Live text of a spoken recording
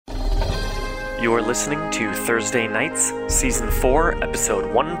You're listening to Thursday Nights, Season 4,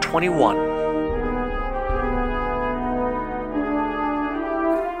 Episode 121.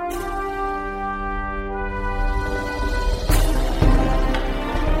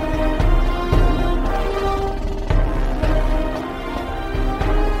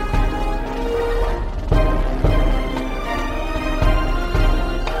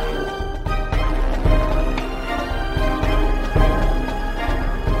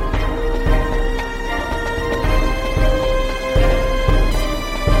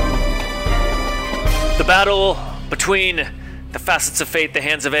 Battle between the Facets of Fate, the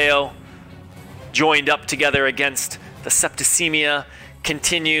Hands of Ao, joined up together against the Septicemia,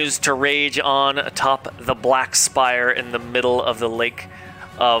 continues to rage on atop the Black Spire in the middle of the Lake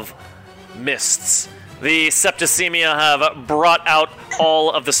of Mists. The Septicemia have brought out all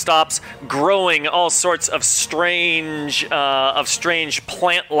of the stops, growing all sorts of strange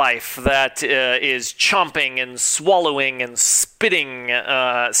plant life that is chomping and swallowing and spitting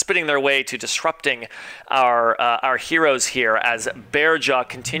their way to disrupting our heroes here as Bearjaw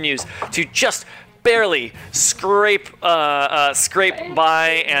continues to just barely scrape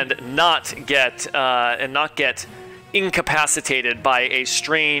by and not get incapacitated by a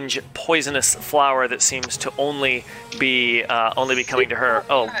strange poisonous flower that seems to only be coming to her.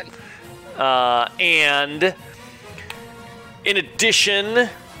 And in addition,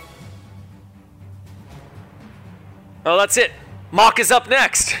 that's it. Mock is up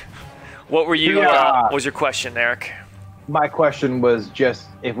next. What were you? What was your question, Eric? My question was just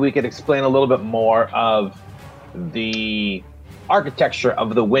if we could explain a little bit more of the architecture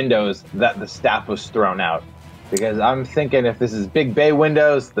of the windows that the staff was thrown out. Because I'm thinking if this is big bay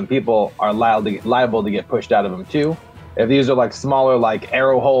windows, then people are liable to get pushed out of them too. If these are like smaller, like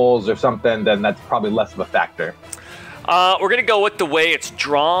arrow holes or something, then that's probably less of a factor. We're gonna go with the way it's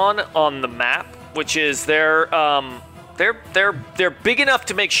drawn on the map, which is they're big enough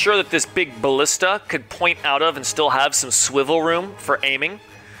to make sure that this big ballista could point out of and still have some swivel room for aiming.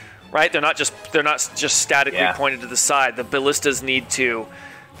 Right? They're not just statically pointed to the side. The ballistas need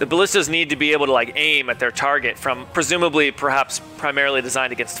to be able to aim at their target from presumably perhaps primarily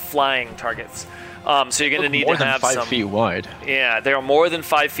designed against flying targets. So you're going to need to have some 5 feet wide. Yeah, they are more than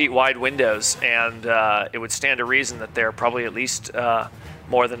 5 feet wide windows, and it would stand to reason that they're probably at least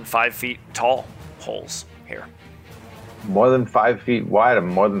more than 5 feet tall holes here. More than 5 feet wide and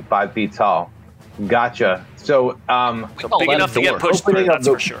more than 5 feet tall. Gotcha. So big enough to get pushed through, that's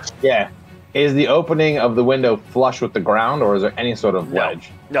for sure. Yeah. Is the opening of the window flush with the ground, or is there any sort of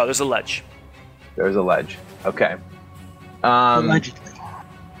ledge? No, there's a ledge. There's a ledge. Okay. The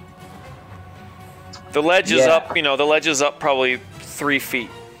ledge is up. The ledge is up probably 3 feet.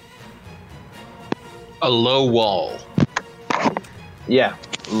 A low wall. Yeah.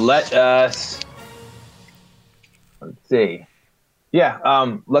 Let us. Let's see. Yeah.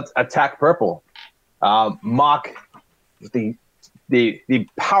 Let's attack purple. Mock the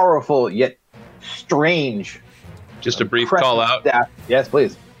powerful yet strange. Just a brief call out. Staff. Yes,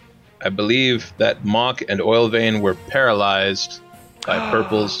 please. I believe that Mock and Oilvein were paralyzed by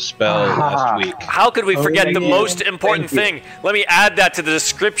Purple's spell last week. How could we forget the most important thing? Let me add that to the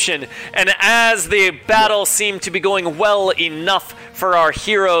description. And as the battle seemed to be going well enough for our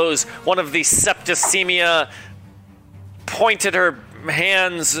heroes, one of the Septicemia pointed her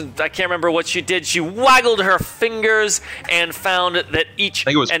hands, I can't remember what she did. She waggled her fingers and found that each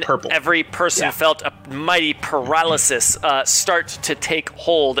and every person felt a mighty paralysis start to take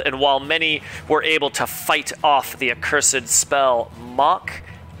hold. And while many were able to fight off the accursed spell, Mock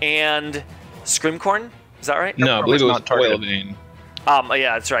and Scrimcorn, is that right? No, I believe it was Oilvein.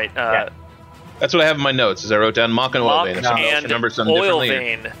 Yeah, that's right. That's what I have in my notes. Is I wrote down Mock and Oilvein. And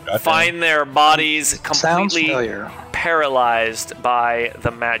Oilvein find their bodies completely paralyzed by the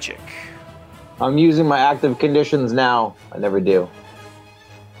magic. I'm using my active conditions now. I never do.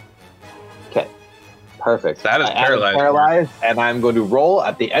 Okay. Perfect. That is paralyzed. Paralyzed, and I'm going to roll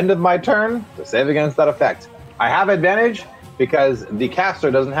at the end of my turn to save against that effect. I have advantage because the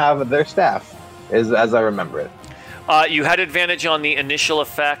caster doesn't have their staff, as I remember it. You had advantage on the initial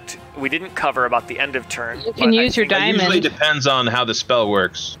effect. We didn't cover about the end of turn. You can use your diamond. It usually depends on how the spell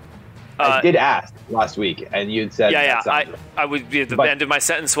works. I did ask last week, and you'd said... I would be the end of my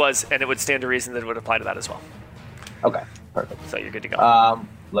sentence was, and it would stand to reason that it would apply to that as well. Okay, perfect. So you're good to go.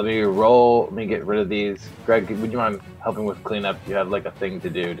 Let me roll. Let me get rid of these. Greg, would you mind helping with cleanup? You have a thing to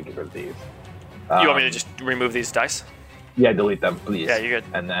do to get rid of these. You want me to just remove these dice? Yeah, delete them, please. Yeah, you're good.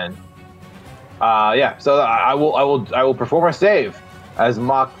 And then... so I will perform a save as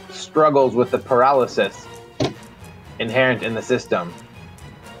Mock struggles with the paralysis inherent in the system.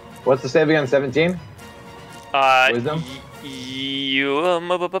 What's the save again? 17? Wisdom?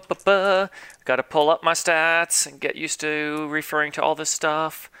 Gotta pull up my stats and get used to referring to all this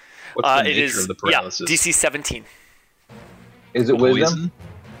stuff. What's the It nature is of the paralysis? DC 17. Is it wisdom?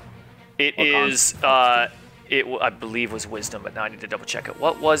 It is. I believe was wisdom, but now I need to double check it.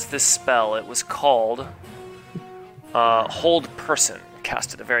 What was this spell? It was called Hold Person,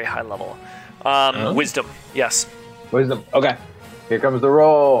 cast at a very high level. Wisdom. Yes. Wisdom. Okay. Here comes the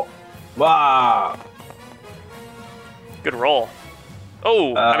roll. Wow. Good roll.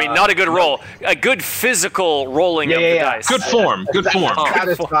 Oh, I mean, not a good roll. A good physical rolling of the dice. Good form. Good form.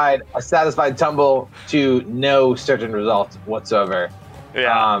 A satisfied tumble to no certain result whatsoever.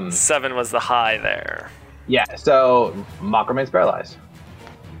 Yeah. 7 was the high there. Yeah. So Mock remains paralyzed.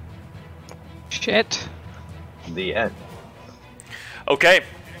 Shit. The end. Okay.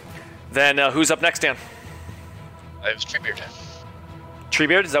 Then who's up next, Dan? It was Treebeard.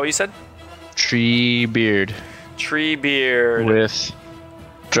 Treebeard, is that what you said? Treebeard. Treebeard. With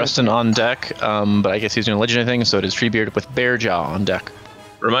Dresden on deck, but I guess he's doing a legendary thing, so it is Treebeard with Bearjaw on deck.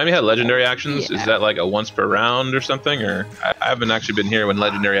 Remind me how legendary actions, Yeah. is that like a once per round or something? Or I haven't actually been here when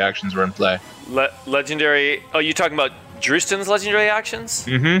legendary actions were in play. Legendary. Oh, you talking about Drewston's legendary actions?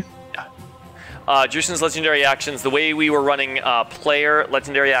 Mm-hmm. Drewston's legendary actions, the way we were running player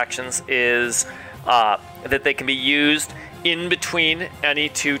legendary actions is that they can be used in between any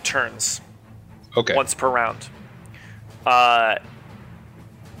 2 turns. Okay. Once per round.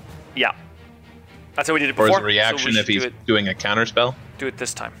 Yeah. That's how we did it Or before. is a reaction so if he's doing a counter spell? do it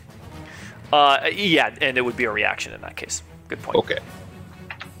this time. Yeah, and it would be a reaction in that case. Good point. Okay.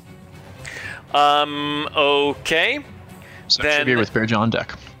 Okay. So Then- Treebeard with Bearjaw on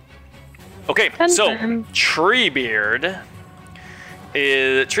deck. Okay, so Confirm. Treebeard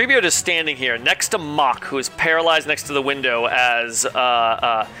is standing here next to Mock, who is paralyzed next to the window as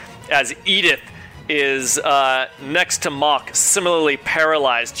Edith is next to Mock, similarly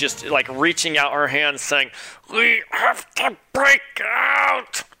paralyzed, just like reaching out her hands saying, "We have to break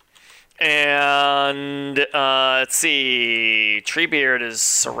out!" And let's see, Treebeard is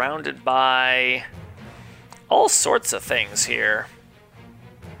surrounded by all sorts of things here.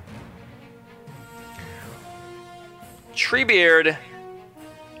 Treebeard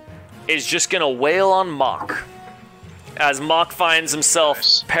is just gonna wail on Mock as Mock finds himself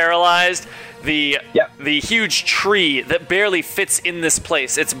paralyzed. The huge tree that barely fits in this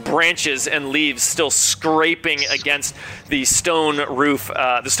place, its branches and leaves still scraping against the stone roof,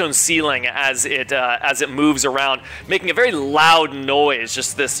 the stone ceiling as it moves around, making a very loud noise.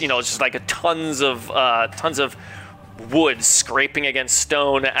 Just this, just like tons of wood scraping against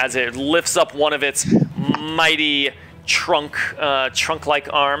stone as it lifts up one of its mighty trunk-like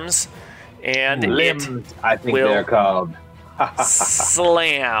arms, and Limbs, I think will- they're called.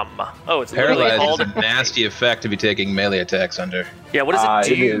 slam. Oh, it's literally Paralyzed called. is a nasty effect to be taking melee attacks under. Yeah, what does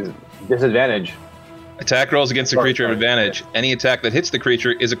it It do? is disadvantage. Attack rolls against a creature of advantage. Any attack that hits the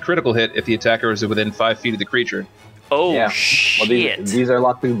creature is a critical hit if the attacker is within 5 feet of the creature. Oh Yeah. shit! Well, these are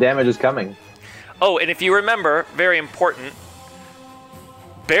lots of damage is coming. Oh, and if you remember, very important,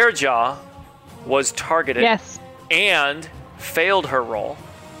 Bearjaw was targeted Yes. and failed her roll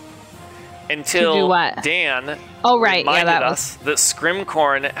until do what? Dan Oh, right. Yeah, reminded that us that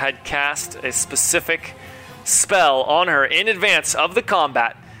Scrimcorn had cast a specific spell on her in advance of the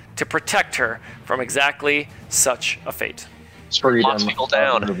combat to protect her from exactly such a fate. Freedom Locks people of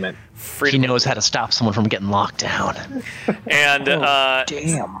down. movement. He Freedom. knows how to stop someone from getting locked down. And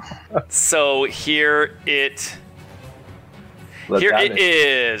Damn. so here it Let's Here have it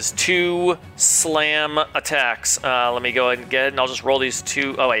is. 2 slam attacks. Let me go ahead and get it, and I'll just roll these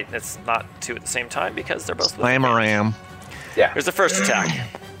 2. Oh, wait, it's not 2 at the same time because they're both with advantage. Slam-a-ram. Yeah. Here's the first attack.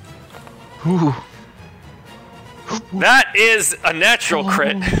 Ooh, That is a natural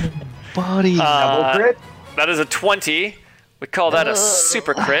crit. buddy. Double crit. That is a 20. We call that a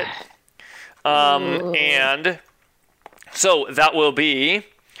super crit. And so that will be...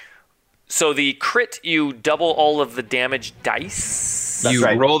 So the crit, you double all of the damage dice. That's You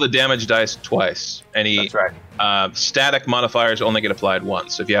right. roll the damage dice twice. Any That's right. static modifiers only get applied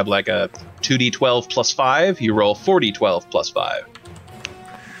once. So if you have like a 2d12 plus 5, you roll 4d12 plus 5.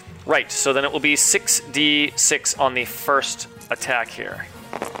 Right, so then it will be 6d6 on the first attack here.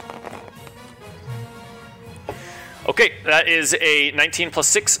 Okay, that is a 19 plus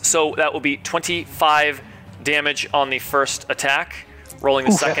 6, so that will be 25 damage on the first attack. Rolling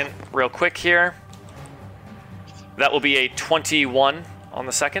the second real quick here. That will be a 21 on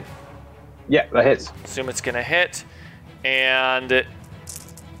the second. Yeah, that hits. Assume it's going to hit. And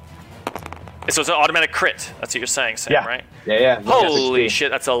So it's an automatic crit. That's what you're saying, Sam, Yeah. right? Yeah. Holy shit,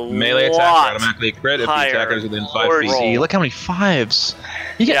 that's a Melee attack lot. automatically crit if the higher attacker is within 5 roll. feet. See, look how many fives.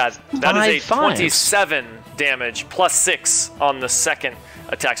 You get Yeah, that is a fives. 27 damage plus 6 on the second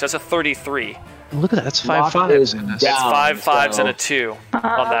attack. So that's a 33. Look at that. That's Lock 5 fives is in this. down. It's 5 fives so- and a 2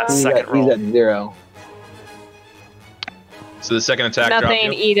 on that He's second at, roll. He's at 0. So the second attack dropped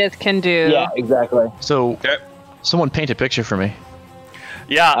Nothing you. Edith can do. Yeah, exactly. So, Okay. someone paint a picture for me.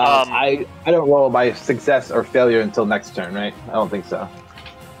 Yeah, I don't roll by success or failure until next turn, right? I don't think so.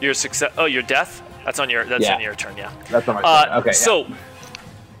 your success. Oh, your death. That's on your. That's Yeah. in your turn. Yeah. That's on my turn. Okay. So,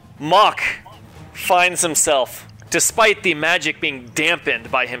 Mock finds himself, despite the magic being dampened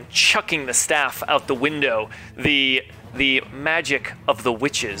by him chucking the staff out the window, the magic of the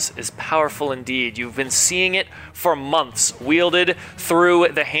witches is powerful indeed. You've been seeing it for months, wielded through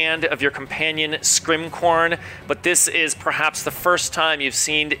the hand of your companion Scrimcorn, but this is perhaps the first time you've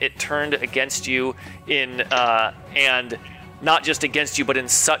seen it turned against you and not just against you, but in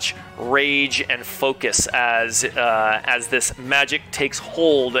such rage and focus as this magic takes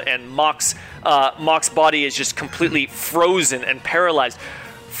hold, and Mock's body is just completely frozen and paralyzed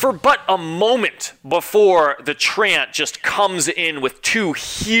for but a moment before the Trant just comes in with 2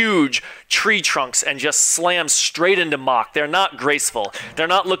 huge tree trunks and just slams straight into Mock. They're not graceful. They're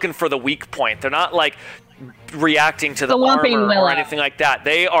not looking for the weak point. They're not like reacting to the Whomping armor Willow. or anything like that.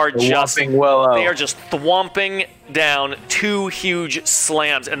 They are just Whomping Willow. they are just thwomping down 2 huge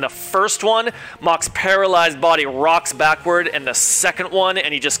slams. And the first one, Mock's paralyzed body rocks backward, and the second one,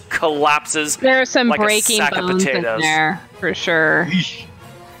 and he just collapses. There are some like a breaking sack of bones in potatoes. there, for sure.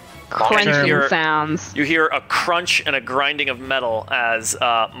 Crunching You're- sounds. You hear a crunch and a grinding of metal as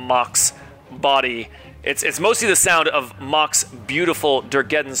Mock's body. It's mostly the sound of Mock's beautiful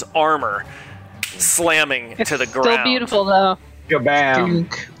Durgeddon's armor slamming It's to the still ground. beautiful, though. Bam.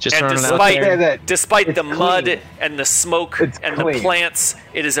 Just And throwing it out despite there. despite It's the mud clean. and the smoke It's and the clean. plants,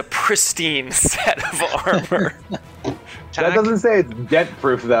 it is a pristine set of armor. That doesn't say it's dent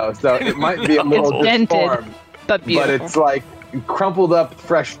proof though, so it might be a little It's dented, disformed. But beautiful. But it's like crumpled up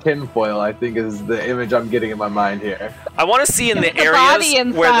fresh tinfoil, I think is the image I'm getting in my mind here. I want to see in the the areas body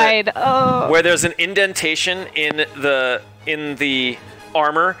inside. where there's an indentation in the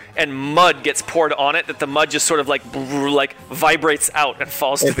armor and mud gets poured on it, that the mud just sort of like vibrates out and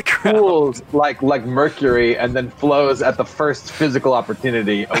falls to the It ground. cools like mercury and then flows at the first physical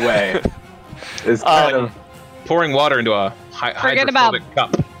opportunity away. It's kind of Pouring water into a Forget about- hydrophobic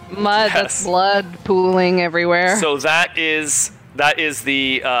cup. Mud, Yes. that's blood pooling everywhere. So that's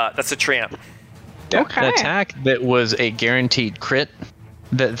a tramp. okay. An attack that was a guaranteed crit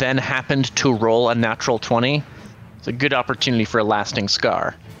that then happened to roll a natural 20. It's a good opportunity for a lasting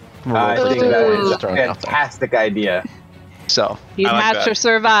scar. I think that is a Throwing it out there. fantastic idea. So, You I like have that. to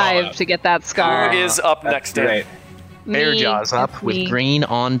survive Call to get that scar. Who is up That's next? Dan? great. Air Me. Jaws up It's with me. green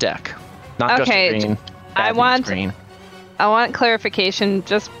on deck. Not Okay, just green. I bad want- news green. I want clarification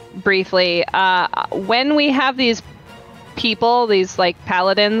just briefly. When we have these people, these like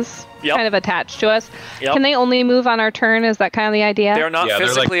paladins Yep. kind of attached to us, Yep. can they only move on our turn? Is that kind of the idea? They're not Yeah, they're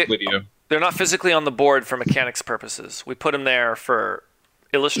physically. like with you. They're not physically on the board for mechanics purposes. We put them there for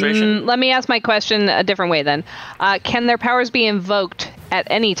illustration. Let me ask my question a different way then. Can their powers be invoked at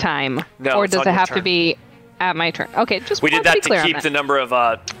any time? No, Or it's does on it your have to turn. be at my turn? Okay, just We did want that be clear to on keep that. the number of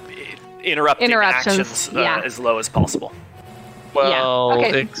interrupting Interruptions, actions yeah. as low as possible. Well,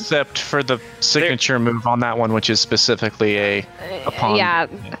 okay. except for the signature move on that one, which is specifically a pawn. Yeah,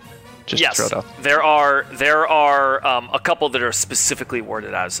 Just Yes, throw it out. there are a couple that are specifically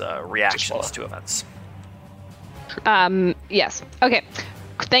worded as reactions to events. yes. Okay.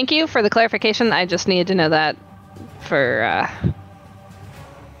 Thank you for the clarification. I just needed to know that for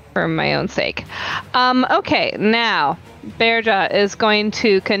my own sake. Okay, now Bearjaw is going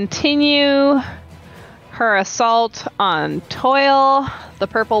to continue her assault on Toil, the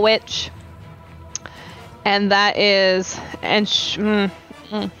Purple Witch, and that is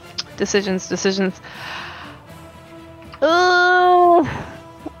decisions. Oh,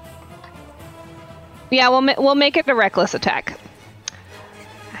 yeah, we'll make it a reckless attack.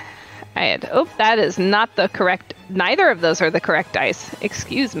 That is not the correct. Neither of those are the correct dice.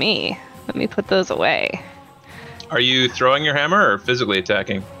 Excuse me. Let me put those away. Are you throwing your hammer or physically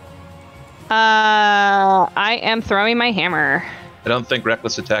attacking? I am throwing my hammer. I don't think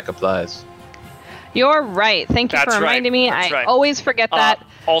reckless attack applies. You're right. Thank you That's for reminding me. That's I right. always forget that.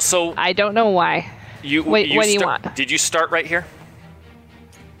 Also, I don't know why. Wait, what do you want? Did you start right here?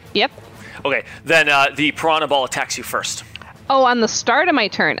 Yep. Okay, then the piranha ball attacks you first. Oh, on the start of my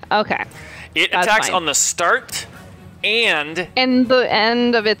turn. Okay. It That's attacks fine. on the start And In the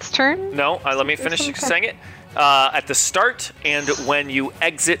end of its turn? no, let me finish Okay. saying it. At the start and when you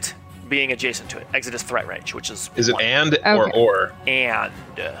exit being adjacent to it. Exit is threat range, which is Is it one. and Okay. or? And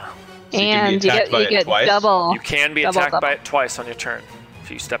So you can be And attacked by you it get twice? double. you can be Double, attacked double. by it twice on your turn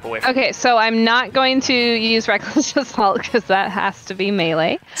if you step away from it. Okay, so I'm not going to use Reckless Assault because that has to be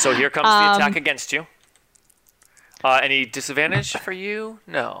melee. So here comes the attack against you. Any disadvantage for you?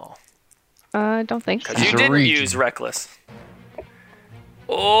 No. I don't think so. Because you It's a didn't region. use Reckless.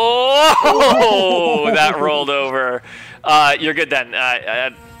 Oh, that rolled over. You're good then.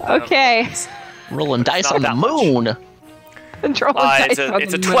 Okay. Rolling dice Not on the that much. moon. Control It's dice on a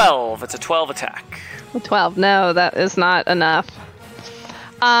the moon. 12. It's a 12 attack. 12. No, that is not enough.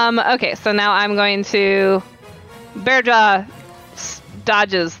 Okay, so now I'm going to Bearjaw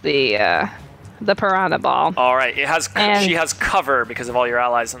dodges the piranha ball. All right. It has. And- She has cover because of all your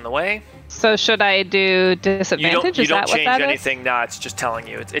allies in the way. So should I do You disadvantage? don't Is that what change that is? anything. Nah, it's just telling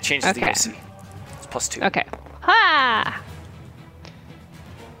you. It changes the Okay. AC. It's +2. Okay. Ha!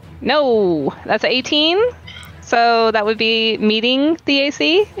 No, that's 18. So that would be meeting the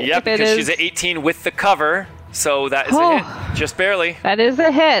AC. Yep, if it because is- she's at 18 with the cover, so that is a Oh. hit. Just barely. That is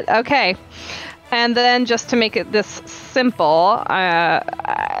a hit. Okay. And then just to make it this simple,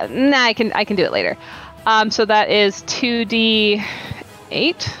 I can do it later. So that is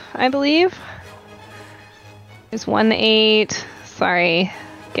 2d8, I believe. Is 1-8. Sorry,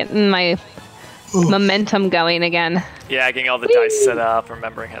 getting my momentum going again. Yeah, getting all the dice set up,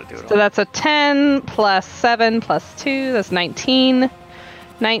 remembering how to do it So all. that's a 10 plus 7 plus 2. That's 19.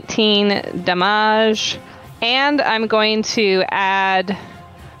 19 damage. And I'm going to add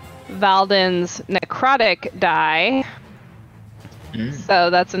Valden's necrotic die. So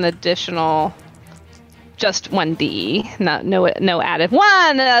that's an additional just 1d. No added.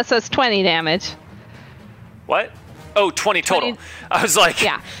 1! So it's 20 damage. What? Oh, 20 total. 20. I was like,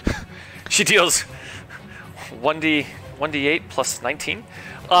 Yeah. she deals 1d8 plus 19.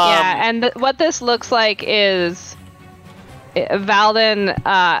 Yeah, and what this looks like is Valden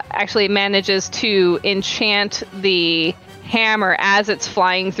actually manages to enchant the hammer as it's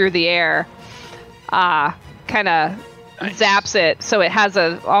flying through the air. Kind of zaps it, so it has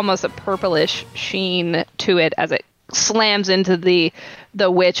almost a purplish sheen to it as it slams into the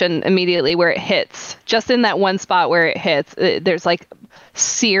witch, and immediately where it hits, just in that one spot where it hits, there's like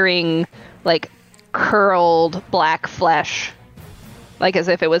searing, like curled black flesh, like as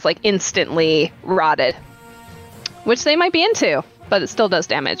if it was like instantly rotted, which they might be into, but it still does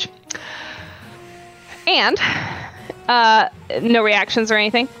damage. And no reactions or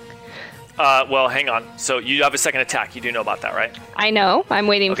anything. Well, hang on. So you have a second attack. You do know about that, right? I know. I'm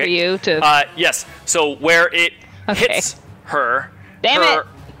waiting for Okay. you to. Yes. So where it Okay. hits her. Damn her, it.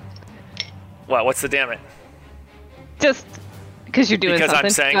 What? What's the damn it? Just because you're doing Because something.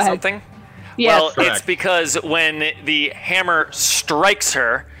 I'm saying Go ahead. something? Yes. Well, Correct. it's because when the hammer strikes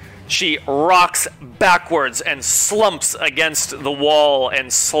her, she rocks backwards and slumps against the wall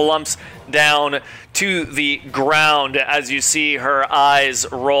and slumps down to the ground as you see her eyes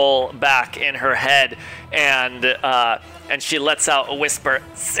roll back in her head, and she lets out a whisper,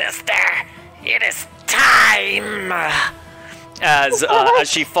 "Sister, it is time." As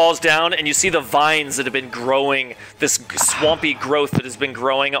she falls down, and you see the vines that have been growing, this swampy growth that has been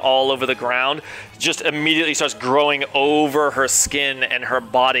growing all over the ground, just immediately starts growing over her skin and her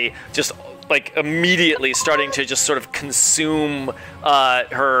body, just like immediately starting to just sort of consume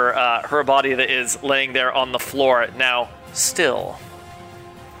her body that is laying there on the floor now still.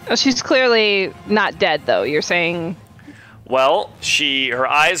 Oh, she's clearly not dead, though. You're saying. Well, her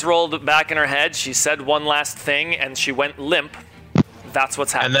eyes rolled back in her head. She said one last thing, and she went limp. That's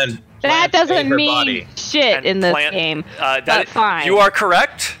what's And happened. then That plants ate doesn't her mean body. shit And in this plant- game. That but fine. You are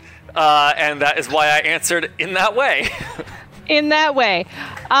correct, and that is why I answered in that way. In that way.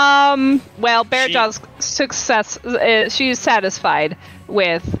 Well, Bearjaw's success. She's satisfied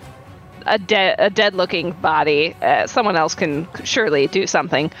with a dead-looking body. Someone else can surely do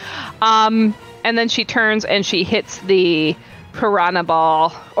something. And then she turns and she hits the piranha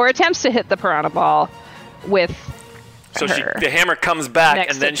ball, or attempts to hit the piranha ball with. So her the hammer comes back,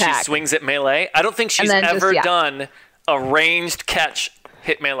 next and then she attack. swings at melee. I don't think she's then just- ever yeah. done a ranged catch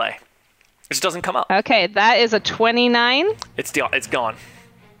hit melee. It just doesn't come up. Okay, that is a 29. It's gone.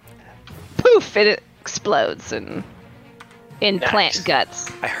 Poof! It explodes in plant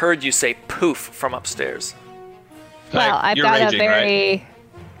guts. I heard you say poof from upstairs. Well, I've You're got raging, a very.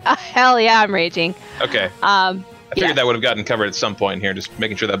 Hell yeah, I'm raging. Right? Okay. I figured yeah. that would have gotten covered at some point here, just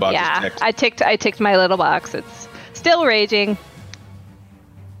making sure that box is Yeah, ticked. I ticked my little box. It's still raging.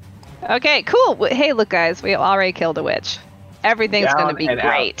 Okay, cool. Hey, look, guys, we already killed a witch. Everything's Down going to be and out.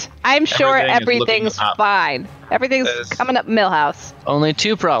 great. I'm sure Everything is everything's looking up. fine. Everything's There's- coming up Millhouse. Only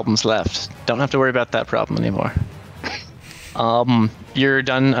 2 problems left. Don't have to worry about that problem anymore. You're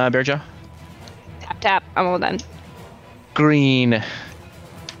done, Bearjaw? Tap, tap. I'm all done. Green.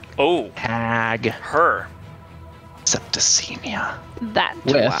 Oh, Hag. her. Septicemia. That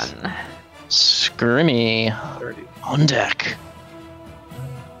With- one. Scrimmy. 30. On deck.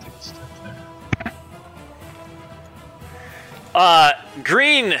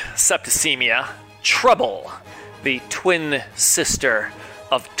 Green Septicemia, Trouble, the twin sister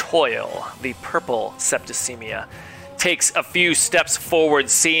of Toil, the purple Septicemia, takes a few steps forward,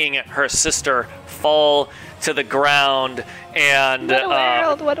 seeing her sister fall to the ground, and What a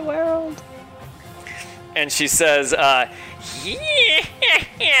world, what a world. and she says,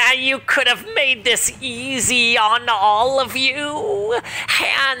 yeah, you could have made this easy on all of you.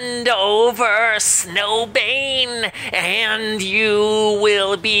 Hand over Snowbane, and you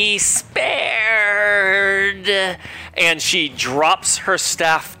will be spared. And she drops her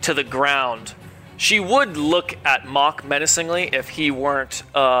staff to the ground. She would look at Mock menacingly if he weren't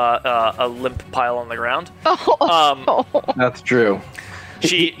a limp pile on the ground. That's true.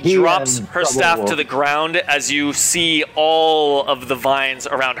 She He drops and her Trouble staff will- to the ground as you see all of the vines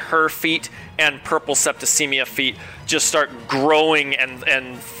around her feet and purple Septicemia feet just start growing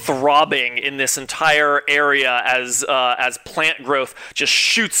and throbbing in this entire area as plant growth just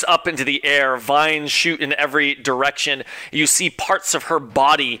shoots up into the air. Vines shoot in every direction. You see parts of her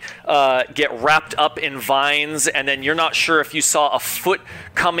body get wrapped up in vines, and then you're not sure if you saw a foot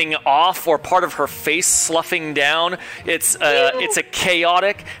coming off or part of her face sloughing down. It's a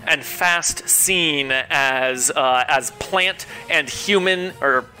chaotic and fast scene as plant and human,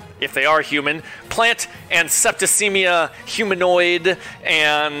 or if they are human, plant and Septicemia humanoid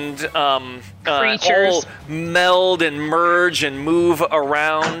and Creatures. all meld and merge and move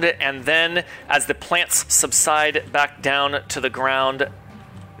around, and then as the plants subside back down to the ground,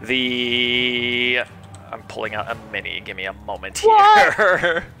 I'm pulling out a mini. Give me a moment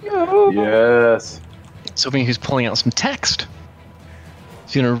here. Yes. So who's pulling out some text.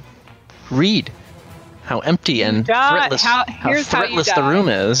 He's gonna read how empty and Die. threatless, Here's how you threatless the die. room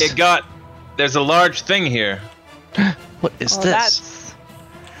is. There's a large thing here. What is Well, this? that's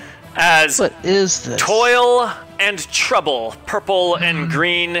As What is this? Toil and Trouble, purple and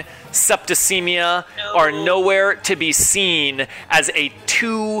green Septicemia, are nowhere to be seen as a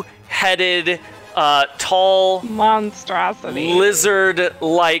two-headed, tall, monstrosity.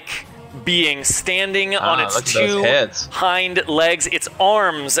 lizard-like being standing on its look at those two heads. hind legs. Its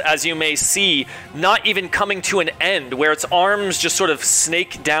arms, as you may see, not even coming to an end, where its arms just sort of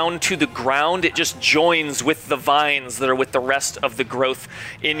snake down to the ground. It just joins with the vines that are with the rest of the growth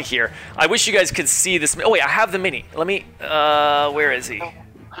in here. I wish you guys could see this. Oh wait, I have the mini. Let me, where is he?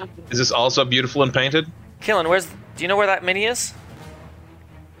 Is this also beautiful and painted? Keelan, do you know where that mini is?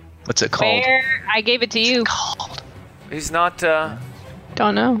 What's it called? Where? I gave it to you. Called. He's not,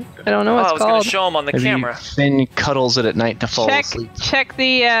 Don't know. I don't know what I it's was going called. to show him on the Maybe camera. Finn cuddles it at night to fall asleep. Check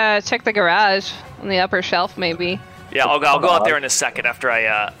the garage on the upper shelf, maybe. Yeah, I'll go out there in a second after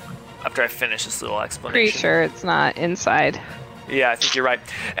I finish this little explanation. Pretty sure it's not inside. Yeah, I think you're right.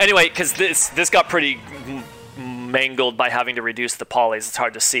 Anyway, because this got pretty mangled by having to reduce the polys. It's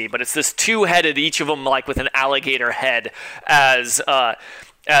hard to see, but it's this two-headed, each of them like with an alligator head, as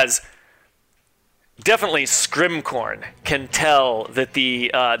definitely Scrimcorn can tell that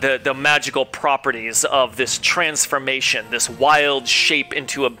the magical properties of this transformation, this wild shape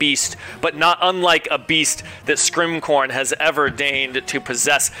into a beast, but not unlike a beast that Scrimcorn has ever deigned to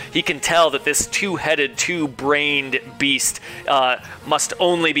possess. He can tell that this two-headed, two-brained beast must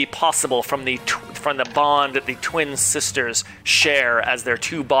only be possible from the bond that the twin sisters share, as their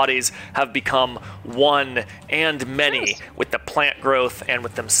two bodies have become one and many with the plant growth and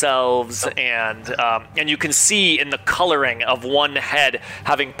with themselves, and you can see in the coloring of one head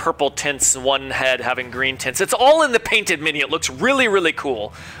having purple tints and one head having green tints. It's all in the painted mini. It looks really, really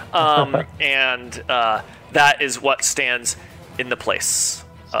cool, and that is what stands in the place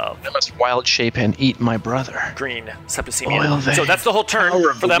of I must wild shape and eat my brother. green Oil Septicemia. vein. So that's the whole turn Power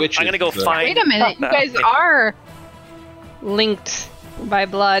of for the them. witches I'm gonna go is the- find. Wait a minute, you guys are linked by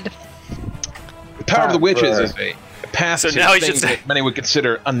blood. The power of the witches Right. is a passive So now he thing should say- that many would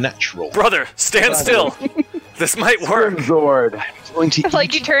consider unnatural. Brother, stand still. This might work. Zord. Going to It's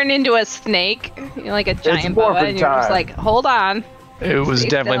like you turn into a snake, you know, like a giant morphin' boa, and you're just time. like, hold on. It was Stay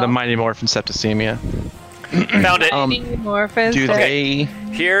definitely the still. Mighty Morphin Septicemia. Found it. Morphous. Do Okay.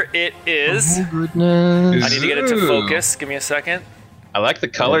 they? Here it is. Oh, goodness. I need to get it to Ooh. focus. Give me a second. I like the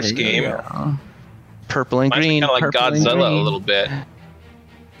color There you scheme. go. Purple and Mine's green. kind of like purple and Godzilla a green, little bit.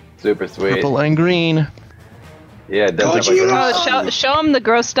 Super sweet. Purple and green. Yeah, it does have like Oh, show him the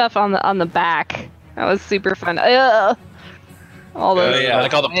gross stuff on the back. That was super fun. Ugh. All those. Yeah,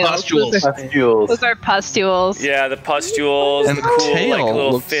 like all the pustules. pustules. Those are pustules. Yeah, the pustules, And the the cool tail like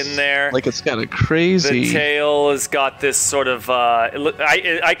little looks fin there. Like it's got a crazy. The tail has got this sort of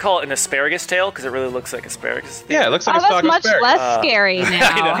I call it an asparagus tail because it really looks like asparagus. Yeah, it looks like Oh, a that's stalk much asparagus. less scary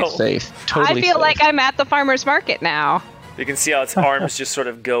now. know. Safe. Totally I feel safe. like I'm at the farmer's market now. You can see how its arms just sort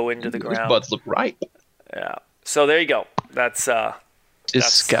of go into the Those ground. buds look ripe. Yeah. So there you go. That's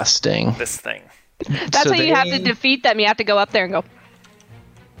disgusting. this thing. That's So how you have to they- defeat them. You have to go up there and go,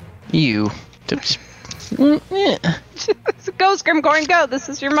 You. go, Scrimcorn, go. This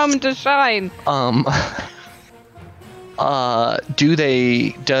is your moment to shine.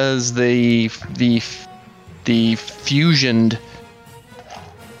 Does the fusioned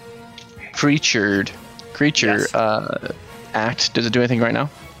creature Yes. act? Does it do anything right now?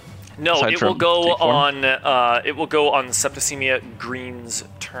 No, Aside it will from go take form? on Septicemia Green's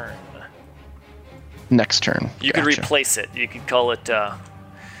turn. Next turn. You could Gotcha. replace it. You could call it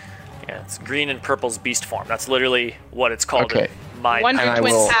it's Green and Purple's beast form. That's literally what it's called. Okay. In my Wonder And I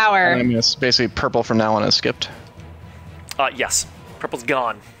Twin will- Power. And I'm gonna basically purple from now on is skipped. yes. Purple's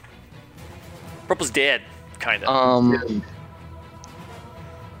gone. Purple's dead, kind of.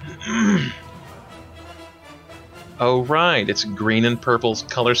 Oh, right. It's green and purple's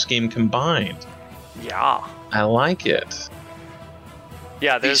color scheme combined. yeah. I like it.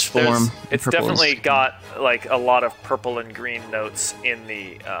 Yeah, Beast form. it's Purple definitely is- got like a lot of purple and green notes in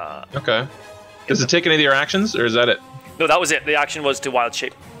the Okay. Does it take any of your actions, or is that it? No, that was it. The action was to wild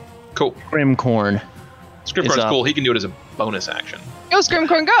shape. Cool. Grimcorn. Script's Is up. cool. He can do it as a bonus action. Go,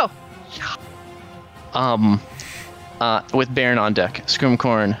 Scrimcorn, go. With Baron on deck,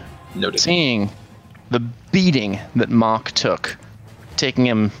 Scrimcorn, Noted. seeing the beating that Mock took, taking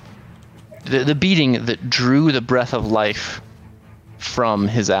him, the beating that drew the breath of life from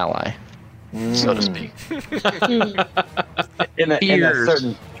his ally, so to speak. in a Fears.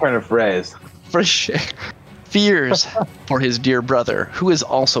 certain turn of phrase. For sure. Fears for his dear brother, who is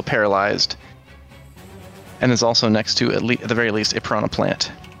also paralyzed, and is also next to, at the very least, a piranha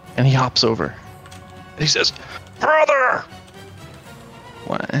plant. And he hops over. And he says, "Brother!"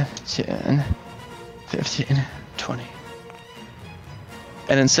 1, 10, 15, 20.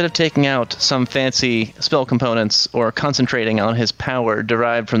 And instead of taking out some fancy spell components or concentrating on his power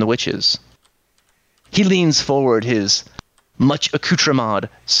derived from the witches, he leans forward his much accoutrement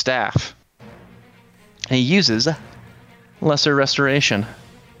staff. And he uses Lesser Restoration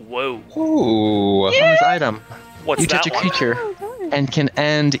Whoa. Ooh. on his item. What's You that touch a one? creature and can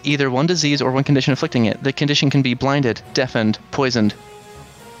end either one disease or one condition afflicting it. The condition can be blinded, deafened, poisoned,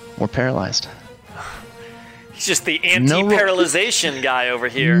 or paralyzed. He's just the anti-paralyzation guy over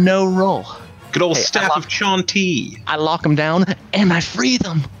here. No roll. Good old Hey, staff I of Chanti. I lock them down and I free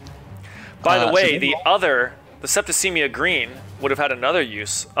them. By the so way, they the Septicemia Green would have had another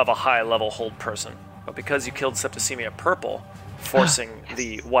use of a high-level hold person, but because you killed Septicemia Purple, forcing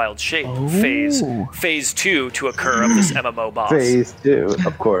the wild shape phase 2 to occur of this MMO boss. Phase 2,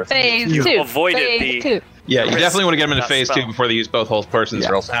 of course. Phase You 2. avoided Phase the- 2. Yeah, you risk definitely want to get him into that phase spell. 2 before they use both hold persons,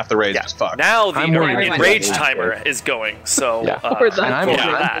 or else half the raise Yeah. is fucked. Now the I'm worried. enrage Yeah. timer is going, so Yeah. Or the- And I'm, go for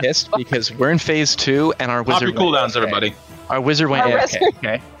I'm that. pissed because we're in phase 2 and our Pop wizard your went cooldowns, AFK. everybody. Our wizard went Our AFK. wizard-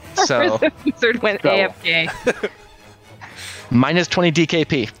 Okay. So Wizard went Go. AFK. minus 20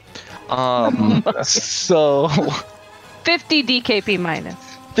 DKP. So 50 DKP minus.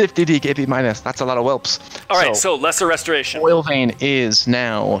 50 DKP minus. That's a lot of whelps. all right. So lesser restoration. Oil Vein is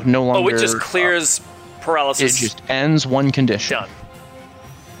now no longer. Oh, it just clears It paralysis. just ends one condition. Done.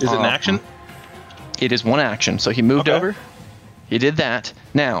 Is it an action? It is one action. So he moved Okay. over. He did that.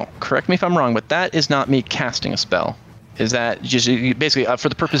 Now, correct me if I'm wrong, but that is not me casting a spell. Is that just basically for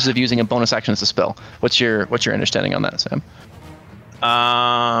the purposes of using a bonus action as a spell? What's your understanding on that, Sam?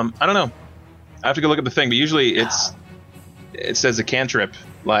 I don't know. I have to go look at the thing, but usually it says a cantrip,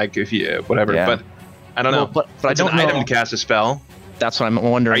 like if you whatever. Yeah. But I don't know. Well, but I it's don't an item know. to cast a spell. That's what I'm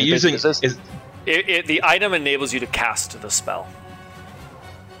wondering. Are you using? Basically, Is, The item enables you to cast the spell.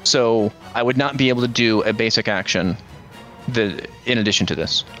 So I would not be able to do a basic action, in addition to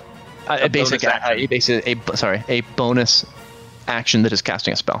this. A bonus action. A bonus action that is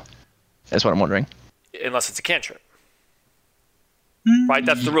casting a spell. That's what I'm wondering. Unless it's a cantrip. Right?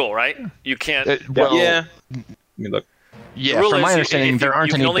 That's the rule, right? You can't. yeah. Let me look. Yeah. the rule From is my understanding, there aren't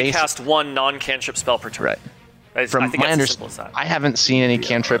you any can only basic. cast one non-cantrip spell per turn. Right. From I think my that's as simple as understanding, that. I haven't seen any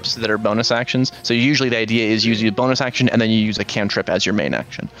cantrips that are bonus actions. So usually the idea is you use a bonus action and then you use a cantrip as your main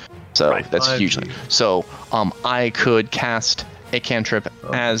action. So Right. that's usually. So I could cast a cantrip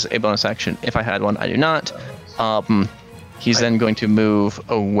as a bonus action if I had one. I do not. He's then going to move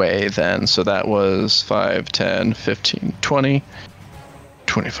away then. So that was 5, 10, 15, 20,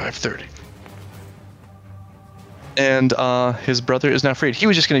 25, 30. And his brother is now freed. He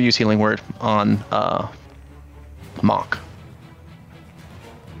was just going to use Healing Word on Mock.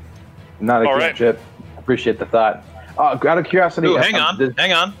 Not a All right. cantrip. Appreciate the thought. Out of curiosity. Ooh, hang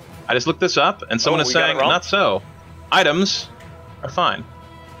on. I just looked this up, and someone is we got it saying wrong? not so. Items are fine.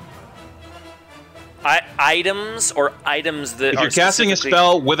 Items or items that If are you're casting a specifically-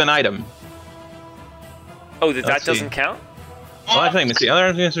 spell with an item, Oh, that Let's see. doesn't count? well, I think the other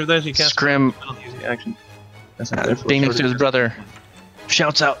answer is you cast Scrim use the action. That's not therefore being next shorter. to his brother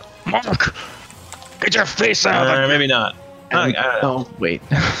shouts out, "Mark, get your face out of the Maybe not. And- I don't know. Oh wait.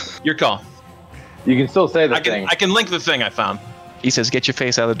 Your call. You can still say the I thing. can link the thing I found. He says, "Get your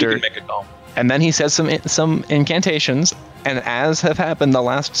face out of the You dirt," can make a call. and then he says some incantations. And as have happened the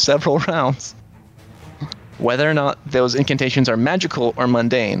last several rounds, whether or not those incantations are magical or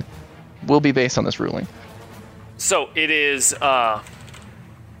mundane will be based on this ruling. So it is.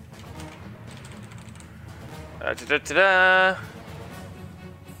 Da-da-da-da.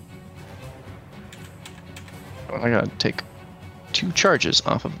 I gotta take 2 charges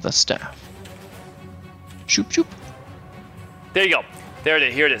off of the staff. Shoop shoop. There you go. There it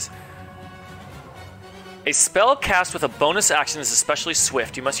is. Here it is. A spell cast with a bonus action is especially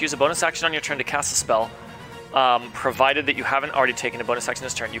swift. You must use a bonus action on your turn to cast a spell, provided that you haven't already taken a bonus action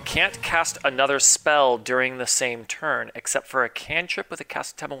this turn. You can't cast another spell during the same turn, except for a cantrip with a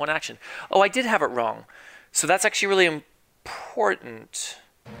cast time of 1 action. Oh, I did have it wrong. So that's actually really important.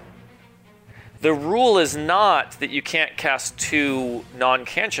 The rule is not that you can't cast 2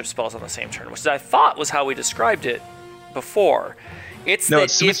 non-cantrip spells on the same turn, which I thought was how we described it before. It's No, that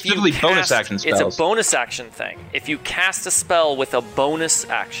it's if you specifically bonus cast- action spells. It's a bonus action thing. If you cast a spell with a bonus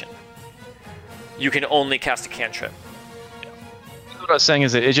action, you can only cast a cantrip. What I was saying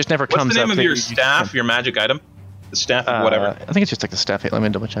is that it just never What's comes the up. name of that your you- staff, your magic item? The staff of whatever. I think it's just like the staff. Let me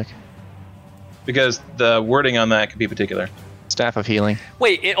double check. Because the wording on that could be particular. Staff of healing.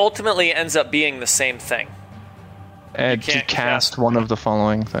 Wait, it ultimately ends up being the same thing. And to can't cast cast- one of the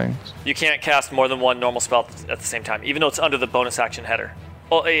following things. You can't cast more than 1 normal spell at the same time, even though it's under the bonus action header.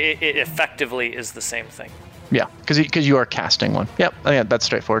 Well, it effectively is the same thing. Yeah, because you are casting one. Yep, yeah, that's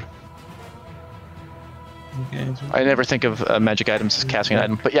straightforward. Okay. I never think of magic items as casting an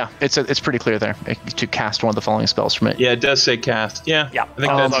item, but yeah, it's pretty clear there to cast one of the following spells from it. Yeah, it does say cast. Yeah. Yeah, I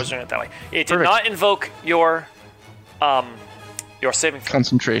think I that's was doing it that way. It did Perfect. not invoke your saving throw.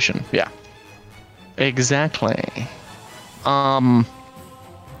 Concentration. Yeah. Exactly.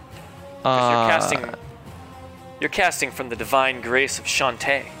 Because you're casting from the divine grace of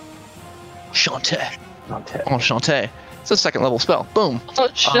Shantae. Shantae. Okay. Oh, Shantae. It's a 2nd level spell. Boom.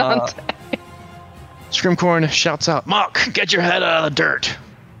 Shantae. Scrimcorn shouts out, "Mock, get your head out of the dirt."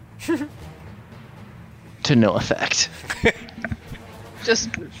 To no effect. Just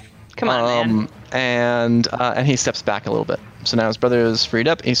come on, man. And he steps back a little bit. So now his brother is freed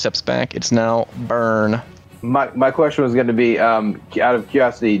up. He steps back. It's now burn. My question was going to be, out of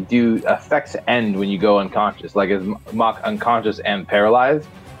curiosity, do effects end when you go unconscious? Like, is Mock unconscious and paralyzed,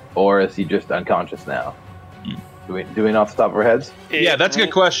 or is he just unconscious now? Do we know off the top of our heads? Yeah, that's a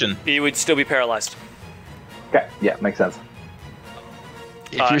good question. You would still be paralyzed. Okay, yeah, makes sense.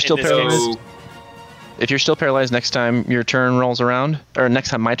 If you're still in this paralyzed, So, if you're still paralyzed next time your turn rolls around, or next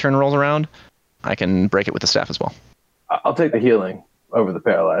time my turn rolls around, I can break it with the staff as well. I'll take the healing over the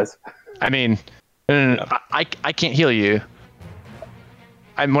paralyzed. I mean, I can't heal you.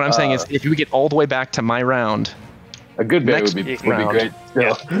 What I'm saying is, if you get all the way back to my round, A good bit Next would be round. great.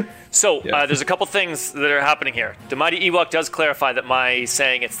 Still. So Yeah. there's a couple things that are happening here. The Mighty Ewok does clarify that my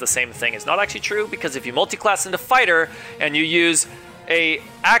saying it's the same thing is not actually true, because if you multi-class into fighter and you use a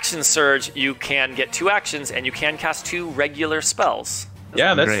action surge, you can get 2 actions and you can cast 2 regular spells.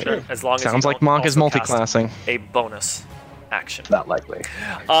 yeah, that's Great. true. As long as sounds you like don't Monk is also cast multi-classing. a bonus action. Not likely.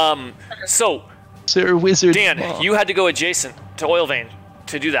 So Sir Wizard. Dan, Monk. you had to go adjacent to Oil Vein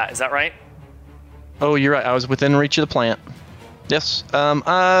to do that. Is that right? Oh, you're right. I was within reach of the plant. Yes.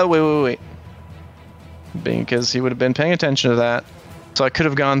 Wait. Because he would have been paying attention to that. So I could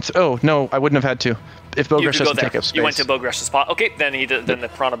have gone. Oh no, I wouldn't have had to. If You Bogresh could go doesn't there. take up space. You went to Bogresh's spot. Okay, then then the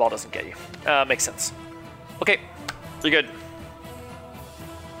Piranha Ball doesn't get you. Makes sense. Okay, you're good.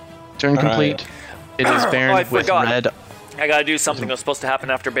 Turn All right. complete. It is I Baron with forgot. red. I gotta do something that was supposed to happen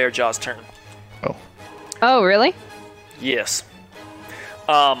after Bear Jaw's turn. Oh. Oh, really? Yes.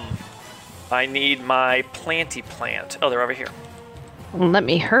 I need my planty plant. Oh, they're over here. Well, let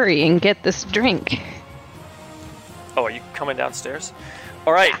me hurry and get this drink. Oh, are you coming downstairs?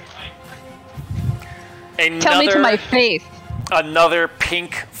 All right. Tell me to my face. Another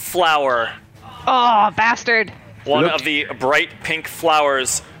pink flower. Oh, bastard. One of the bright pink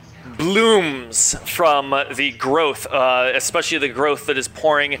flowers blooms from the growth, especially the growth that is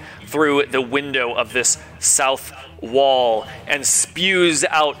pouring through the window of this south wall, and spews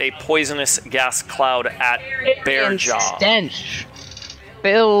out a poisonous gas cloud at Bearjaw. Stench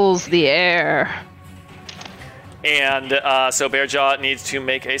fills the air. And so Bearjaw needs to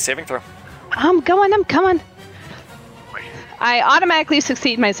make a saving throw. I'm coming. I automatically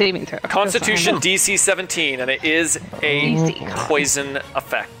succeed my saving throw. Constitution DC 17, and it is a Easy. poison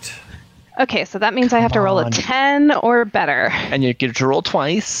effect. Okay, so that means I have to roll a 10 or better. And you get to roll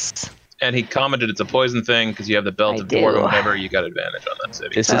twice. And he commented it's a poison thing because you have the belt I of do. Dwarf or whatever. You got advantage on that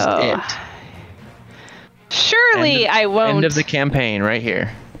saving. This is Oh. it. Surely I won't. End of the campaign right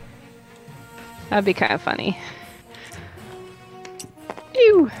here. That'd be kind of funny.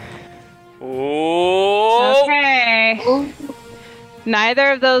 Ew. Ooh. Okay.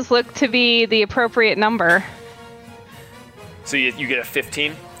 Neither of those look to be the appropriate number. So you get a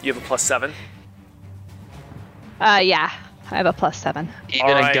 15. You have a +7. Yeah. I have a +7. Even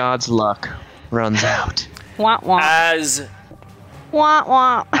All right. a god's luck runs out. Wah wah. As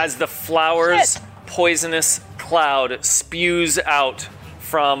Wah. the flower's poisonous cloud spews out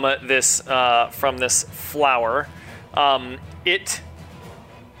from this flower, it.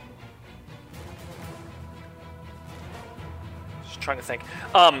 Just trying to think.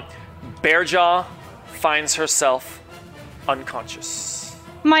 Bearjaw finds herself unconscious.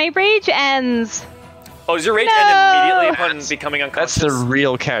 My rage ends. Oh, does your rage No! end immediately upon becoming unconscious? That's the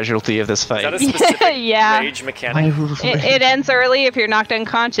real casualty of this Is that a fight. specific Yeah. rage mechanic? It ends early if you're knocked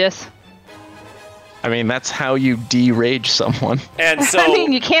unconscious. I mean, that's how you de-rage someone. And so I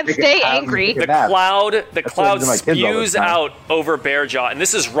mean, you can't stay angry. the nap. cloud what I do to my kids all the spews time. out over Bearjaw, and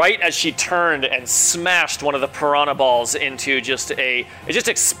this is right as she turned and smashed one of the piranha balls into it just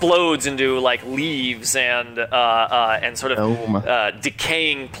explodes into like leaves and sort of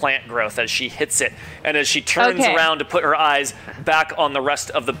decaying plant growth as she hits it. And as she turns Okay. around to put her eyes back on the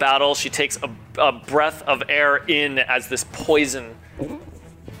rest of the battle, she takes a breath of air in as this poison.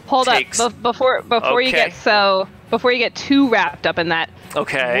 Hold takes- up, before you Okay. before you get too wrapped up in that.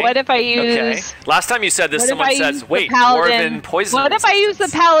 Okay. What if I Okay. use? Last time you said this, What if someone I says, use the "Wait, paladin? Dwarven poison." What if I use the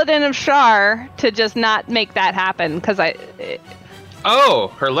resistance." Paladin of Shar to just not make that happen? Because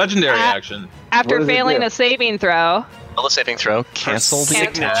Oh, her legendary Ah. action. after What does it failing do? a saving throw, Roll a saving throw. Cancel the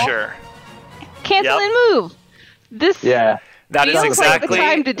attack. signature. cancel Yep. and move. This Yeah. That Feels is like the exactly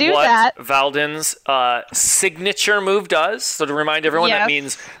time to do what that. Valden's signature move does. So to remind everyone, that Yes.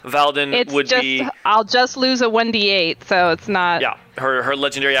 means Valden it's would just be I'll just lose a 1d8, so it's not. yeah. Her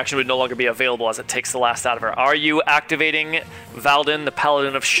legendary action would no longer be available as it takes the last out of her. Are you activating Valden, the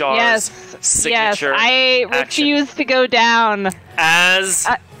Paladin of Shar's Yes. signature? Yes. I action? refuse to go down As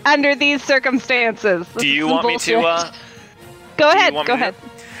under these circumstances. This do you is want me to? bullshit. Go ahead. want Go me to-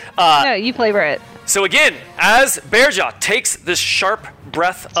 ahead. No, you flavor it. So again, as Bearjaw takes this sharp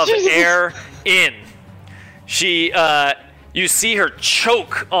breath of air in, she, you see her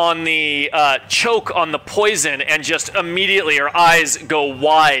choke on the poison, and just immediately her eyes go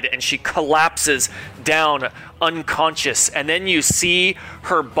wide, and she collapses down unconscious. And then you see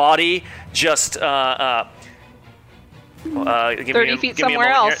her body just give 30 feet give me a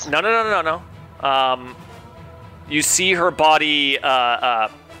somewhere moment else. here. No. You see her body.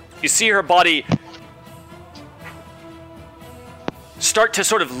 You see her body start to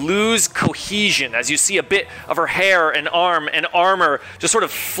sort of lose cohesion as you see a bit of her hair and arm and armor just sort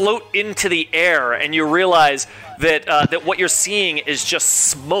of float into the air, and you realize that that what you're seeing is just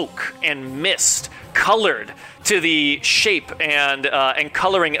smoke and mist colored to the shape and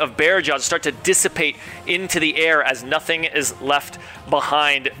coloring of Bearjaw to start to dissipate into the air as nothing is left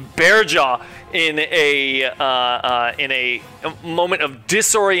behind. Bearjaw, in a moment of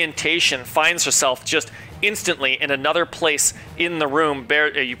disorientation, finds herself just instantly in another place in the room.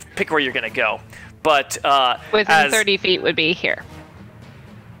 You pick where you're going to go, but Within 30 feet would be here.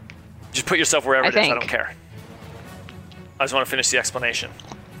 just put yourself wherever I it is. I think. don't care. I just want to finish the explanation.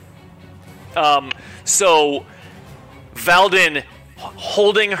 So Valden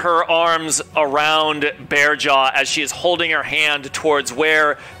holding her arms around Bearjaw as she is holding her hand towards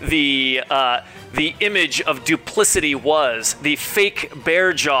where the image of duplicity was, the fake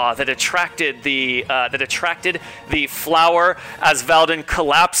Bearjaw that attracted the flower. As Valdyn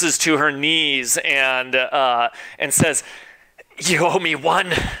collapses to her knees and says, "You owe me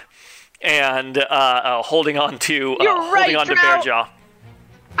one," and holding on to Bearjaw.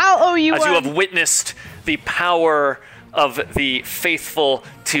 I'll owe you as one. you have witnessed the power of the faithful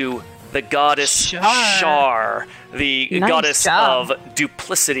to the goddess Shar, the Nice goddess job. of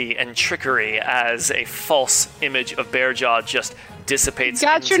duplicity and trickery, as a false image of Bearjaw just dissipates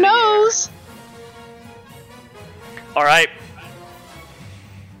Got into your the air. nose. All right,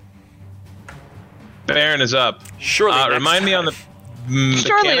 Baron is up. surely. next Remind me on the Surely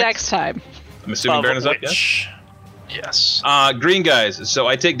mechanics. next time. I'm assuming of Baron is up. Yes. which- Yes. Green guys. So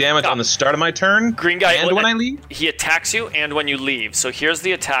I take damage on the start of my turn. Green guy, and when I leave. he attacks you, and when you leave. So here's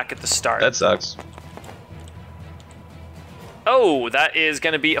the attack at the start. That sucks. Oh, that is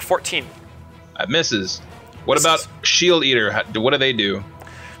going to be a 14. That misses. What Misses. about Shield Eater? What do they do?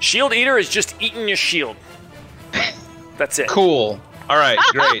 Shield Eater is just eating your shield. That's it. Cool. All right,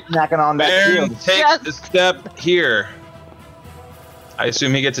 great. Knocking on that Baron shield. takes Yes. a step here. I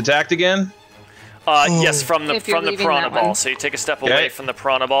assume he gets attacked again. Yes, from the If you're leaving Piranha that Ball. one. So you take a step Okay. away from the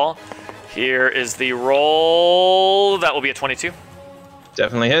Piranha Ball. Here is the roll. That will be a 22.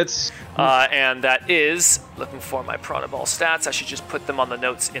 Definitely hits. And that is, looking for my Piranha Ball stats. I should just put them on the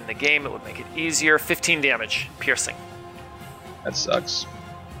notes in the game. It would make it easier. 15 damage, piercing. That sucks.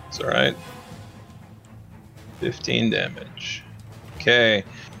 It's all right. 15 damage. Okay.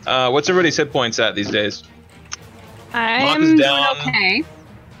 What's everybody's hit points at these days? I'm is doing down. okay.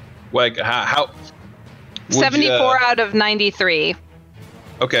 Like how? would you, 74 out of 93.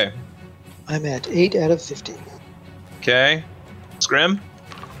 Okay. I'm at 8 out of 50. Okay. Scrim.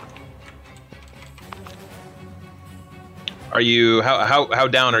 Are you how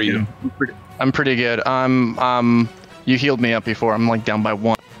down are you? I'm pretty good. You healed me up before. I'm like down by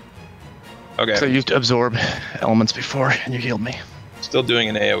 1. Okay. So I used absorb elements before, and you healed me. Still doing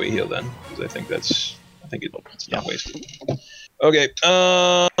an AoE heal then, because I think it's not wasted. Okay.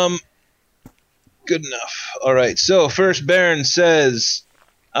 Good enough. All right. So first, Baron says,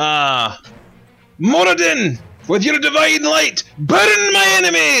 "Moradin, with your divine light, burn my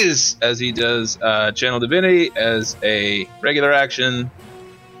enemies!" As he does Channel Divinity as a regular action.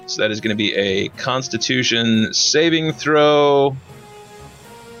 So that is going to be a Constitution saving throw,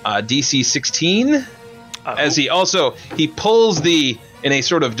 DC 16. As he pulls in a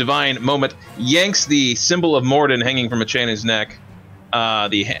sort of divine moment, yanks the symbol of Morden hanging from a chain in his neck,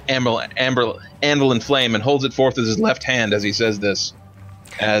 the anvil in flame, and holds it forth with his left hand as he says this,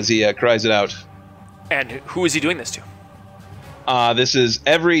 as he cries it out. And who is he doing this to? This is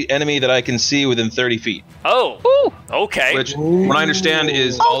every enemy that I can see within 30 feet, Oh, Ooh. okay. which, what I understand,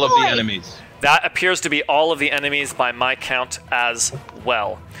 is all of the enemies. That appears to be all of the enemies by my count as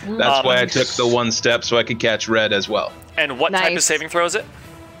well. That's why I took the one step, so I could catch red as well. And what type of Nice. saving throw is it?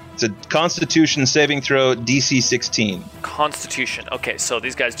 It's a Constitution saving throw, DC 16. Constitution. Okay, so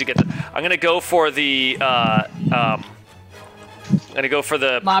these guys do get the. I'm gonna go for the. Mob.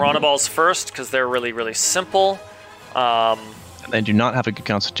 Piranha Balls first because they're really, really simple. And they do not have a good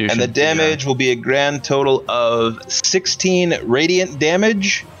constitution. And the damage will be a grand total of 16 radiant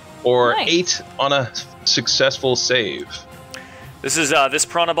damage, or Nice. 8 on a successful save. This is this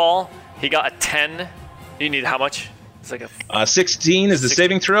Piranha Ball. He got a 10. You need how much? It's like a 16 is the 16.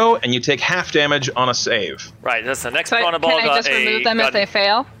 saving throw, and you take half damage on a save. right. That's the next So Piranha Ball. can I got just a, remove them got, if they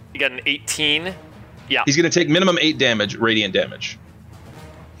fail? You got an 18. Yeah. He's going to take minimum 8 damage, radiant damage.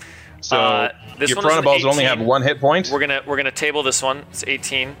 So this your one is Piranha an Balls only 18. have 1 hit point. We're gonna table this one. It's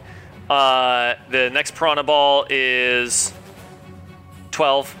 18. The next Piranha Ball is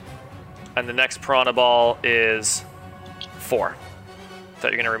 12, and the next Piranha Ball is 4.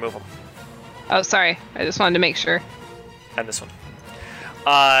 Thought you're gonna remove them. Oh, sorry. I just wanted to make sure. And this one.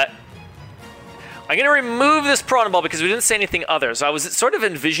 I'm gonna remove this Piranha Ball because we didn't say anything other. So I was sort of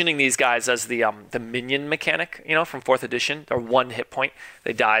envisioning these guys as the minion mechanic, from 4th edition. They're 1 hit point.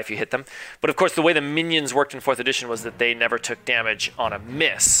 They die if you hit them. But of course, the way the minions worked in 4th edition was that they never took damage on a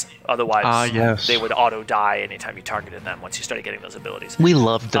miss. Otherwise, yes. they would auto die anytime you targeted them. Once you started getting those abilities, We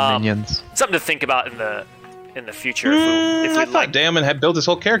loved the Um, minions. something to think about in the future. If I we thought like, Damon had built his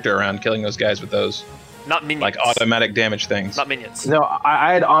whole character around killing those guys with those not minions, like automatic damage things. not minions. No,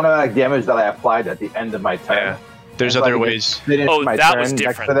 I had automatic damage that I applied at the end of my turn. Yeah. There's So I other could ways. just finish Oh, my that turn was next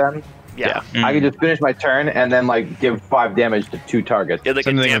different. to them. Yeah. I could just finish my turn and then give 5 damage to 2 targets. Yeah, like a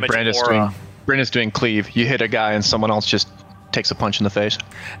Something that damage Brandon's aura. doing. Brandon's doing cleave. You hit a guy and someone else just takes a punch in the face.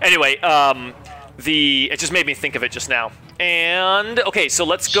 Anyway, it just made me think of it just now. And okay, so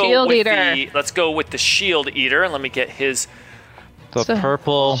let's go with the Shield Eater. Let me get his The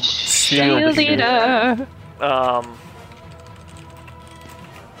purple Shield Eater.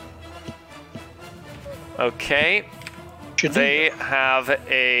 Okay. They have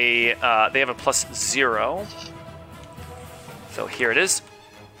a +0. So here it is.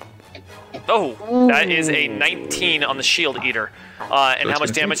 Oh, that is a 19 on the Shield Eater. And how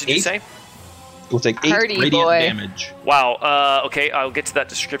much damage did you say? We'll take 8 Hardy radiant boy. damage. Wow. Okay, I'll get to that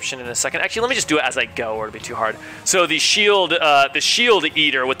description in a second. Actually, let me just do it as I go, or it'll be too hard. So the Shield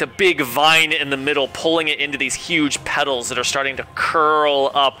Eater with the big vine in the middle, pulling it into these huge petals that are starting to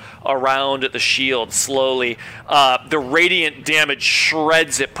curl up around the shield slowly. The radiant damage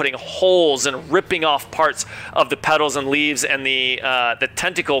shreds it, putting holes and ripping off parts of the petals and leaves, and the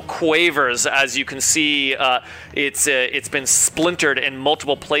tentacle quavers. As you can see, it's been splintered in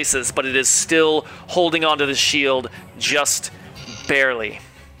multiple places, but it is still holding onto the shield just barely.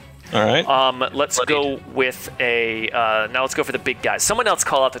 All right. Let's go with now let's go for the big guys. Someone else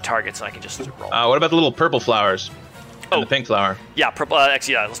call out the targets and I can just roll. What about the little purple flowers? And the pink flower. Yeah, purple.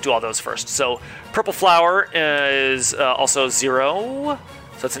 Actually, yeah, let's do all those first. So purple flower is also 0.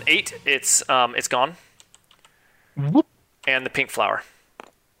 So it's an 8. It's gone. Whoop. And the pink flower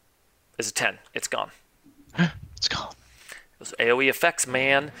is a 10. It's gone. It's gone. Those AoE effects,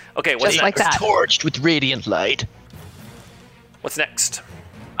 man. Okay, what's Just like next? that. Torched with radiant light. What's next?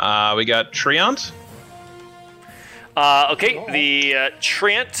 We got Treant. Okay, the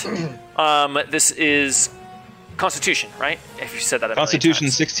Treant. This is Constitution, right? If you said that a million Constitution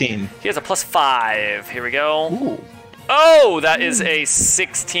times. 16. He has a +5. Here we go. Ooh. Oh, that is a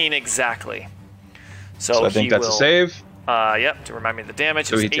 16 exactly. So I think that's a save. Yep, to remind me of the damage.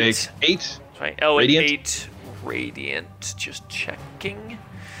 So it's he 8. takes 8. That's right. Oh, Radiant. 8 radiant. Just checking.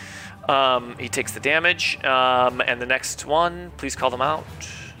 He takes the damage. And the next one, please call them out.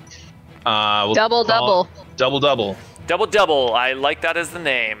 We'll Double. Double. Double. I like that as the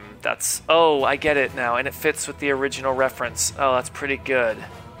name. That's. Oh, I get it now, and it fits with the original reference. Oh, that's pretty good.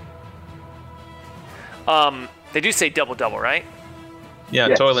 They do say double, right? Yeah,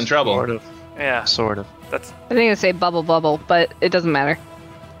 Yes. Toil and Trouble. Sort of. Yeah. Sort of. That's. I think they say bubble, but it doesn't matter.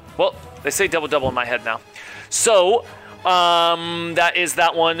 Well, they say double in my head now. So, that is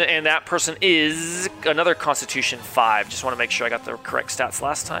that one, and that person is another Constitution 5. Just want to make sure I got the correct stats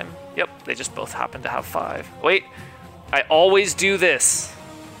last time. Yep, they just both happen to have 5. Wait, I always do this.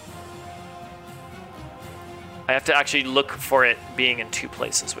 I have to actually look for it being in 2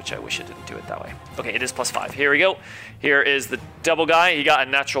 places, which I wish it didn't do it that way. Okay, it is +5. Here we go. Here is the double guy. He got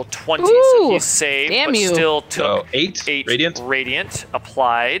a natural 20, so Ooh, he's saved, damn but you. still took So 8 radiant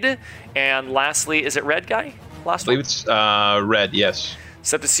applied. And lastly, is it red guy? Last I believe one. it's red, yes.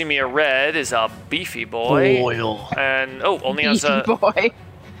 Septicemia red is a beefy boy. Oil. And only has Beefy a boy.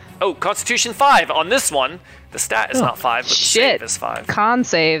 Constitution 5 on this one. The stat is not 5, but the Shit. save is 5. Con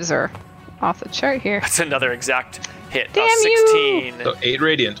saves are off the chart here. That's another exact hit. Damn you. 16 So 8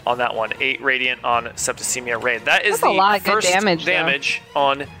 radiant. on that one. 8 radiant on Septicemia red. That is That's a the lot of good first damage, though.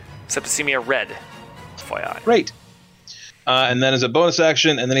 on Septicemia red. FYI. Great. And then as a bonus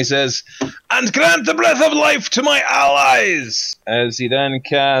action, and then he says, "And grant the breath of life to my allies!" As he then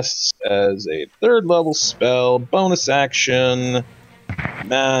casts as a 3rd level spell, bonus action,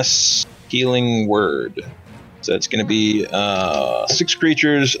 Mass Healing Word. So it's going to be 6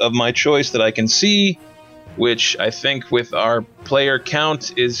 creatures of my choice that I can see, which I think with our player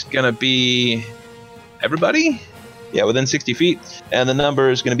count is going to be everybody? Yeah, within 60 feet. And the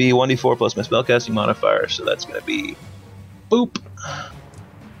number is going to be 1d4 plus my spellcasting modifier, so that's going to be boop.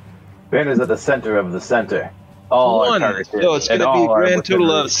 Ben is at the center of the center. All are 1. targeted, So it's going and to be all are a grand within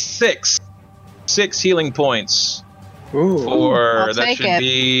total of reach. 6. 6 healing points. Ooh. For I'll that take should it.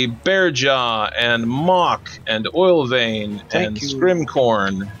 be Bearjaw and Mock and Oilvein and Thank you.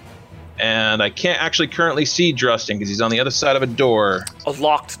 Scrimcorn. And I can't actually currently see Drusting because he's on the other side of a door. A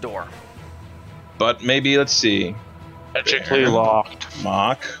locked door. But maybe, let's see. Magically locked.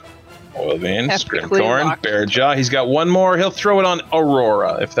 Mock, Oilvein, Ethically Scrimcorn, locked. Bearjaw. He's got one more. He'll throw it on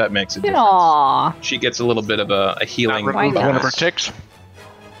Aurora if that makes a difference. Aww. She gets a little bit of a healing. Why Remove one of her not? ticks.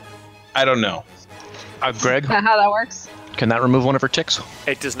 I don't know. Greg, Is that how that works? can that remove one of her ticks?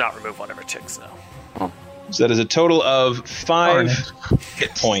 It does not remove one of her ticks, no. So that is a total of 5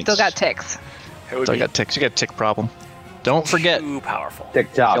 hit points. Still got ticks. It would So be you got ticks. You got a tick problem. Don't forget, too powerful. she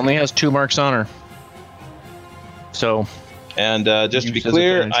TikTok. only has 2 marks on her. So And just to be Use as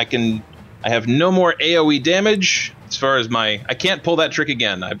clear, advantage. I have no more AoE damage as far as I can't pull that trick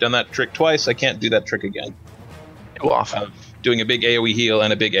again. I've done that trick twice. I can't do that trick again. go off. doing a big AoE heal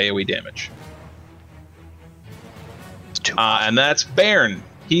and a big AoE damage. And that's Bairn.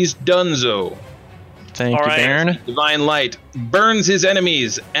 He's donezo. Thank All you, right. Baron. Divine Light burns his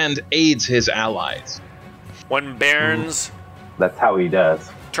enemies and aids his allies. When Baron's That's how he does.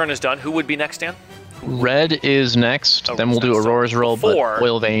 turn is done, who would be next, Dan? Red is next. Oh, then we'll do next. Aurora's roll, Before- but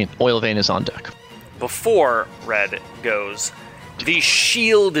Oil Vein is on deck. Before Red goes, the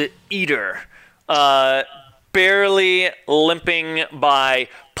Shield Eater, barely limping by,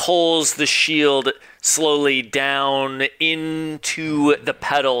 pulls the shield slowly down into the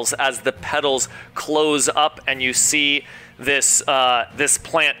petals as the petals close up, and you see this this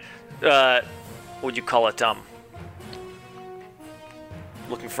plant. What would you call it?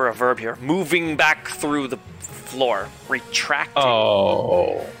 Looking for a verb here. Moving back through the floor, retracting.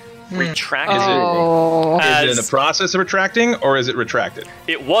 Oh. Retracting. Oh. Is it in the As process of retracting, or is it retracted?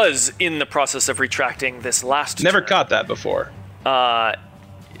 it was in the process of retracting this last. Never turn. caught that before. I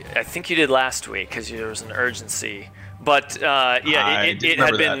think you did last week because there was an urgency. But yeah, I it did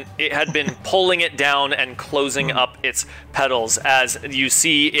had remember been it had been pulling it down and closing up its petals as you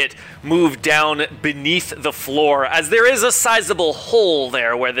see it move down beneath the floor. As there is a sizable hole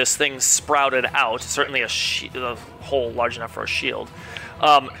there where this thing sprouted out, certainly a hole large enough for a shield.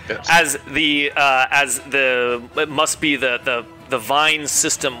 As it must be the vine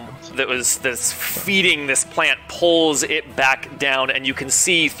system that's feeding this plant pulls it back down, and you can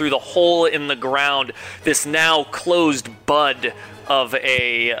see through the hole in the ground this now closed bud of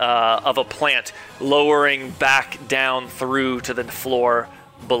a plant lowering back down through to the floor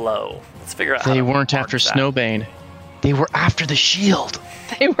below. Let's figure out how They to weren't mark after that. Snowbane. They were after the shield.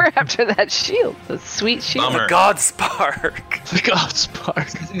 They were after that shield, the sweet shield. Bummer. The God Spark. The God Spark.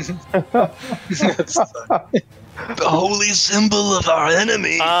 The holy symbol of our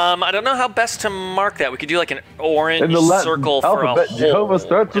enemy. I don't know how best to mark that. We could do like an orange In the Latin circle for a alphabet, hole Jehovah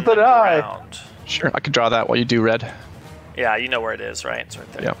starts in with the an I. ground. Sure, I could draw that while you do Red. Yeah, you know where it is, right? It's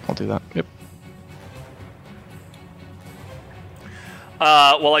right there. Yeah, I'll do that. Yep.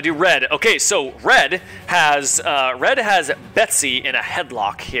 Well, I do Red. Okay, so Red has Betsy in a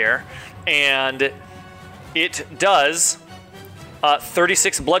headlock here, and it does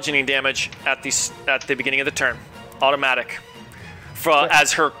 36 bludgeoning damage at the beginning of the turn, automatic.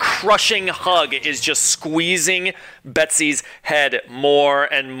 As her crushing hug is just squeezing Betsy's head more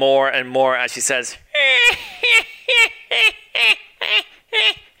and more and more as she says,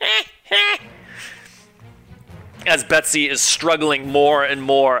 as Betsy is struggling more and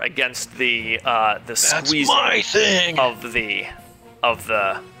more against the squeezing thing. of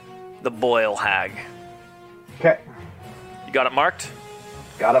the boil hag. Okay, You got it marked?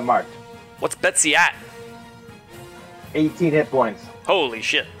 got it marked. What's Betsy at? 18 hit points. Holy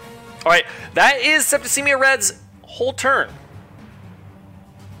shit. All right, that is Septicemia Red's whole turn.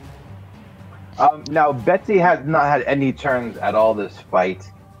 Now, Betsy has not had any turns at all this fight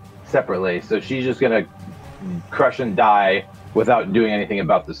separately, so she's just going to crush and die without doing anything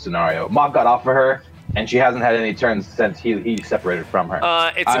about this scenario. Mock got off of her, and she hasn't had any turns since he separated from her.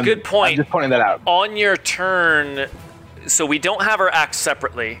 It's a good point. I'm just pointing that out. On your turn, so we don't have her act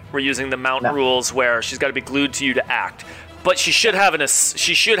separately. We're using the mount No. rules where she's got to be glued to you to act. But she should have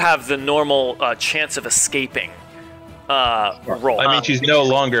the normal chance of escaping roll. I mean, she's no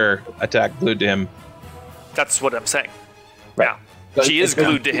longer attack glued to him. That's what I'm saying. Right. Yeah. So She is it's gonna-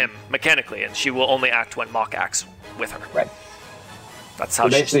 glued to him mechanically, and she will only act when Mock acts with her. Right. That's So how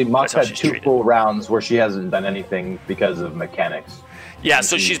basically, she's, Mock's that's how had she's 2 treated. full rounds where she hasn't done anything because of mechanics. Yeah, and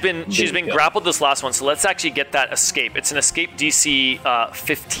so she's been didn't kill. grappled this last one. So let's actually get that escape. It's an escape DC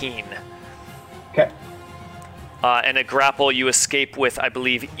 15. Okay. And a grapple you escape with, I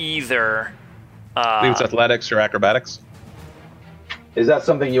believe, either. I believe it's athletics or acrobatics. Is that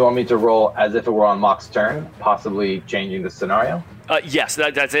something you want me to roll as if it were on Mock's turn, possibly changing the scenario? Yes,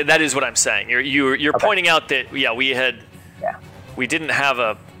 that is what I'm saying. You're Okay. pointing out that we didn't have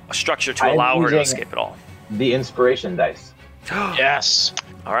a structure to I'm allow her to using- escape at all. The inspiration dice, Yes.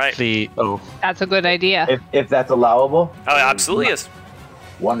 All right. That's a good idea. if that's allowable. Oh, it absolutely is.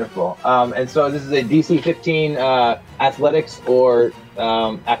 Wonderful. And so this is a DC 15 athletics or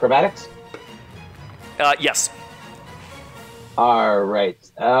acrobatics? Yes. All right.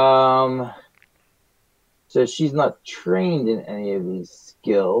 So she's not trained in any of these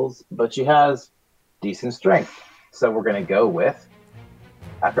skills, but she has decent strength. So we're going to go with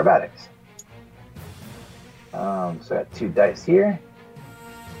acrobatics. So I got 2 dice here.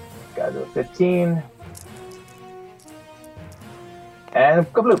 Got to do a 15. And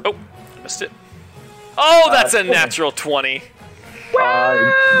kablooey. Oh, missed it. Oh, that's a 20. natural 20.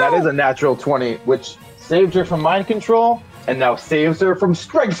 That is a natural 20, which saved her from mind control and now saves her from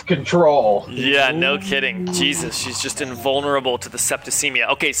strength control. Yeah, no kidding. Jesus, she's just invulnerable to the septicemia.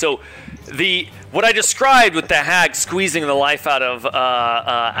 Okay, so what I described with the hag squeezing the life out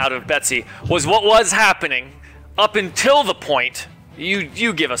of Betsy was what was happening up until the point.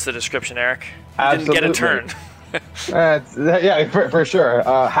 You give us the description, Eric. You didn't get a turn. Yeah, for sure.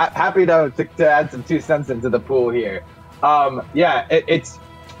 Happy to add some 2 cents into the pool here. It's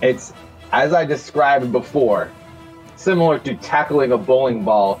as I described before, similar to tackling a bowling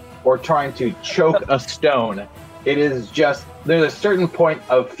ball or trying to choke a stone. It is just, there's a certain point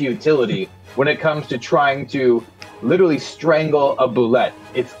of futility when it comes to trying to literally strangle a boulette.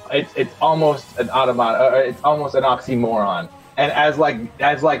 It's almost an it's almost an oxymoron. And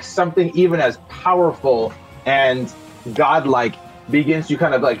as something even as powerful and godlike begins to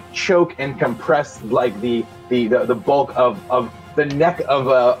kind of like choke and compress like the bulk of the neck of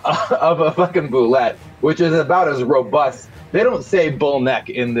a fucking boulette, which is about as robust. They don't say bull neck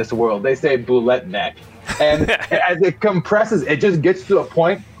in this world. They say boulette neck. And as it compresses, it just gets to a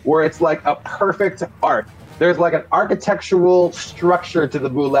point where it's like a perfect arc. There's like an architectural structure to the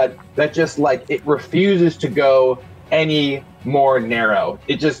boulette that just like it refuses to go any more narrow.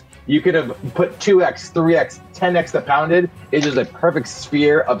 It just, you could have put 2x, 3x, 10x the pounded. It's just a perfect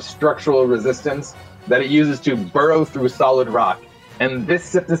sphere of structural resistance that it uses to burrow through solid rock. And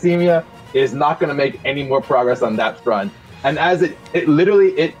this septicemia is not going to make any more progress on that front. And as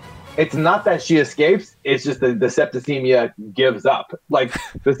it's not that she escapes, it's just the septicemia gives up. Like,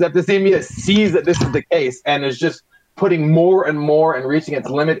 the septicemia sees that this is the case and is just putting more and more and reaching its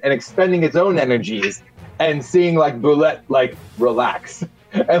limit and expending its own energies and seeing, like, Boulette, like, relax.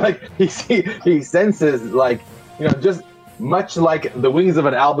 And, like, he senses, like, you know, just much like the wings of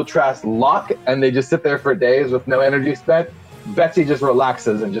an albatross lock and they just sit there for days with no energy spent, Betsy just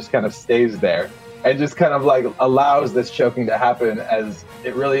relaxes and just kind of stays there. And just kind of like allows this choking to happen as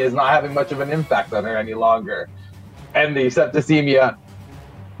it really is not having much of an impact on her any longer. And the septicemia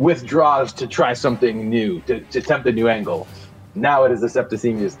withdraws to try something new, to attempt a new angle. Now it is the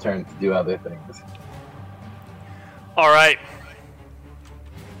septicemia's turn to do other things. All right.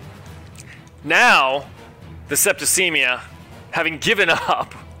 Now, the septicemia, having given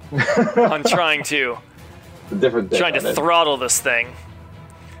up on trying to throttle this thing,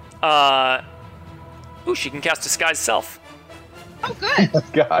 she can cast Disguise Self. Oh, good. Oh,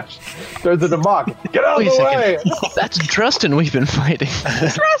 gosh. There's a Demok. Get out of the way! That's Drustin we've been fighting.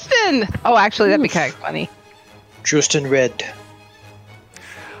 Drustin! Oh, actually, that'd be kind of funny. Drustin Red.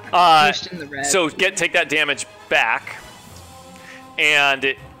 Drustin the Red. So take that damage back,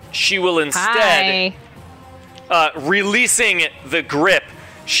 and she will instead, releasing the grip,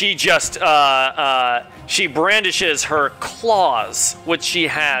 she just she brandishes her claws, which she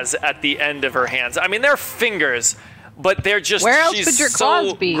has at the end of her hands. I mean, they're fingers, but they're just, where else she's could your so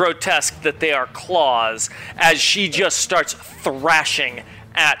claws be? grotesque that they are claws, as she just starts thrashing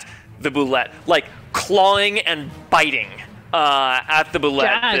at the boulette, like clawing and biting at the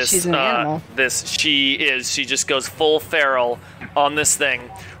boulette. God, she's an animal. She just goes full feral on this thing.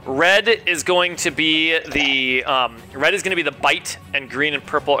 Red is going to be the bite, and green and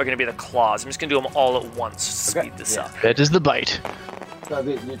purple are going to be the claws. I'm just going to do them all at once to speed this up. Red is the bite. So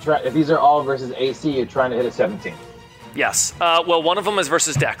if these are all versus AC, you're trying to hit a 17. Yes. Well, one of them is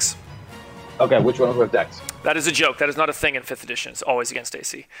versus Dex. Okay, which one was Dex? That is a joke. That is not a thing in 5th edition. It's always against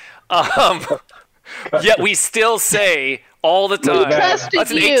AC. Yet we still say all the time.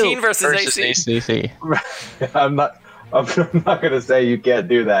 That's an 18 versus AC. I'm not going to say you can't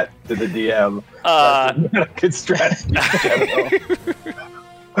do that to the DM. That's not a good strategy.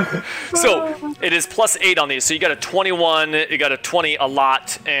 So it is +8 on these. So you got a 21, you got a 20 a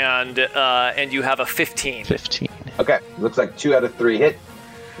lot, and you have a 15. 15. Okay, looks like 2 out of 3 hit.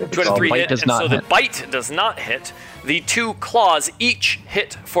 2 out of 3 hit, does and not so hit. the bite does not hit. The 2 claws each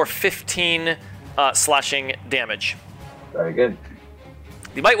hit for 15 slashing damage. Very good.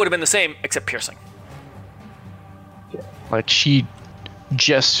 The bite would have been the same, except piercing. Like, she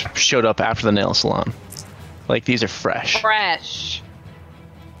just showed up after the nail salon. Like, these are fresh.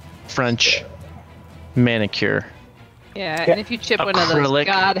 French manicure. Yeah, and if you chip one of those, Acrylic.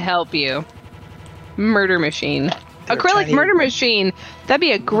 God help you. Murder Machine. They're Acrylic tiny. Murder Machine. That'd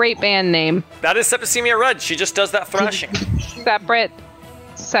be a great band name. That is Septicemia Red. She just does that thrashing.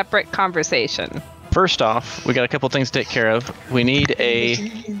 Separate conversation. First off, we got a couple things to take care of. We need a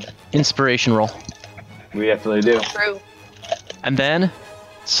inspiration roll. We definitely do. True. And then,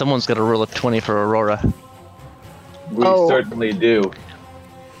 someone's got to roll a 20 for Aurora. We certainly do.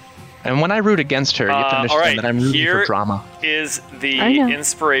 And when I root against her, you have to understand all right, that I'm rooting here for drama. is the I know.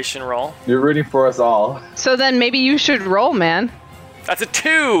 inspiration roll. You're rooting for us all. So then maybe you should roll, man. That's a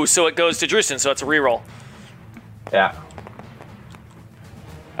 2, so it goes to Drustin, so it's a reroll. Yeah.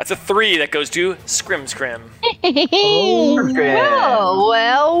 That's a 3, that goes to Scrim.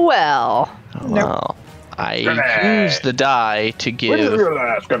 Well. Well, I use the die to give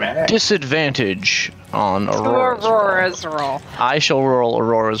disadvantage on Aurora's roll. Aurora's roll. I shall roll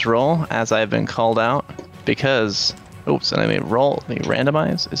Aurora's roll as I have been called out because. Oops, and I may roll. Let me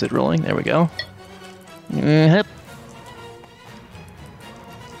randomize. Is it rolling? There we go. Yep.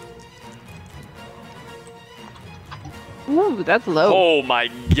 Ooh, that's low. Oh my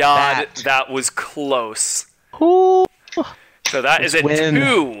god, That. that was close. Ooh. So that is a Win.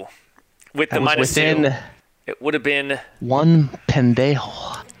 2 with the That was minus within 2. It would have been. one pendejo.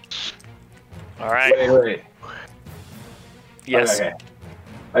 All right. Wait. Yes. Okay.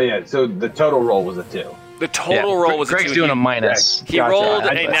 Oh yeah. So the total roll was a 2. The total roll was Greg's a 2. doing He- a minus. He Gotcha. rolled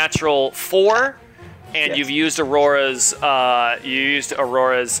I- a natural 4, and Yes. you've used Aurora's.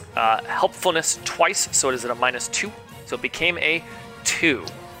 Helpfulness twice, so it is at a minus 2. So it became a 2,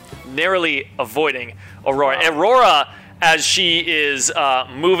 narrowly avoiding Aurora. Aurora, as she is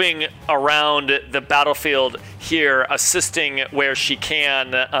moving around the battlefield here, assisting where she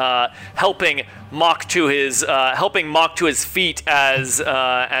can, helping Mock to his feet as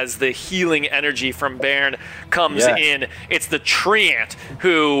the healing energy from Bairn comes Yeah. in. It's the Treant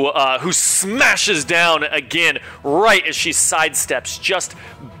who smashes down again right as she sidesteps, just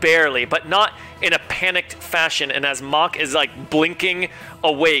barely, but not in a panicked fashion. And as Mock is like blinking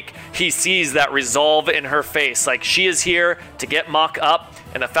awake, he sees that resolve in her face. Like, she is here to get Mock up,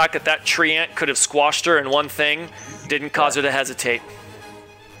 and the fact that Treant could have squashed her in one thing didn't cause her to hesitate.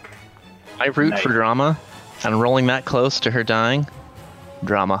 I root Nice. for drama, and rolling that close to her dying,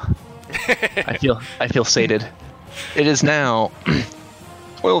 drama. I feel sated. It is now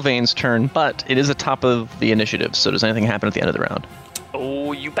Oilvane's turn, but it is atop of the initiative. So does anything happen at the end of the round?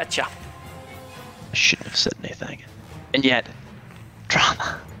 Oh, you betcha. I shouldn't have said anything. And yet,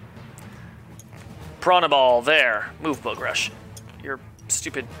 drama. Piranha Ball there. Move, Bogrush. Your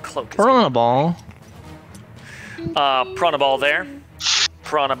stupid cloak is Piranha Ball. Piranha Ball there.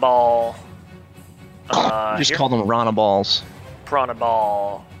 Piranha Ball. Just here. call them Rana Balls. Piranha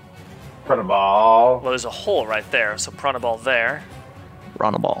Ball. Put a ball. Well, there's a hole right there, so Piranha Ball there.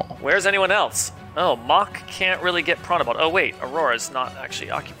 Rana Ball. Where's anyone else? Oh, Mock can't really get Piranha Ball. Oh, wait, Aurora's not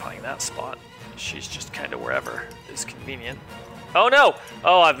actually occupying that spot. She's just kind of wherever is convenient. Oh, no!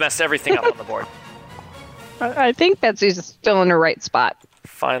 Oh, I've messed everything up on the board. I think Betsy's still in her right spot.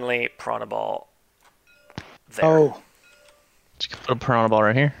 Finally, Piranha Ball there. Oh, Just put a Piranha Ball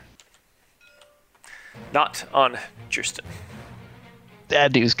right here. Not on Justin.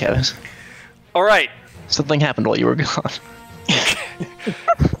 Bad news, Kevin. All right, Something happened while you were gone.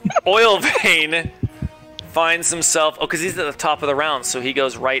 Oilvane finds himself. Oh, because he's at the top of the round, so he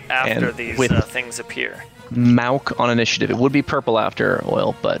goes right after And these with- things appear. Mauk on initiative. It would be purple after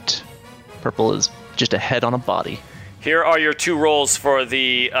Oil, but purple is just a head on a body. Here are your 2 rolls for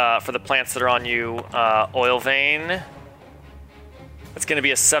the plants that are on you, Oilvane. It's going to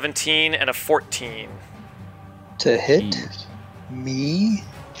be a 17 and a 14. to hit Jeez. me?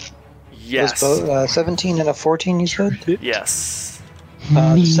 Yes. Was both, 17 and a 14, you said? Yes.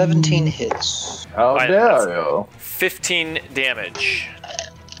 17 hits. How Right, dare that's- you? 15 damage.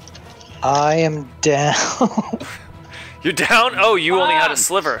 I am down. You're down? Oh, you only had a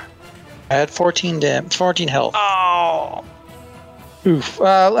sliver. I had 14 health. Oh. Oof.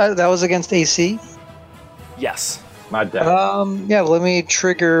 That was against AC. Yes. My death. Yeah, let me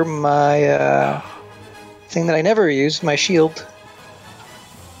trigger my thing that I never use, my shield.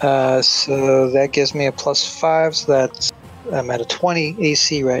 So that gives me a +5, so that's I'm at a 20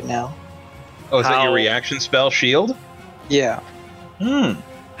 AC right now. Oh, is that How- your reaction spell, shield? Yeah.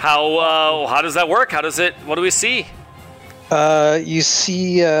 How does that work? What do we see? You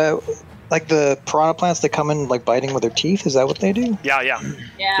see, like the piranha plants that come in, like biting with their teeth. Is that what they do? Yeah.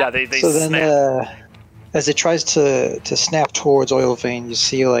 They So then, snap. as it tries to snap towards Oilvane, you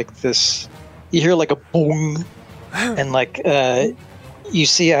see like this. You hear like a boom, and like you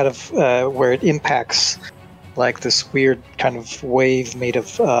see out of where it impacts, like this weird kind of wave made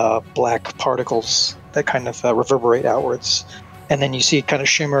of black particles that kind of reverberate outwards, and then you see it kind of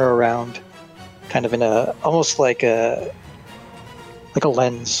shimmer around, kind of in a almost like a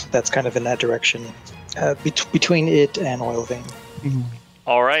lens that's kind of in that direction, between it and Oilvane.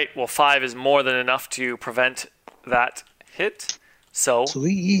 All right. Well, 5 is more than enough to prevent that hit. So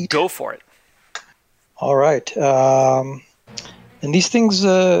Sweet. go for it. All right. And these things,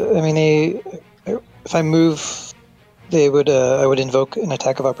 if I move, I would invoke an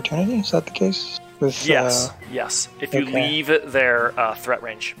attack of opportunity. Is that the case? With, Yes. If you okay. leave their threat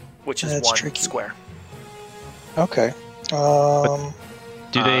range, which is That's 1 tricky. square. Okay.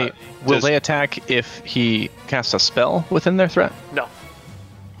 Do they will does- they attack if he casts a spell within their threat? No.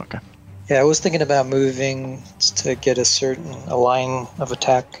 Okay. Yeah, I was thinking about moving to get a line of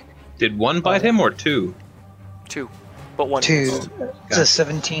attack. Did one bite him or 2? 2. But 1 Two. missed. It's a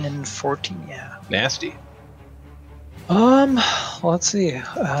 17 and 14. Yeah. Nasty. Let's see.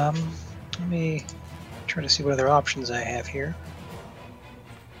 Let me try to see what other options I have here.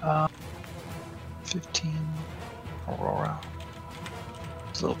 15. Aurora.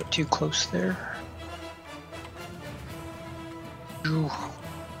 It's a little bit too close there. Ooh.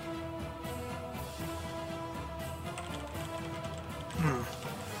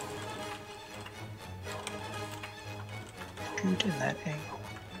 Shoot in that angle.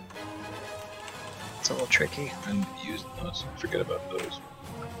 It's a little tricky. And use those. Forget about those.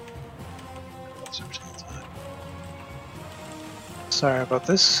 Sorry about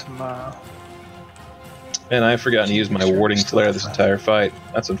this. Man, I've forgotten to use my warding flare this entire fight.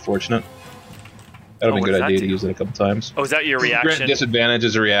 That's unfortunate. That would Oh, be what a does good that idea do? to use it a couple times. Oh, is that your Grant reaction? disadvantage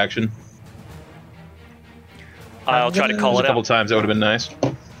as a reaction. I'll try to call A it couple out. times that would have been nice.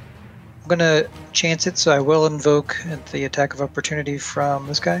 I'm gonna chance it, so I will invoke the attack of opportunity from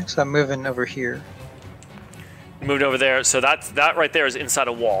this guy. So I'm moving over here. Moved over there. So that right there is inside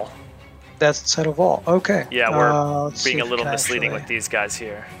a wall. That's inside a wall. Okay. Yeah, we're let's see being a if little I can misleading actually- with these guys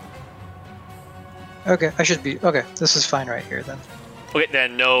here. Okay, I should be. Okay, this is fine right here then. Okay,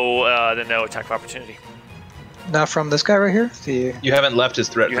 then no attack of opportunity. Not from this guy right here. The You haven't left his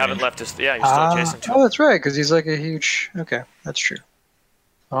threat You range. haven't left us. Yeah, you're still adjacent to oh, him. that's right, because he's like a huge. Okay, that's true.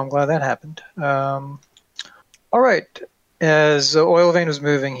 Well, I'm glad that happened. All right. As Oil Vein was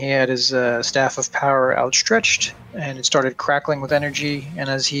moving, he had his staff of power outstretched, and it started crackling with energy. And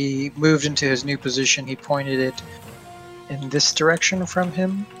as he moved into his new position, he pointed it in this direction from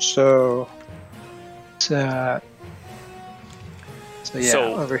him. So yeah,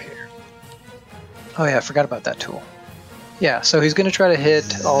 So- over here. Oh yeah, I forgot about that tool. Yeah, so he's going to try to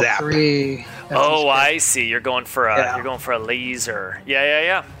hit all Zap. 3. Oh, I see. You're going for a Yeah. you're going for a laser.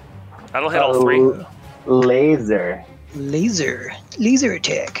 Yeah. That'll hit all 3. Laser. Laser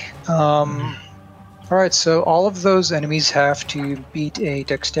attack. All right, so all of those enemies have to beat a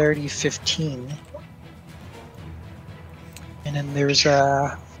dexterity 15, and then there's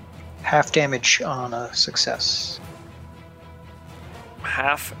a half damage on a success.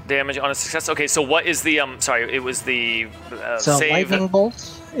 Half damage on a success. Okay, so what is the sorry, it was the So save lightning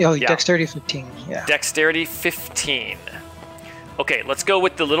bolt. Oh, Yeah. dexterity 15. Yeah. dexterity 15. Okay, let's go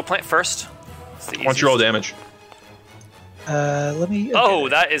with the little plant first. It's the Why don't you roll easiest. damage? Let me. Oh,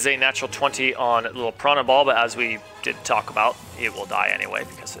 that is a natural 20 on little Prana Ball, but as we did talk about, it will die anyway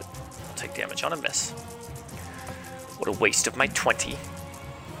because it will take damage on a miss. What a waste of my 20.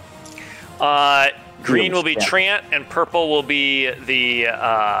 Green will be Yeah. Trant, and purple will be the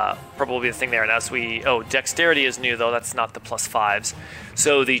thing there. And as we dexterity is new though. That's not the +5s.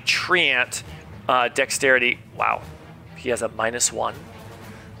 So the Trant dexterity. Wow, he has a -1.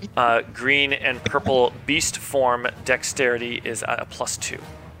 Green and purple beast form dexterity is at a +2.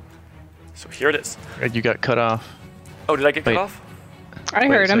 So here it is. You got cut off. Oh, did I get cut Wait. off? I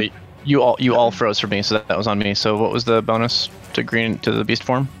Wait, heard so him. you all froze for me, so that was on me. So what was the bonus to the beast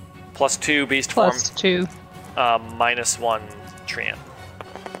form? +2 beast +2. form, -1 Trant.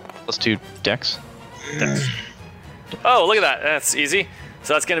 +2 dex. Oh, look at that. That's easy.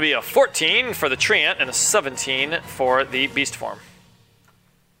 So that's going to be a 14 for the Trant and a 17 for the beast form.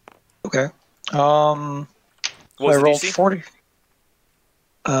 Okay. What was I the rolled DC? 40.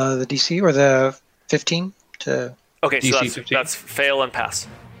 The DC or the 15 to Okay, so DC 15. that's fail and pass.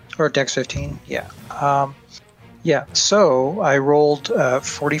 or Dex 15. Yeah. Yeah. So I rolled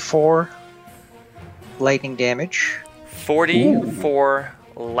 44 lightning damage. 44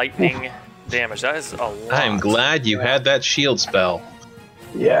 lightning damage. That is a lot. I am glad you had that shield spell.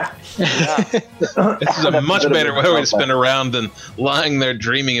 Yeah. Yeah. This is a much better way to spend a round than lying there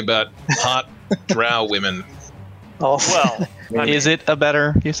dreaming about hot drow women. Oh, Well, I mean, Is it a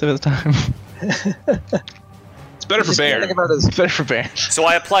better use of his time? It's better for Baron. Think about his It's better for Baron. so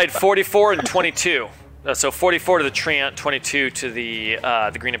I applied 44 and 22. So 44 to the Treant, 22 to the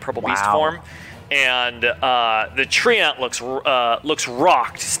green and purple beast form, and the Treant looks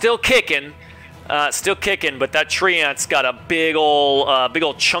rocked, still kicking, Still kicking, but that tree ant's got a big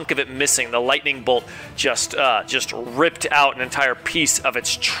old chunk of it missing. The lightning bolt just ripped out an entire piece of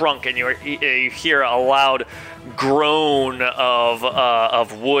its trunk, and you hear a loud groan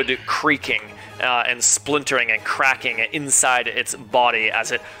of wood creaking and splintering and cracking inside its body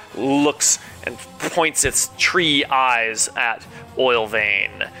as it looks and points its tree eyes at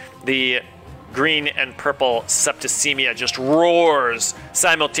Oilvein. The green and purple septicemia just roars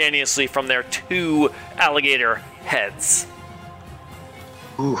simultaneously from their 2 alligator heads.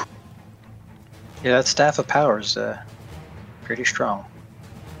 Ooh. Yeah, that staff of power is pretty strong.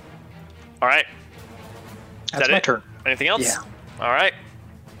 All right. That's my turn. Anything else? Yeah. All right.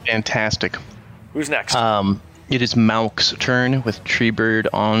 Fantastic. Who's next? It is Mauk's turn with Treebird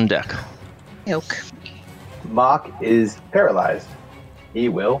on deck. Milk. Mock is paralyzed. He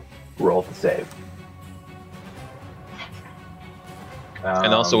will roll to save.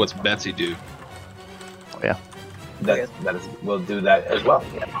 And also, what's Betsy do? Oh, yeah. That is, we'll do that as well.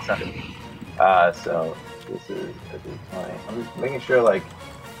 Yeah. So this is a D20. I'm just making sure, like,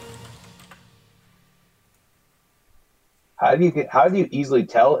 how do you easily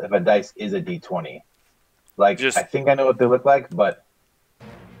tell if a dice is a D20? Like, I think I know what they look like, but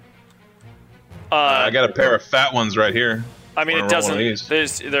I got a pair of fat ones right here. I mean, it doesn't.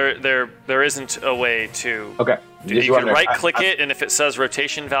 There isn't a way to. Okay. You can right-click it, and if it says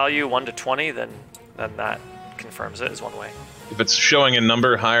rotation value 1 to 20, then that confirms it is one way. If it's showing a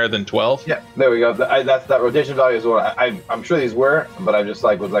number higher than 12. Yeah, there we go. That's that rotation value is what I'm sure these were, but I just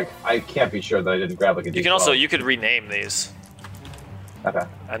was like I can't be sure that I didn't grab like a. You can also you could rename these. Okay.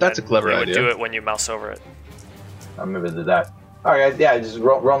 And that's a clever idea. idea. Do it when you mouse over it. I'm gonna do that. All right, guys. Yeah, just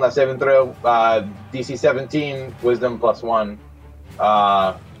roll that saving throw. DC 17, Wisdom +1.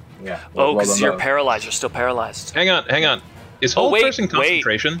 Yeah. Because you're paralyzed. You're still paralyzed. Hang on. Is whole person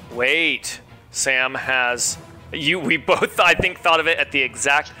concentration? Wait. Sam has. We both, I think, thought of it at the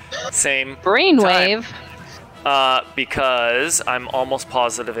exact same brainwave. Because I'm almost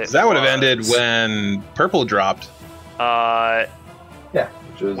positive it. That would have ended when purple dropped. Yeah.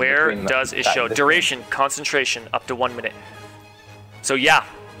 Where does it show duration, concentration up to 1 minute? So yeah,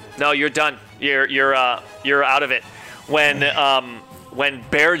 no, you're done. You're out of it. When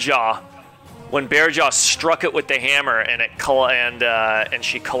Bearjaw struck it with the hammer and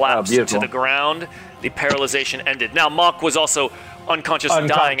she collapsed to the ground, the paralyzation ended. Now Mock was also unconscious and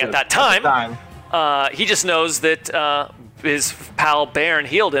dying at that time. He just knows that his pal Bairn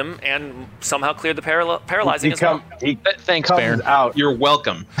healed him and somehow cleared the paralyzing as well. Thanks, Bairn. Out. You're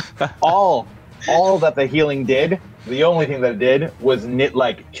welcome. all that the healing did, the only thing that it did was knit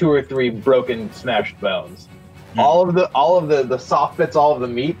like 2 or 3 broken, smashed bones. All of the soft bits, all of the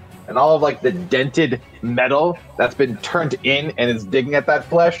meat, and all of like the dented metal that's been turned in and is digging at that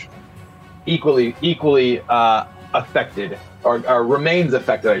flesh, equally affected or remains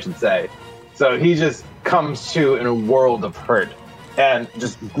affected, I should say. So he just comes to in a world of hurt and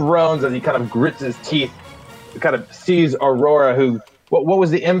just groans as he kind of grits his teeth. He kind of sees Aurora, who what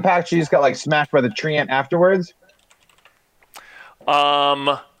was the impact? She just got like smashed by the tree ant afterwards. She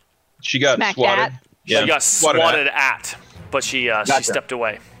got Smacked swatted. at. Yeah, She got swatted at, but she stepped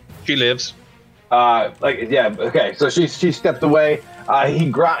away. She lives. Okay. So she stepped away.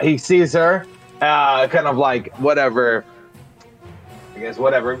 He sees her, kind of like whatever. I guess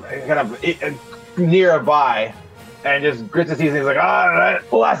whatever, kind of nearby, and just grits his teeth. And he's like, "All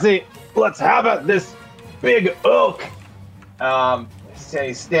right, Lassie, let's have it. This big oak."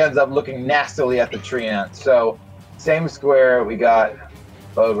 He stands up, looking nastily at the tree ant. So, same square. We got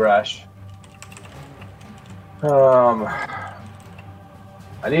Bogrush. I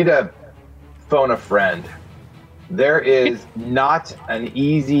need to phone a friend. There's not an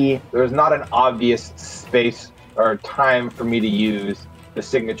obvious space or time for me to use the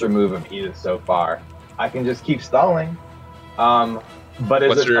signature move of Edith so far. I can just keep stalling. But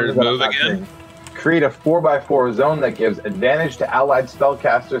what's your move again? Create a 4x4 zone that gives advantage to allied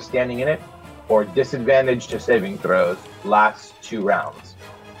spellcasters standing in it, or disadvantage to saving throws. Last 2 rounds.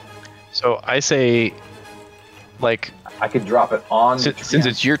 So I say, like, I could drop it on. Since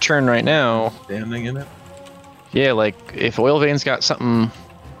it's your turn right now. Standing in it. Yeah, like if Oilvein's got something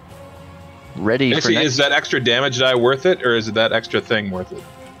ready Actually, for next. is that extra damage die worth it, or is that extra thing worth it?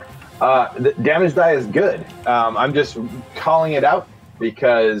 The damage die is good. I'm just calling it out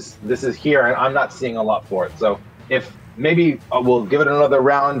because this is here and I'm not seeing a lot for it. So if maybe we'll give it another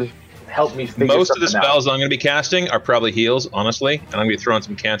round, help me figure Most of the something spells I'm going to be casting are probably heals, honestly, and I'm going to be throwing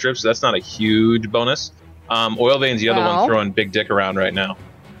some cantrips. So that's not a huge bonus. Oilvein's the other one throwing big dick around right now.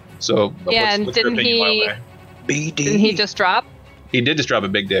 So Yeah, and what's your didn't opinion, he? Wildway? Didn't he just drop? He did just drop a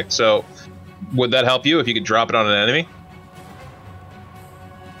big dick. So Would that help you if you could drop it on an enemy?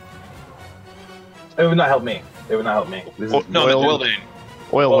 It would not help me. It would not help me. This is No, Oil- Oil Vein.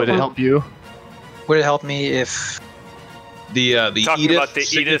 Oil, would it help you? Would it help me if? The Talking Edith about the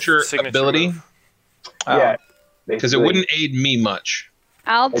signature Edith ability, move. yeah. because it basically. wouldn't aid me much.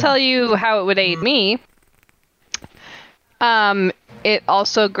 I'll tell you how it would aid me. It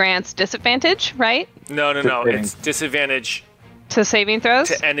also grants disadvantage, right? No. Disadvantage. It's disadvantage To saving throws?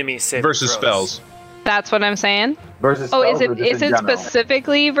 to enemy saving Versus throws. spells. That's what I'm saying. versus Oh, spells is or it just is in it general?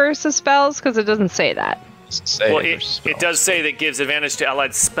 specifically versus spells? Because it doesn't say that. Save Well, versus it does say that gives advantage to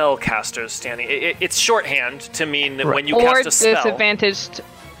allied spellcasters standing. It's shorthand to mean that when you Or cast a spell, disadvantaged.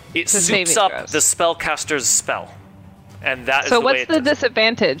 it to soups saving up throws. the spellcaster's spell, and that is So the way what's it the does it.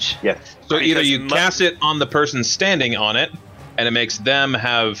 disadvantage? Yes. So either Because you cast it on the person standing on it, and it makes them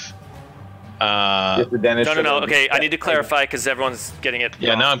have. Disadvantage. No. Okay, I need to clarify because everyone's getting it.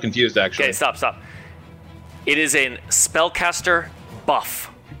 Yeah, wrong. now I'm confused actually. Okay, stop. It is a spellcaster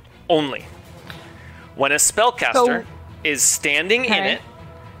buff only. When a spellcaster So- is standing in Okay. it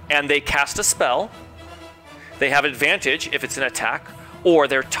and they cast a spell, they have advantage if it's an attack, or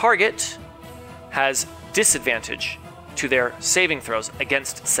their target has disadvantage to their saving throws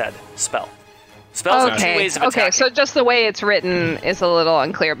against said spell. Spells are two Okay. ways of Okay. attacking. So just the way it's written is a little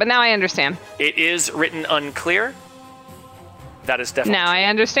unclear, but now I understand. It is written unclear. That is definitely Now I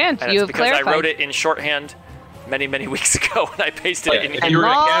understand. and You it's have because clarified. I wrote it in shorthand many weeks ago when I pasted it in If here. you were to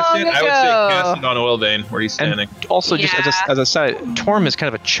cast long it, I would ago. say cast it on Oil Vein where he's standing. And also, just Yeah. as a side, Torm is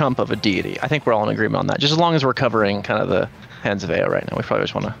kind of a chump of a deity. I think we're all in agreement on that. Just as long as we're covering kind of the Hands of Ao right now, we probably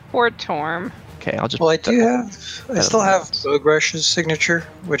just want to. Or Torm. Okay, I'll just. Well, I put do that- have. I still have Bogrush's signature,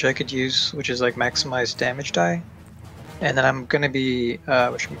 which I could use, which is like maximize damage die, and then I'm gonna be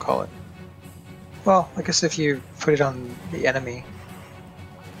what should we call it? Well, I guess if you put it on the enemy,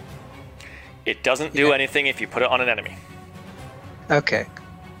 It doesn't do Yeah. anything if you put it on an enemy. okay.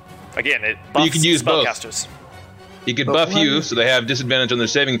 Again, it But buffs you can use both. spellcasters. He could But buff you one- so they have disadvantage on their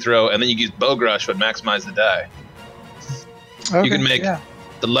saving throw, and then you can use Bogrush but maximize the die. Okay, can make- Yeah,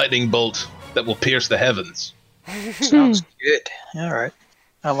 The lightning bolt that will pierce the heavens. sounds good. All right,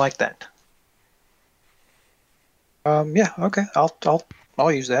 I like that. Yeah. Okay.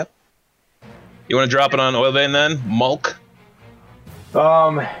 I'll use that. You want to drop it on Oil Vein then? Mulk?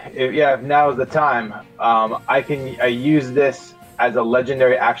 If now is the time. I use this as a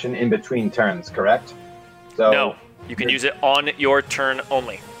legendary action in between turns, correct? So No, you can use it on your turn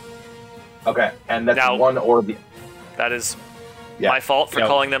only. Okay, and that's Now- one or the. That is Yeah. my fault for Yeah,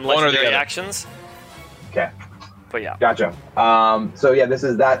 calling them one or the legendary other. actions. Okay, But yeah, gotcha. So yeah, this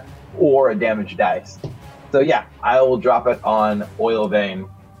is that or a damage dice. So yeah, I will drop it on Oil Vein.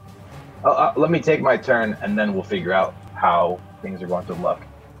 Let me take my turn, and then we'll figure out how things are going to look.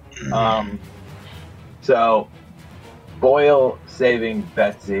 So Boyle saving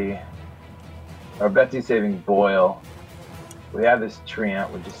Betsy, or Betsy saving Boyle. We have this treant,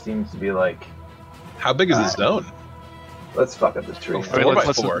 which just seems to be like, How big is this zone? let's fuck up this treant. Wait, Four by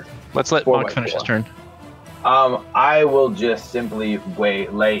let's- four. Let's let 4 Monk by finish 4. his turn. I will just simply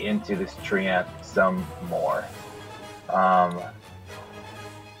lay into this treant some more.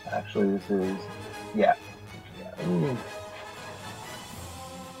 Actually, this is, yeah. Ooh.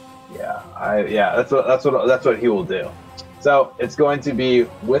 That's what he will do. So it's going to be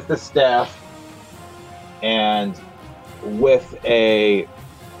with the staff and with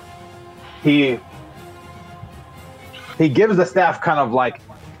he gives the staff kind of like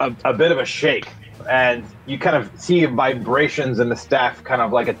a bit of a shake, and you kind of see vibrations in the staff, kind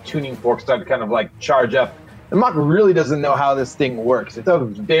of like a tuning fork start to kind of like charge up. And Mock really doesn't know how this thing works. It's a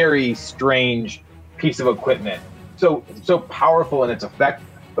very strange piece of equipment, so powerful in its effect,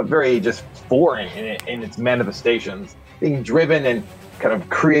 but very just foreign in its manifestations, being driven and kind of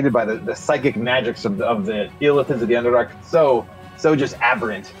created by the psychic magics of the Illithins of the Underdark. So just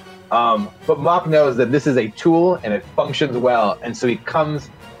aberrant. But Mock knows that this is a tool and it functions well, and so he comes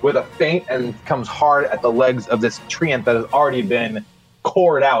with a feint and comes hard at the legs of this treant that has already been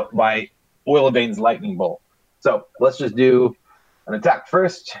cored out by Oil Vein's lightning bolt. So let's just do an attack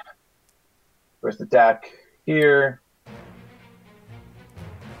first. First attack here.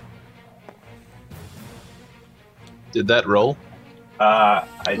 Did that roll? I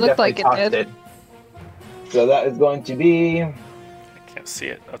Looked like definitely it tossed did. it. So that is going to be, I can't see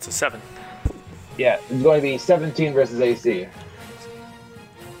it. That's a 7. yeah, it's going to be 17 versus AC.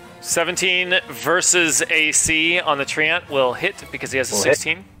 17 versus AC on the treant will hit because he has a Will hit.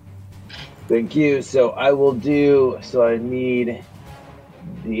 16. Thank you. So I will do, so I need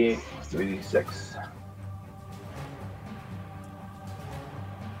the 3d6.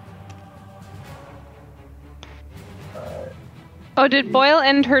 Oh, did Boyle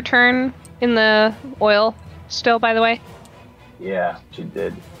end her turn in the oil still, by the way? Yeah, she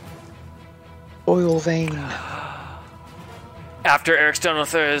did. Oil vein. After Eric's done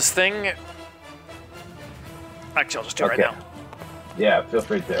with his thing... Actually, I'll just do it Okay. right Yeah, feel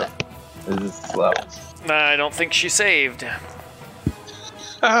free to. This is slow. now. I don't think she saved.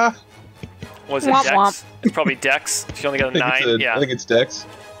 Was it Womp Dex? womp. It's probably Dex. She only got a 9. Yeah. I think it's Dex.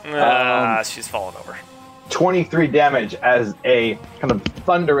 She's fallen over. 23 damage as a kind of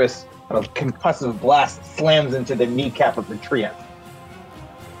thunderous, kind of concussive blast slams into the kneecap of the treant.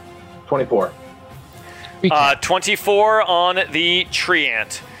 24. 24 on the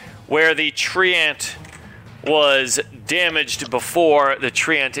treant, where the treant was damaged before. The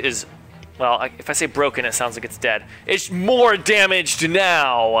treant is, well, if I say broken, it sounds like it's dead. It's more damaged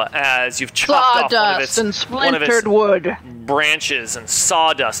now as you've chopped off one of its wood. branches, and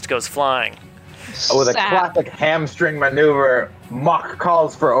sawdust goes flying. With a classic hamstring maneuver, Mock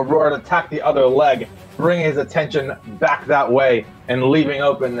calls for Aurora to attack the other leg, bringing his attention back that way and leaving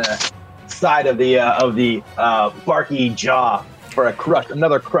open the side of the barky jaw for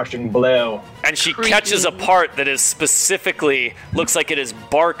another crushing blow. And she catches a part that is specifically, looks like it is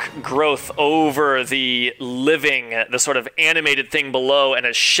bark growth over the sort of animated thing below, and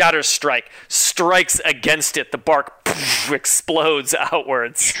a shatter strike strikes against it. The bark explodes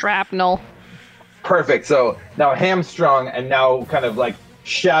outwards. Shrapnel. Perfect. So now hamstrung and now kind of like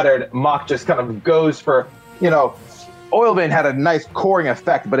shattered, Mock just kind of goes for, Oil Vein had a nice coring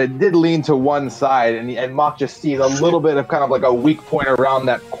effect, but it did lean to one side, and Mock just sees a little bit of kind of like a weak point around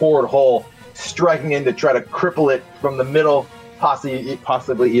that cored hole, striking in to try to cripple it from the middle,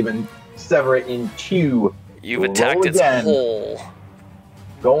 possibly even sever it in two. You've attacked its hole.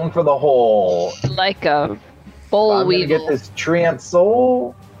 Going for the hole. Like a boll I'm gonna weevil. get this treant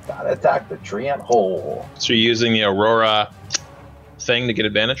soul. Gotta attack the treant hole. So you're using the Aurora thing to get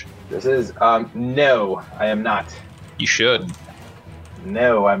advantage? This is no, I am not. You should.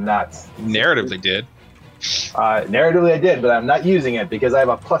 No, I'm not. Narratively did. Narratively I did, but I'm not using it because I have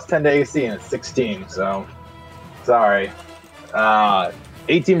a plus 10 to AC and it's 16, so sorry.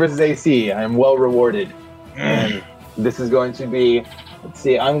 18 versus AC, I am well rewarded. And this is going to be, let's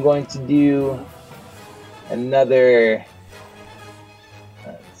see, I'm going to do another,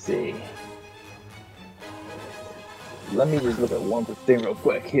 let's see. Let me just look at one thing real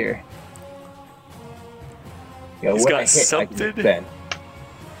quick here. Yeah, He's when got I hit, I something. can spend.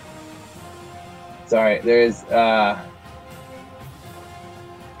 Sorry, there's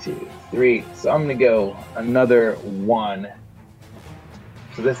 2, 3. So I'm gonna go another 1.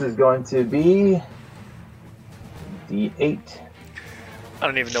 So this is going to be D8. I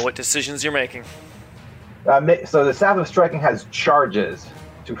don't even know what decisions you're making. So the Staff of Striking has charges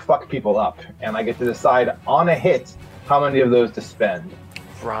to fuck people up, and I get to decide on a hit how many of those to spend.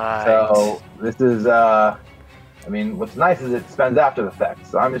 Right. So this is, what's nice is it spends after the fact.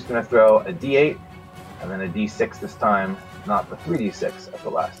 So I'm just going to throw a D8 and then a D6 this time, not the 3D6 of the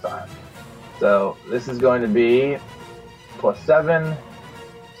last time. So this is going to be plus 7.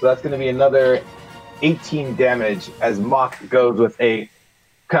 So that's going to be another 18 damage as Mock goes with a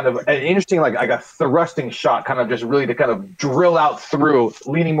kind of an interesting, like a thrusting shot, kind of just really to kind of drill out through,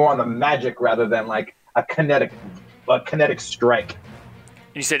 leaning more on the magic rather than like a kinetic strike.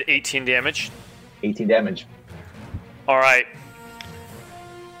 You said 18 damage? 18 damage. All right.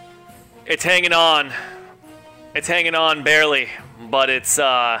 It's hanging on. It's hanging on barely, but it's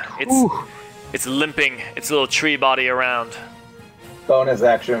limping its little tree body around. Bonus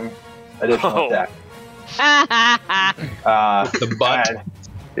action, additional attack. The butt. and-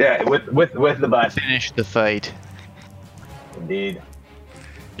 yeah, with the butt. Finish the fight. Indeed.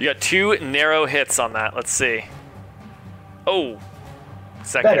 You got 2 narrow hits on that. Let's see. Oh.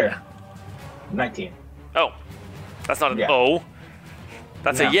 Second. Better. 19. Oh. That's not an Yeah. O.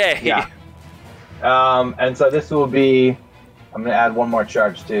 That's No, a yay. yeah. And so this will be, I'm going to add one more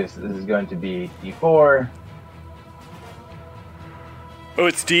charge too. So this is going to be D4. Oh,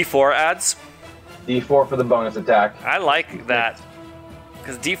 it's D4 adds? D4 for the bonus attack. I like that.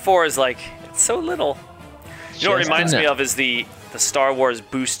 Because D4 is like, it's so little. You know what it reminds me of is the Star Wars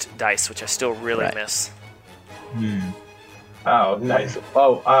boost dice, which I still really miss. Oh, nice.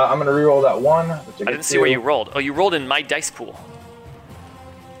 Oh, I'm going to reroll that 1. Which I didn't see where you rolled. Oh, you rolled in my dice pool.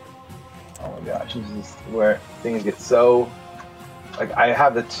 Oh my gosh, this is where things get so... Like, I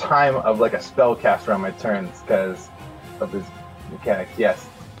have the time of like a spell caster on my turns because of this mechanics. Yes.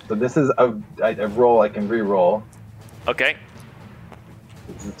 So this is a roll I can re-roll. Okay.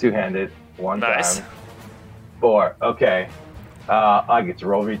 This is two-handed. One Nice. time. 4. Okay. I get to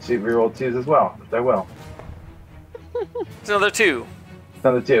roll re-roll 2s as well, which I will. It's another 2.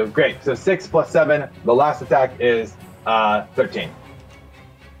 Another 2. Great. So 6 plus 7. The last attack is 13.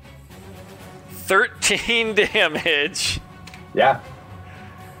 13 damage. Yeah.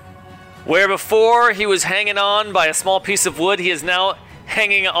 Where before he was hanging on by a small piece of wood, he is now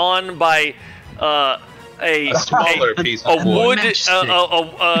hanging on by a smaller piece of wood, wood.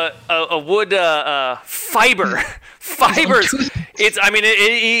 a wood fiber. Fibers. It's. I mean,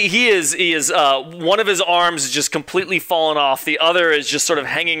 he is. One of his arms is just completely fallen off. The other is just sort of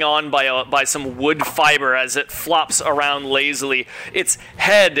hanging on by some wood fiber as it flops around lazily. Its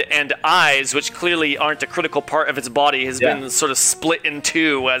head and eyes, which clearly aren't a critical part of its body, has been sort of split in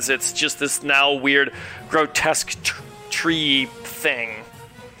two as it's just this now weird, grotesque tree thing.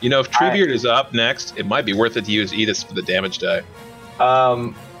 You know, if Treebeard is up next, it might be worth it to use Edith for the damage die.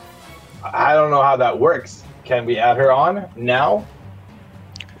 I don't know how that works. Can we add her on now?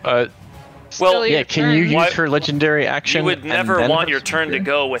 Well, yeah, can you use her legendary action? You would and never then want her your turn to spear?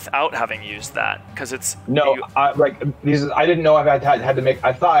 go without having used that, because it's No, I didn't know if I had to make.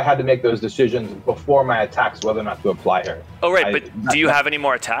 I thought I had to make those decisions before my attacks whether or not to apply her. Oh right, but do you have any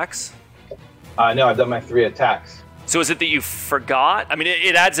more attacks? No, I've done my 3 attacks. So is it that you forgot? I mean,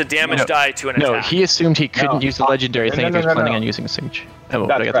 it adds a damage die to an attack. No, he assumed he couldn't use the legendary thing if he was planning no. on using a signature. Oh,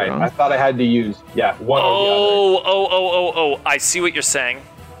 That's did I get that right. wrong? I thought I had to use one or the other. Oh! I see what you're saying.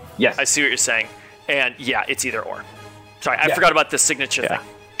 Yes. I see what you're saying. And yeah, it's either or. Sorry, I forgot about the signature thing.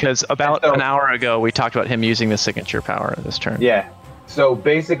 Because about an hour ago, we talked about him using the signature power this turn. Yeah. So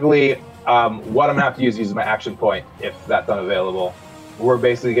basically, what I'm gonna have to use is my action point if that's unavailable. We're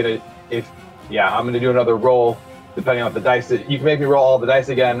basically gonna I'm gonna do another roll depending on the dice. You can make me roll all the dice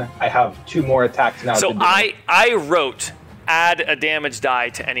again. I have 2 more attacks now. So I wrote add a damage die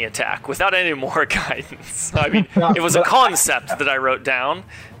to any attack without any more guidance. I mean, it was a concept that I wrote down.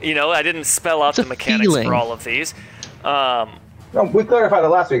 You know, I didn't spell out the mechanics feeling. for all of these. No, we clarified it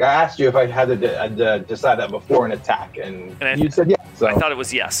last week. I asked you if I had to decide that before an attack, and you said yes. So I thought it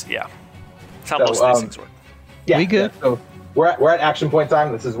was yes. Yeah, that's how most of these things work. yeah, We good. yeah. So we're at action point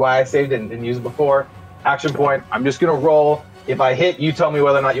time. This is why I saved it and didn't use it before. Action point. I'm just gonna roll. If I hit, you tell me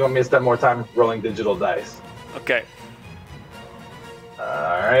whether or not you want me to spend more time rolling digital dice. Okay. All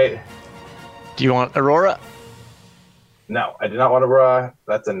right. Do you want Aurora? No, I do not want to.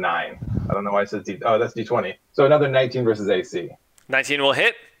 That's a 9. I don't know why I said that's D20. So another 19 versus AC. 19 will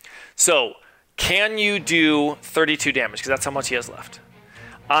hit. So, can you do 32 damage? Because that's how much he has left.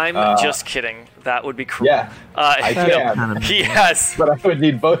 I'm just kidding. That would be cruel. Yeah, I can. He has. But I would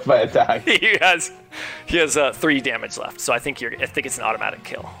need both my attacks. He has 3 damage left. So I think it's an automatic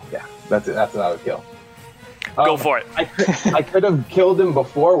kill. Yeah, that's it. That's another kill. Go for it. I could have killed him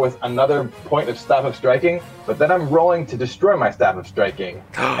before with another point of Staff of Striking, but then I'm rolling to destroy my Staff of Striking,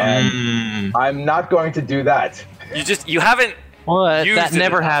 and I'm not going to do that. You haven't. What? used That it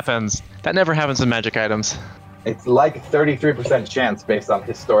never enough. happens. That never happens in magic items. It's like 33% chance based on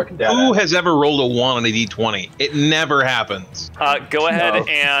historic data. Who has ever rolled a 1 on a d20? It never happens. Go ahead No.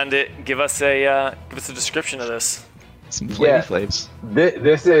 and give us a description of this. Some flavy Yeah. flaves.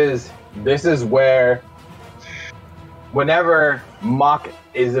 This is where, whenever Mock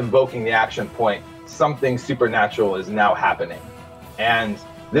is invoking the action point, something supernatural is now happening, and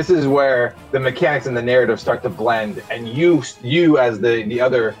this is where the mechanics and the narrative start to blend, and you as the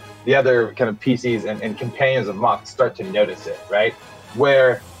other kind of PCs and companions of Mock start to notice it, right?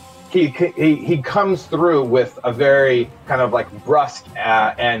 Where he comes through with a very kind of like brusque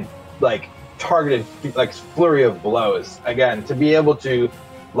and like targeted like flurry of blows again to be able to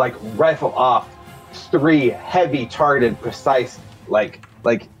like rifle off 3 heavy targeted precise like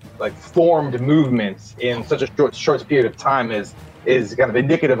formed movements in such a short period of time is kind of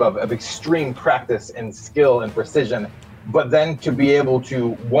indicative of extreme practice and skill and precision, but then to be able to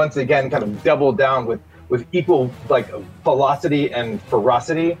once again kind of double down with equal like velocity and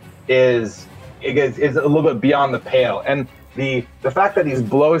ferocity is a little bit beyond the pale. And the fact that these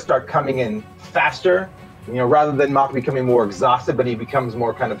blows start coming in faster, you know, rather than Mock becoming more exhausted, but he becomes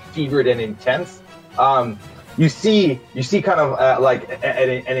more kind of fevered and intense. You see kind of like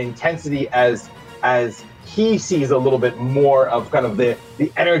an intensity as he sees a little bit more of kind of the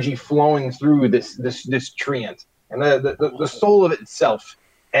energy flowing through this treant and the soul of itself.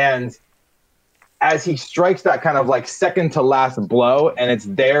 And as he strikes that kind of like second to last blow, and it's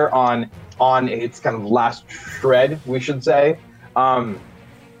there on its kind of last shred, we should say,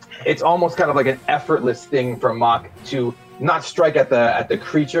 it's almost kind of like an effortless thing for Mock to not strike at the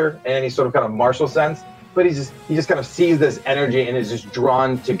creature in any sort of kind of martial sense, but he just kind of sees this energy and is just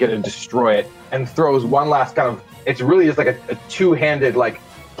drawn to get to destroy it, and throws one last kind of, it's really just like a two-handed like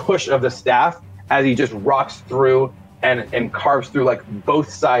push of the staff as he just rocks through and carves through like both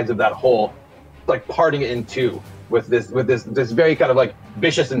sides of that hole, like parting it in two with this very kind of like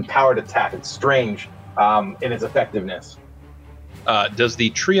vicious and powered attack. It's strange in its effectiveness. Does the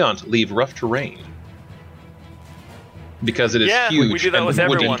Treant leave rough terrain? Because it is huge. We do that and with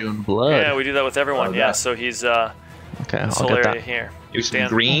wooden. everyone. Blood. Yeah, we do that with everyone. Yeah, so he's Okay, this I'll whole get area that. here. Maybe some Dan.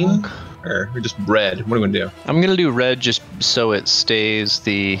 green or just red. What are we gonna do? I'm gonna do red just so it stays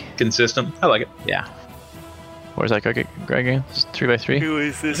the Consistent. I like it. yeah. Where's that go, Greg? 3x3. Who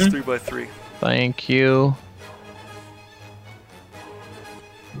is this 3x3? Thank you.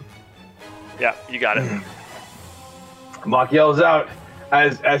 Yeah, you got it. Mock yells out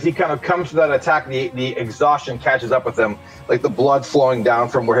as he kind of comes to that attack. The exhaustion catches up with him, like the blood flowing down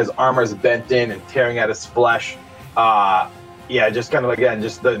from where his armor is bent in and tearing at his flesh. Yeah, just kind of again,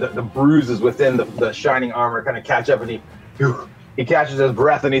 just the bruises within the shining armor kind of catch up, and he catches his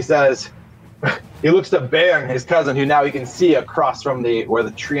breath and he says, he looks to Bairn, his cousin, who now he can see across from where the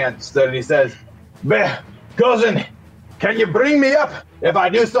Treant stood, and he says, "Bairn, cousin, can you bring me up if I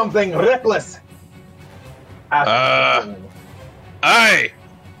do something reckless?" Aye.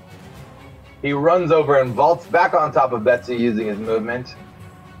 He runs over and vaults back on top of Betsy using his movement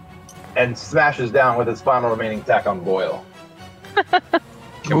and smashes down with his final remaining attack on Boyle.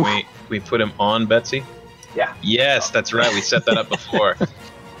 Can we put him on Betsy? Yeah. Yes, that's right. We set that up before.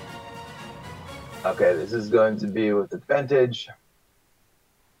 Okay, this is going to be with advantage.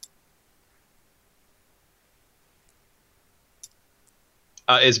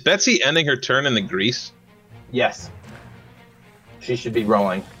 Is Betsy ending her turn in the grease? Yes. She should be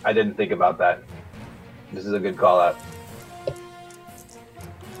rolling. I didn't think about that. This is a good call out.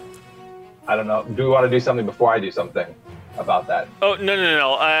 I don't know. Do we want to do something before I do something about that? Oh,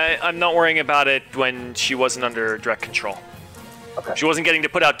 no. I'm not worrying about it when she wasn't under direct control. Okay. She wasn't getting to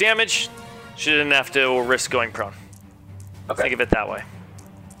put out damage. She didn't have to risk going prone. Okay. Think of it that way.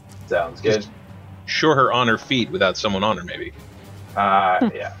 Sounds good. Shore her on her feet without someone on her, maybe.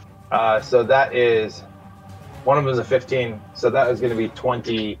 Yeah. So that is... One of them is a 15, so that is going to be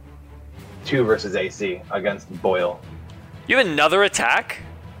 22 versus AC against Boyle. You have another attack?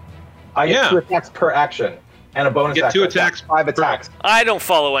 I get Yeah. 2 attacks per action and a bonus Get action. 2 attacks. 5 attacks. I don't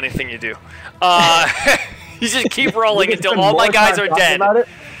follow anything you do. You just keep rolling We can until spend all my more guys time are talking dead. about it.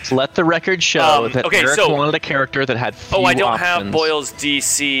 Let the record show that okay, Eric so- wanted a character that had few Oh, I don't options. have Boyle's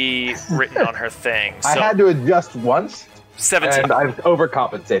DC written on her thing. So I had to adjust once, 17. and I've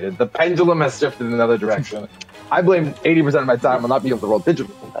overcompensated. The pendulum has shifted in another direction. I blame 80% of my time on not being able to roll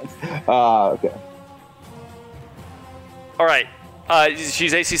digital. Okay. All right.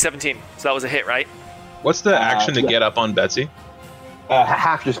 She's AC 17, so that was a hit, right? What's the action to yeah. get up on Betsy?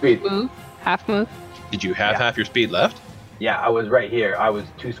 Half your speed. Move. Half move. Did you have Yeah. half your speed left? Yeah, I was right here. I was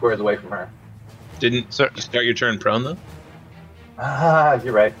 2 squares away from her. Didn't you start your turn prone, though?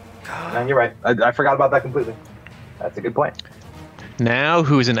 You're right. No, you're right. I forgot about that completely. That's a good point. Now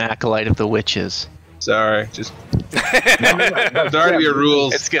who's an acolyte of the witches? Sorry, just sorry to be a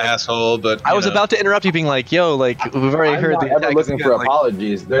rules It's good. asshole, but I was about to interrupt you, being like, "Yo, like we've already I'm heard not the ever attack looking is for good," like,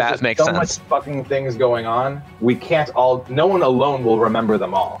 apologies. There's that just makes so sense. much fucking things going on. We can't all. No one alone will remember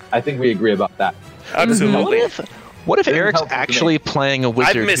them all. I think we agree about that. Absolutely. What if Didn't Eric's help with me. actually playing a I've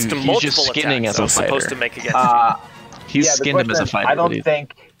wizard missed who he's multiple just skinning attacks as I a was supposed to fighter? make against you. He's the skinned him as a question- fighter. I don't dude.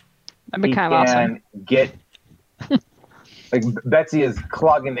 think That'd be he kind of can awesome. get. Like Betsy is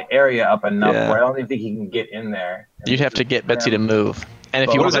clogging the area up enough Yeah. where I don't even think he can get in there. You'd have to get Betsy to move, and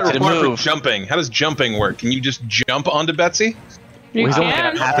if you What want does it Betsy to require for move, jumping? How does jumping work? Can you just jump onto Betsy? You he's only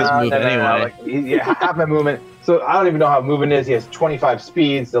can. got half his move anyway. Like, half my movement. So I don't even know how movement is. He has 25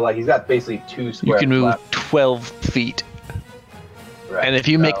 speed, so like he's got basically 2 you squares can move left. 12 feet. Right. And if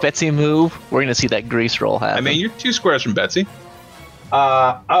you make So- Betsy move, we're gonna see that grease roll happen. I mean, you're 2 squares from Betsy. he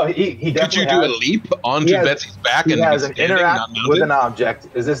Could definitely you do a has, leap onto he has- Betsy's back he and be has an standing, interact not with mounted? an object.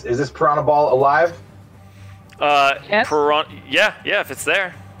 Is this Piranha Ball alive? Yes. Yeah, if it's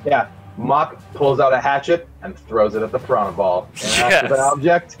there. Yeah. Mock pulls out a hatchet and throws it at the Piranha Ball. And with an Yes.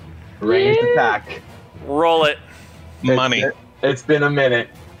 object, ranged attack. Roll it. Money. It's been a minute,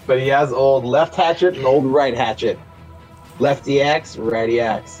 but he has old left hatchet and old right hatchet. Lefty axe, righty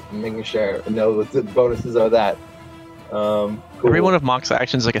axe. I'm making sure. No, what the bonuses are that. Cool. Every one of Mock's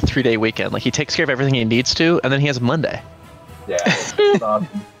actions is like a 3-day weekend. Like he takes care of everything he needs to, and then he has Monday. Yeah. It's awesome.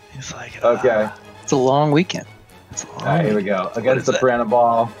 He's like, Okay. It's a long weekend. It's All right, here we go. Against the Piranha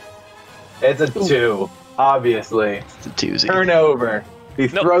Ball. It's a 2, obviously. It's a doozy. Turnover. He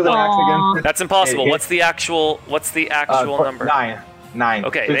No. throws an axe against it. That's impossible. It hit. What's the actual number? 9.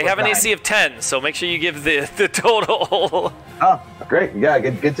 Okay, 2 they have an 9. AC of 10, so make sure you give the total. Oh, great. Yeah,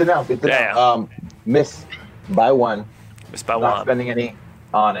 good to know. Good to Yeah. know. by 1. Missed by Not 1. spending any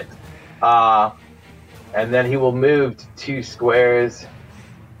on it. And then he will move 2 squares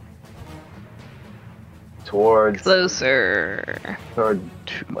towards Closer. toward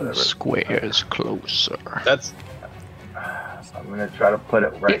 2 whatever. squares closer. That's So I'm gonna try to put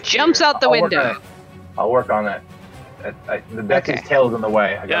it right. It jumps here. out the I'll work window. on it. I'll work on that. The Dex's Okay. tail is in the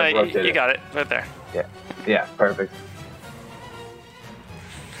way. I Yeah, gotta rotate you got it right there. Yeah, perfect.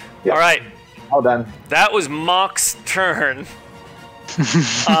 All right, All done. that was Mock's turn.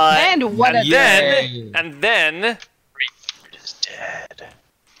 And what a Yay. And then Is dead.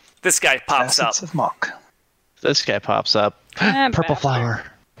 this guy pops up. Facets of Mock. This guy pops up. Purple flower.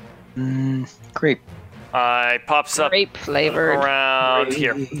 Grape. Pops up grape flavored. around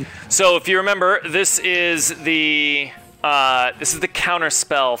here. So if you remember, this is the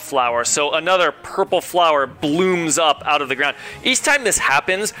counterspell flower. So another purple flower blooms up out of the ground. Each time this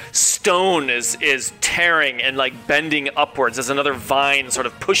happens, stone is tearing and like bending upwards as another vine sort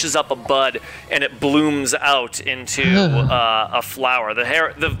of pushes up a bud and it blooms out into a flower.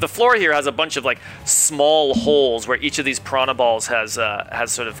 The floor here has a bunch of like small holes where each of these piranha balls has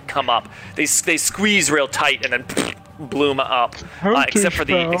sort of come up. They squeeze real tight and then bloom up, except for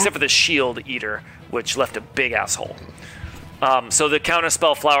the shield eater, which left a big asshole. So the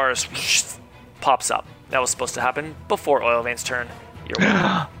counterspell flowers pops up. That was supposed to happen before Oilvein's turn. You're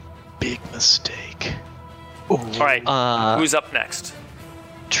welcome. Big mistake. All right, who's up next?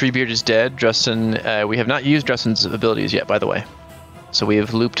 Treebeard is dead. Dresden, we have not used Dresden's abilities yet, by the way. So we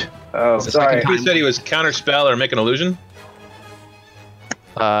have looped. Oh, The sorry. second He said he was counterspell or make an illusion.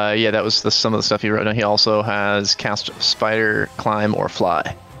 Yeah, that was some of the stuff he wrote. And he also has cast spider, climb, or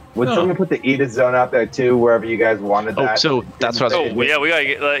fly. Would someone put the Edith zone out there too, wherever you guys wanted Oh, that? so that's what I was. Oh, yeah, we gotta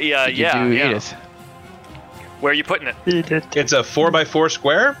get. You do Edith. Where are you putting it? It's a 4x4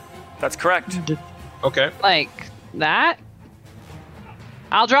 square. That's correct. Okay. Like that?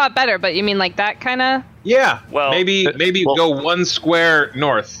 I'll draw it better, but you mean like that kind of? Yeah. Well, maybe well- go 1 square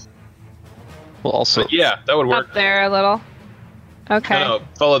north. Well, also, But yeah, that would work. Up there a little. Okay. No,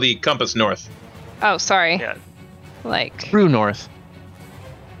 follow the compass north. Oh, sorry. Yeah. Like. true north.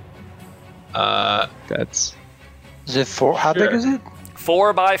 That's Is it 4? How big Sure. is it?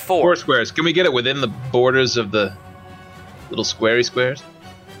 4 by 4. 4 squares. Can we get it within the borders of the little squarey squares?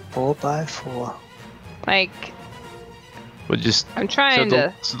 4 by 4. Like. Would just I'm trying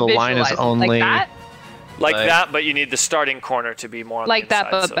to. so the line is visualize it. only Like that? Like Like- that, but you need the starting corner to be more on Like the that,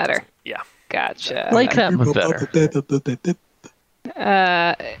 inside, but so it better. doesn't- Yeah. Gotcha. like that, but better.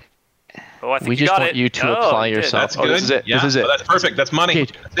 Oh, I think We you just got want it. you to Oh, apply you did. yourself. That's Oh, good. this is it. Yeah, This is it. oh, that's perfect. That's money.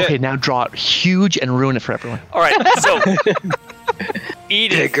 Okay, That's it. okay, now draw it huge and ruin it for everyone. All right, so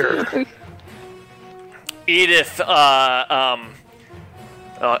Edith. Edith. Okay,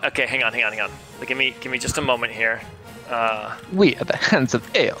 hang on. Give me just a moment here. We are the hands of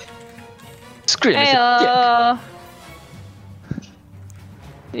ale. Scream as a dick. Heyo.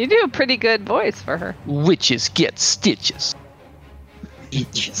 You do a pretty good voice for her. Witches get stitches.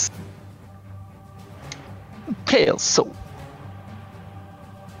 Itches. Pale soul.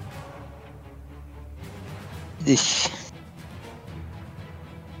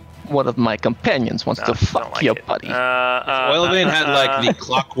 One of my companions wants No, to don't fuck like your it. buddy. Oilvein had like the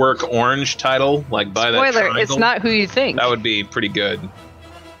Clockwork Orange title, like by that Spoiler, triangle. it's not who you think. That would be pretty good.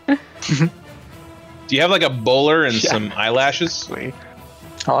 Do you have like a bowler and some eyelashes?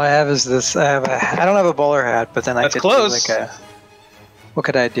 All I have is this. I don't have a bowler hat, but then I That's could close. do like a. What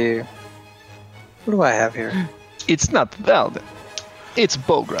could I do? What do I have here? It's not Velvet. It's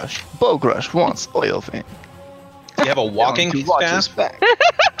Bogrush. Bogrush wants Oilvein. Do you have a walking To watch his staff? back.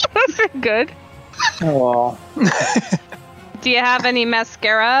 That's good. Oh, Do you have any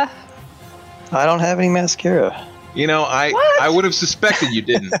mascara? I don't have any mascara. You know, I would have suspected you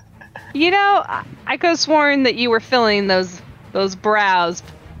didn't. You know, I could have sworn that you were filling those brows.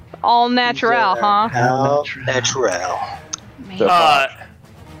 All natural, huh? How natural. Man,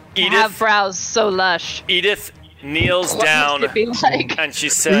 Edith. have brows so lush. Edith kneels What down must it be like? and she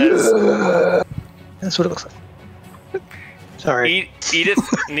says, That's what it looks like. Sorry. Edith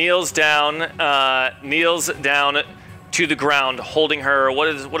kneels down to the ground, holding her. What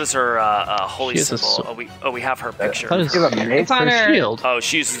is her holy She has a symbol? We have her picture. How does Give a mace. It's on her. shield? Oh,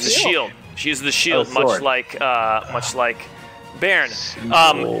 she uses the shield. She uses the shield, Oh, sword. much like Baron.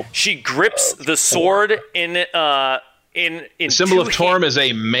 She grips the sword in The symbol two of Torm is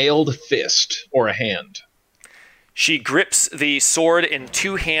a mailed fist or a hand. She grips the sword in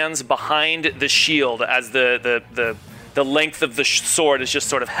 2 hands behind the shield as the the length of the sword is just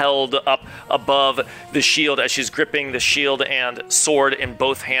sort of held up above the shield as she's gripping the shield and sword in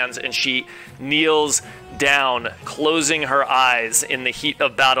both hands, and she kneels down, closing her eyes in the heat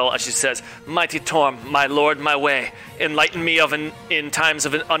of battle as she says, "Mighty Torm, my lord, my way, enlighten me in times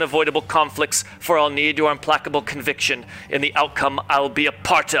of unavoidable conflicts, for I'll need your implacable conviction in the outcome I'll be a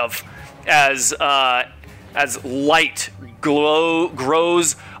part of." As light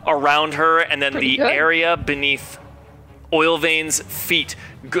grows around her, and then Pretty the good. area beneath Oilvane's feet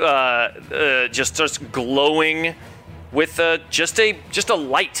just starts glowing with just a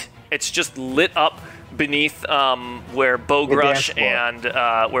light. It's just lit up beneath where Bogrush and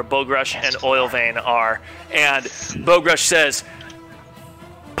Oilvane are, and Bogrush says,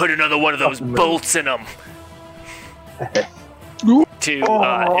 "Put another one of those bolts in them."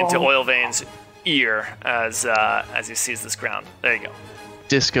 Into Oilvane's ear as he sees this ground. There you go.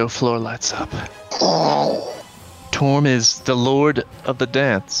 Disco floor lights up. Torm is the lord of the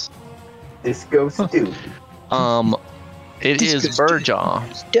dance. Disco stew. It is Burjaw.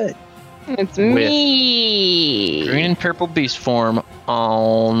 He's dead. It's me. Green and purple beast form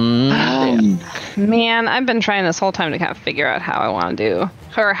on deck. Man, I've been trying this whole time to kind of figure out how I want to do,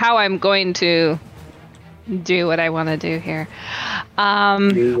 or how I'm going to do what I want to do here.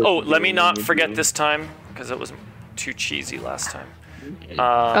 Oh, let me not forget this time, because it was too cheesy last time.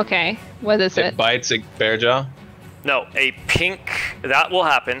 Okay, what is It it? bites a Bearjaw. No, a pink, that will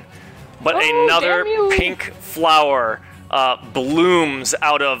happen, but Oh, another damn you. pink flower blooms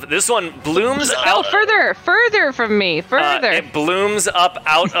out of, this one blooms out. Further from me, further. It blooms up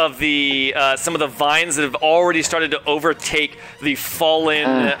out of the some of the vines that have already started to overtake the fallen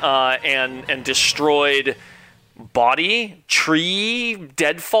and destroyed tree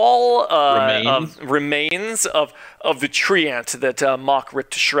deadfall remains of the tree ant that Mock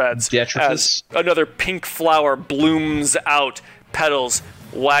ripped to shreds. Detritus. As another pink flower blooms out, petals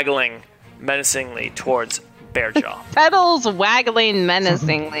waggling menacingly towards Bearjaw. Petals waggling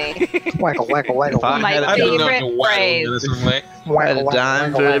menacingly. Waggle, waggle, waggle. My I don't know favorite if you waggle phrase. this way. I had a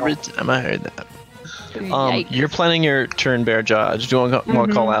dime for every time I heard that. Yikes. You're planning your turn, Bearjaw. I just want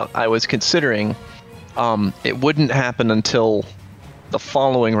to call out. I was considering it wouldn't happen until the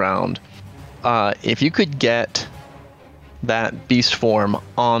following round. If you could get that beast form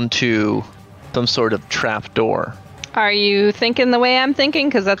onto some sort of trap door. Are you thinking the way I'm thinking?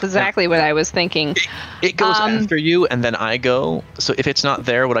 Because that's exactly what I was thinking. It goes after you, and then I go. So if it's not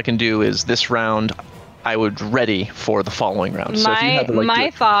there, what I can do is this round, I would ready for the following round. So if you had to,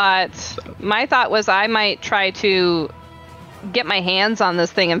 My thought was I might try to get my hands on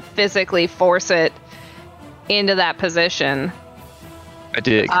this thing and physically force it into that position. I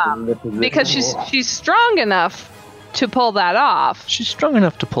dig. Because she's strong enough to pull that off. She's strong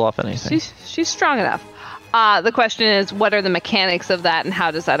enough to pull off anything. She's strong enough. The question is, what are the mechanics of that, and how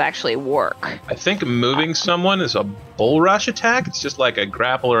does that actually work? I think moving someone is a bull rush attack. It's just like a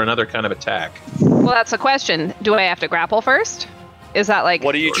grapple or another kind of attack. Well, that's the question. Do I have to grapple first? Is that like...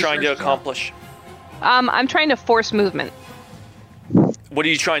 What are you trying to accomplish? I'm trying to force movement. What are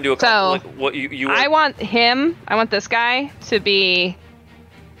you trying to accomplish? So, Like, what you I want this guy to be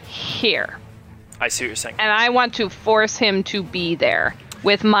here. I see what you're saying. And I want to force him to be there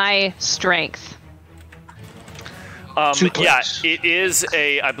with my strength. Yeah, it is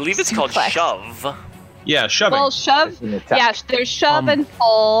I believe it's called Suplex. shove. Yeah, shoving. Well, shove. It's an attack. Yeah, there's shove and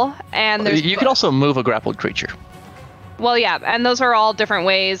pull, and there's. You can also move a grappled creature. Well, yeah, and those are all different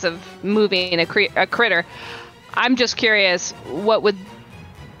ways of moving a critter. I'm just curious, what would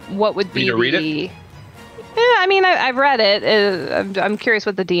be Need to read it? the? Yeah, I mean, I've read it. I'm curious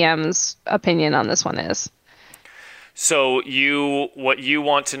what the DM's opinion on this one is. So what you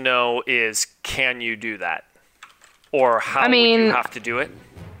want to know is, can you do that, or how would you have to do it?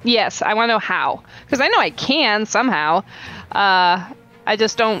 Yes, I want to know how, because I know I can somehow. I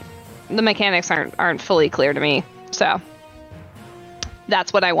just don't. The mechanics aren't fully clear to me, so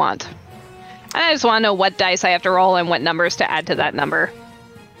that's what I want. And I just want to know what dice I have to roll and what numbers to add to that number.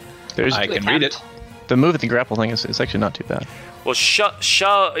 I can read it. The move at the grapple thing is actually not too bad. Well,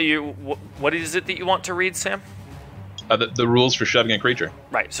 what is it that you want to read, Sam? The rules for shoving a creature.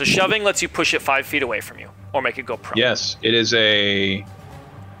 Right. So shoving lets you push it 5 feet away from you, or make it go prone. Yes, it is a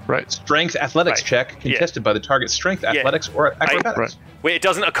strength athletics Right. check contested by the target's strength, athletics, or acrobatics. Right. Wait, it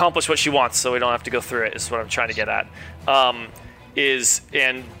doesn't accomplish what she wants, so we don't have to go through it. Is what I'm trying to get at. And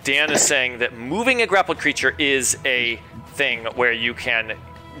Dan is saying that moving a grappled creature is a thing where you can,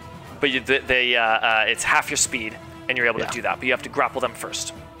 but it's half your speed, and you're able to do that. But you have to grapple them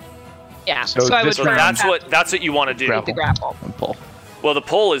first. Yeah. So So I would this So first that's what you want to do. Grapple. the grapple. And pull. Well, the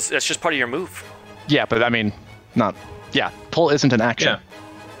pull that's just part of your move. Yeah, but I mean, not Yeah, pull isn't an action.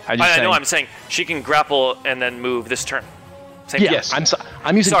 Yeah. I know. I'm saying she can grapple and then move this turn. Same Yeah, Yes.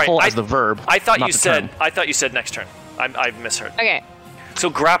 I'm using Sorry, pull as the verb. I thought not you the said. term. I thought you said next turn. I misheard. Okay. So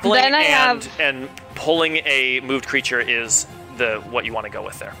grappling Then I and have- and pulling a moved creature is what you want to go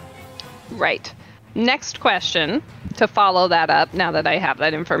with there. Right. Next question to follow that up. Now that I have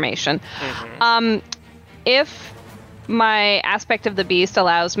that information, if my aspect of the beast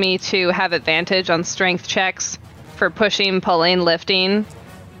allows me to have advantage on strength checks for pushing, pulling, lifting,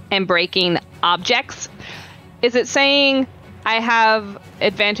 and breaking objects, is it saying I have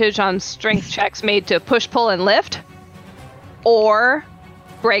advantage on strength checks made to push, pull, and lift, or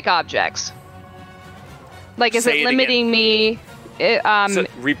break objects? Like, is Say it it limiting me? So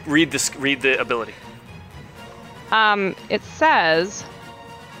read the ability. It says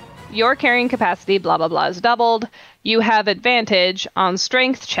your carrying capacity, blah blah blah, is doubled. You have advantage on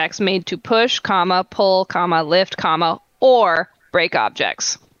strength checks made to push, comma, pull, comma, lift, comma, or break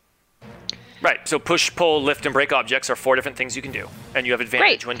objects. Right. So push, pull, lift, and break objects are 4 different things you can do, and you have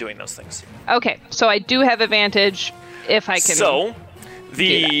advantage when doing those things. Okay, so I do have advantage if I can. So the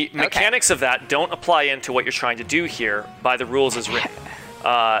do that. Okay. mechanics of that don't apply into what you're trying to do here by the rules as written.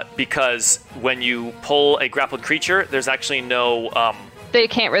 Because when you pull a grappled creature, there's actually no They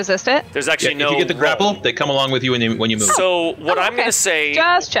can't resist it. there's actually If no you get the roll. grapple, they come along with you when you move. So what I'm okay. going to say,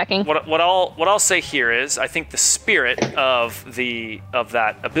 Just checking. what I'll say here is, I think the spirit of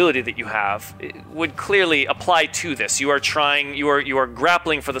that ability that you have would clearly apply to this. You are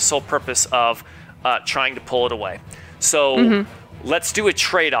grappling for the sole purpose of trying to pull it away. So let's do a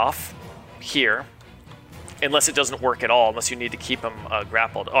trade-off here. Unless it doesn't work at all, unless you need to keep him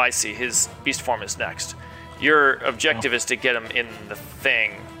grappled. Oh, I see. His beast form is next. Your objective is to get him in the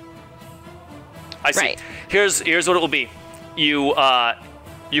thing. I see. Right. Here's what it will be. You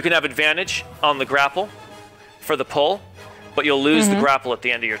can have advantage on the grapple for the pull, but you'll lose the grapple at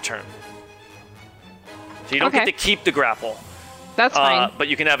the end of your turn. So you don't get Okay. to keep the grapple. That's fine. But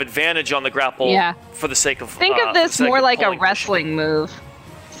you can have advantage on the grapple Yeah. for the sake of Think of for the this sake more of like a pulling the shit. wrestling move.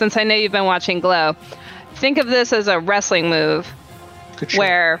 Since I know you've been watching Glow, think of this as a wrestling move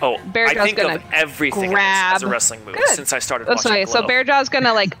where Oh, I Bearjaw's think gonna of everything in grab. this as a wrestling move Good. since I started That's watching okay. So Glow. Bearjaw's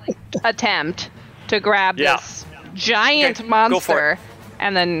gonna like attempt to grab Yeah. this giant Okay, go for monster it.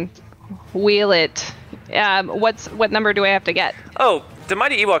 and then wheel it. What number do I have to get? Oh, the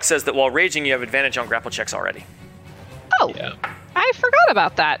Mighty Ewok says that while raging, you have advantage on grapple checks already. Oh, Yeah. I forgot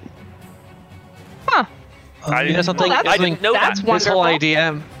about that. Huh. You know something? Well, that's- I didn't know that's that. This whole wonderful.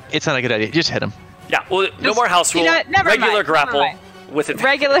 idea, it's not a good idea. Just hit him. Yeah, well, no more house rule. you know what? Never Regular mind, grapple never mind. with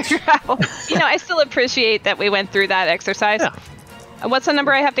advantage. Regular grapple. I still appreciate that we went through that exercise. Yeah. What's the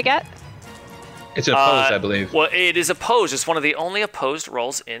number I have to get? It's opposed, I believe. Well, it is opposed. It's one of the only opposed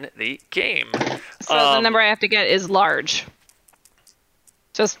rolls in the game. So the number I have to get is large.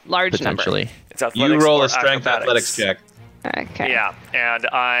 Just large number. Potentially. It's athletics You roll or a strength acrobatics. athletics check. Okay. Yeah, and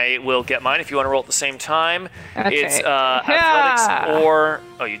I will get mine if you want to roll at the same time. Okay. It's Yeah. athletics or...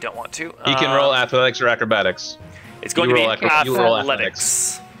 Oh, you don't want to? You can roll athletics or acrobatics. It's going you to be roll you roll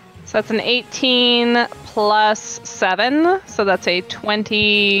athletics. So that's an 18 plus 7. So that's a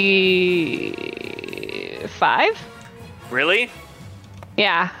 25. Really?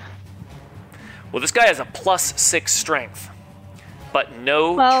 Yeah. Well, this guy has a +6 strength, but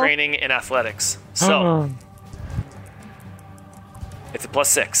no Well- training in athletics. So it's a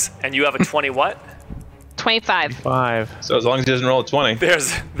 +6, and you have a 20 what? 25. 5. So as long as he doesn't roll a 20.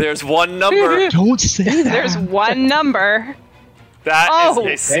 There's one number. Don't say that. There's one number. That Oh.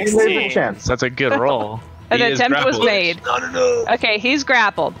 is a Hey, there's a 16. chance. That's a good roll. An He is attempt was grappled. made. Okay, he's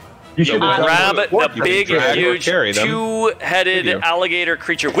grappled. You should have Grab done the You big, can drag or huge, carry them. two-headed Video. alligator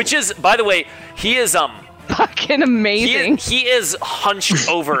creature, which is, by the way, he is Fucking amazing. he is hunched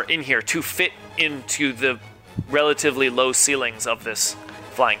over in here to fit into the relatively low ceilings of this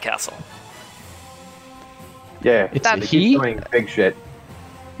flying castle. Yeah, It's That's- he he. keeps doing big shit.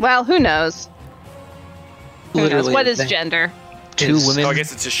 Well, who knows? Who knows? Literally What the is thing. gender? Two It's- women Oh, I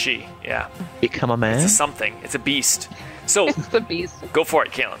guess it's a she. Yeah, become a man. it's a something. It's a beast. So It's the beast. go for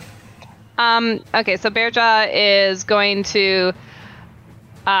it, Kaelin. Okay, so Bearjaw is going to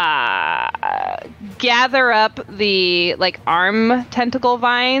gather up the arm tentacle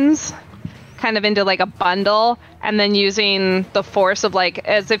vines kind of into a bundle, and then using the force of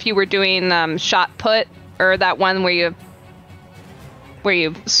as if you were doing shot put, or that one where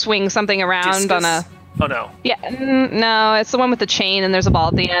you swing something around on a Discus? Oh no. no, it's the one with the chain and there's a ball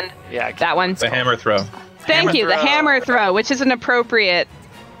at the end. Yeah, I can't That one. The hammer throw. Thank Hammer you, the throw. hammer throw, which is an appropriate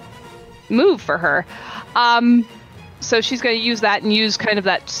move for her. So she's going to use that and use kind of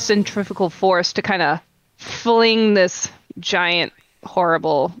that centrifugal force to kind of fling this giant,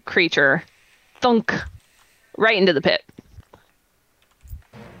 horrible creature, thunk, right into the pit.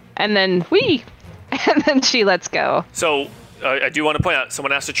 And then, whee! And then she lets go. So, I do want to point out,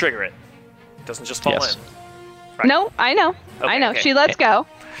 someone has to trigger it. It doesn't just fall Yes. in. Right. No, I know. Okay, I know. okay. She lets go.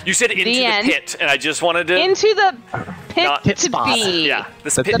 You said into the end. pit, and I just wanted to... Into the pit Not- to spot. be. Yeah,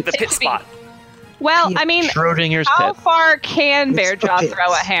 the pit pit to be. spot. Well, I mean, Schrodinger's how pit. far can It's the Bearjaw pits.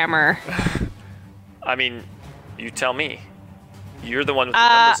 throw a hammer? I mean, you tell me. You're the one with the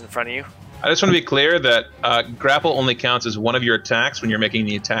numbers in front of you. I just want to be clear that grapple only counts as one of your attacks when you're making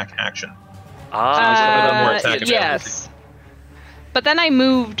the attack action. more attack yes. But then I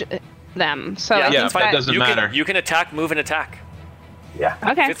moved them, so Yeah, I Yeah, think but it that, doesn't matter. You can attack, move, and attack. Yeah.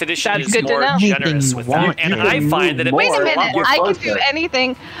 okay. 5th edition That's is good to more know. generous with that. And You I can find that it move Wait a more, minute, lot more I can closer. do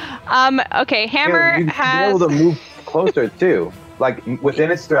anything. Okay, hammer You'd be has. able to move closer too. Like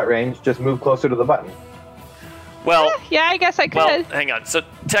within its threat range, just move closer to the button. Well, Yeah, I guess I could. well, hang on. So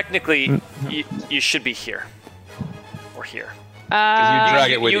technically, you should be here. Or here. Because you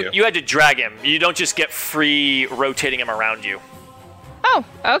drag it with you. You had to drag him. You don't just get free rotating him around you. Oh,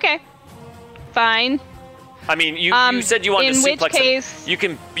 okay. Fine. I mean, you said you wanted to in which suplex him. case-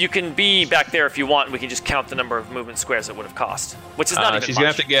 You can be back there if you want, and we can just count the number of movement squares it would have cost, which is not even She's much. gonna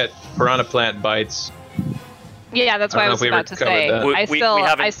have to get piranha plant bites. Yeah, that's I what I don't know was if we about ever to covered say. that.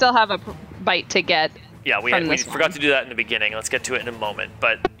 I We still have a bite to get. Yeah, we from this forgot one. to do that in the beginning. Let's get to it in a moment.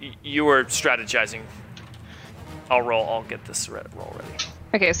 But you were strategizing. I'll get this roll ready.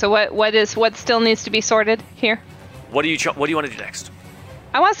 Okay, so what still needs to be sorted here? What do you want to do next?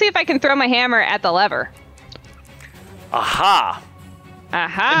 I want to see if I can throw my hammer at the lever. Aha!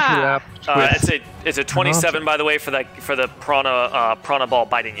 Aha! It's a 27 by the way for the prana ball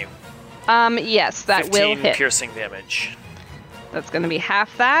biting you. Yes, that 15 will hit. piercing damage. That's going to be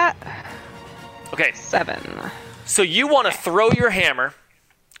half that. Okay, 7. so you want to throw your hammer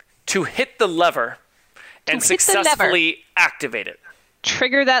to hit the lever and hit the lever. successfully activate it.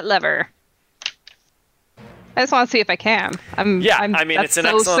 Trigger that lever. I just want to see if I can. I mean, that's it's an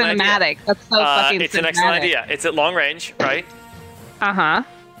so excellent cinematic. idea. That's so fucking It's cinematic. an excellent idea. It's at long range, right? Uh-huh.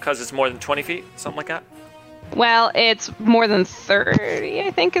 Because it's more than 20 feet, something like that. Well, it's more than 30,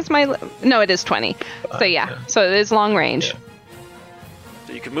 I think is my... No, it is 20. So yeah, so it is long range. Yeah.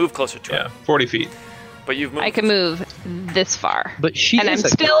 So you can move closer to Yeah, it. 40 feet. But you've moved. I can move this far. But she And I'm is a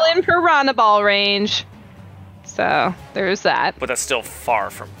still in piranha ball range. So there's that. But that's still far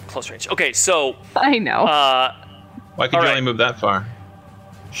from close range. Okay, so I know. Why could All you right. only move that far?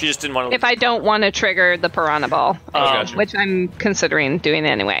 she just didn't want to. If I don't want to trigger the piranha ball, gotcha. which I'm considering doing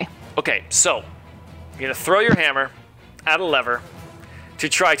anyway. Okay, so you're gonna throw your hammer at a lever to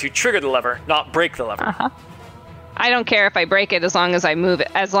try to trigger the lever, not break the lever. Uh-huh. I don't care if I break it as long as I move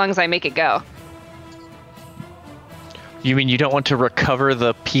it, as long as I make it go. You mean you don't want to recover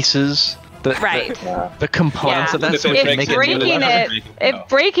the pieces, Right. the components Yeah. of that, If so it we can breaks make it, it breaking breaking the lever, it, make it go. if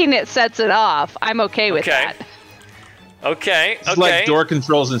breaking it sets it off, I'm okay with Okay. that. Okay, It's okay. like door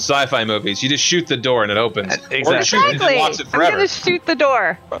controls in sci-fi movies. You just shoot the door and it opens. Exactly. Or you shoot it and Exactly. it locks it I'm forever. gonna shoot the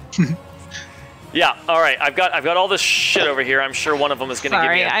door. Yeah. All right. I've got all this shit over here. I'm sure one of them is gonna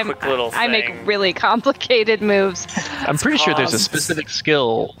Sorry, give me a quick little thing. I make really complicated moves. I'm pretty sure there's a costs. specific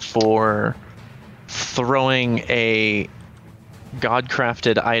skill for throwing a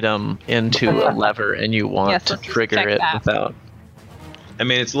god-crafted item into a lever, and you want Yes, to let's trigger check it that. without. I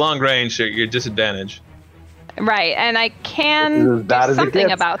mean, it's long range, so you're disadvantaged. Right, and I This can is as do bad as it something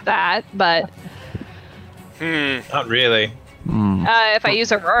gets. about that, but Not really. if I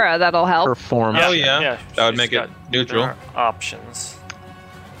use Aurora, that'll help. Perform. Oh, yeah. That would she's make it got- neutral. there are options.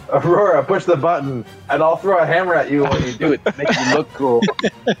 Aurora, push the button, and I'll throw a hammer at you when you do it to make you look cool.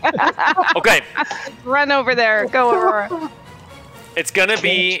 Okay. Run over there, go Aurora. It's gonna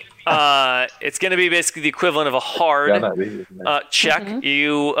be basically the equivalent of a hard Yeah, that'd be- check.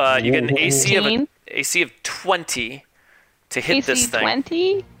 You get an AC of 18. AC of 20 to hit this AC thing.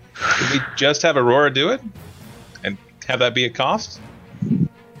 20? Could we just have Aurora do it? And have that be a cost?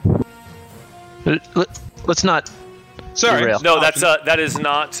 Let's not. Sorry. Derail. No, that is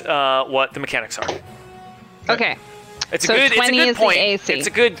not what the mechanics are. Okay, It's So a good 20 is the point. AC. It's a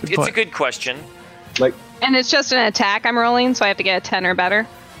good point. question. like, and it's just an attack I'm rolling, so I have to get a 10 or better.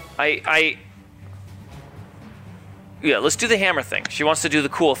 Yeah, let's do the hammer thing. She wants to do the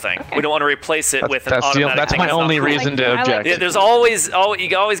cool thing. We don't want to replace it with an automatic That's thing my that's not only cool. reason to I like object. Yeah, there's always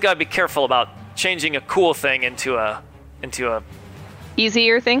you always got to be careful about changing a cool thing into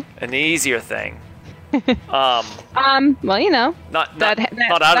Easier thing? an easier thing. Well, you know, Not that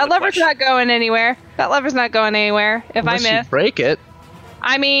not out that of the lever's question. not going anywhere. That lever's not going anywhere. If Unless I you miss, break it.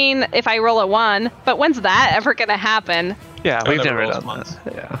 I mean, if I roll a 1, but when's that ever gonna happen? Yeah, I we've never never rolled done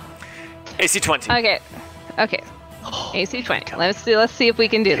that. Yeah. AC 20. Okay. AC 20. Let's see if we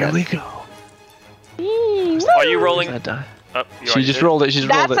can do Here this. we go. Are you rolling? That die. Oh, you She already just did? rolled it. She's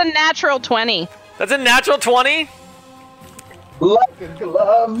rolled That's it. a natural 20. That's a natural 20. Like a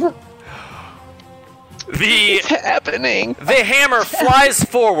glove. The happening. The hammer flies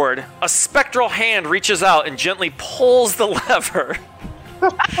forward. A spectral hand reaches out and gently pulls the lever.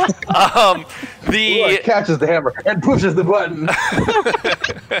 Laura catches the hammer and pushes the button.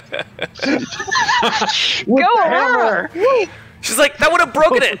 With Go the hammer. She's like, that would have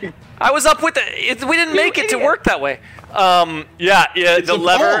broken it. I was up with it. We didn't make it to work that way. Yeah. It's The a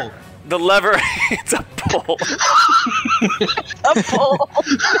lever. pull. The lever. It's a pull. A pull.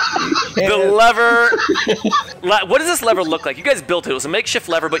 The lever. What does this lever look like? You guys built it. It was a makeshift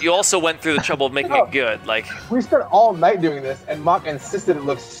lever, but you also went through the trouble of making it good. Like, We spent all night doing this, and Mock insisted it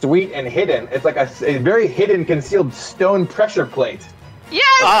looks sweet and hidden. It's like a very hidden, concealed stone pressure plate.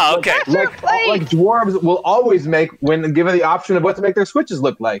 Yes! okay. Like dwarves will always make when given the option of what to make their switches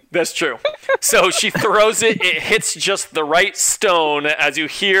look like. That's true. So she throws it. It hits just the right stone as you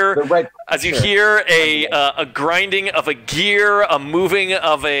hear. The right As you hear a grinding of a gear, a moving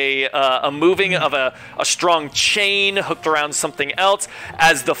of a strong chain hooked around something else,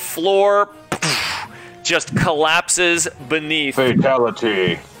 as the floor just collapses beneath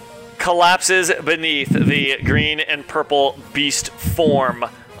Fatality. the green and purple beast form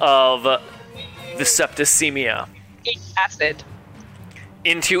of the Septicemia Acid.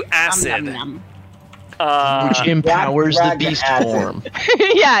 into acid. Nom, nom, Which empowers the dragon beast acid. form.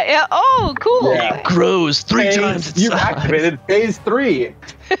 yeah. Oh, cool. Yeah. It grows 3 times its You've size. activated phase 3.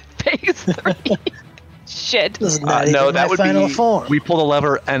 Phase 3. Shit. This is not No, even that my would final be. form. We pull the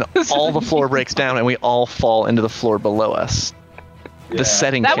lever and all the floor breaks down and we all fall into the floor below us. Yeah. The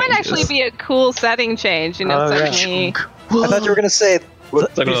setting That would changes. actually be a cool setting change, you know, Oh, yeah. suddenly. I thought you were gonna say It's like one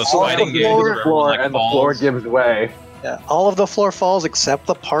of those All sliding the games floor, where everyone, like, and the floor falls. gives way. all of the floor falls except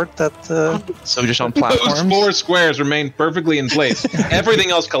the part that. So just on Those platforms. 4 squares remain perfectly in place. Everything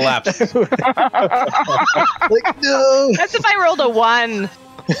else collapses. Like no. That's if I rolled a 1.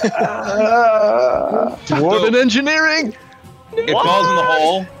 Dwarven engineering. It falls in the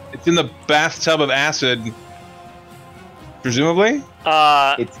hole. It's in the bathtub of acid. Presumably?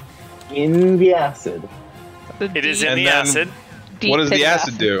 It's in the acid. It is in And the then- acid. What does the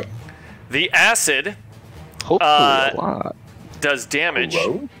acid do? The acid Hopefully a lot. does damage.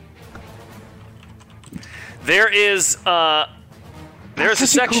 Hello? There's a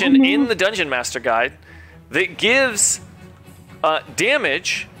section in the Dungeon Master Guide that gives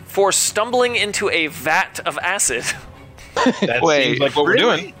damage for stumbling into a vat of acid. That Wait, seems like what we're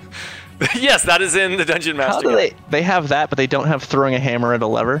really? doing. Yes, that is in the Dungeon How Master do Guide. they have that, but they don't have throwing a hammer at a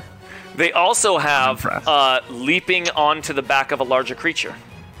lever? They also have impressed. leaping onto the back of a larger creature.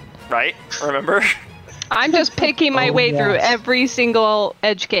 Right? Remember? I'm just picking my way through every single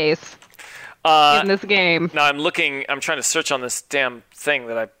edge case in this game. Now I'm trying to search on this damn thing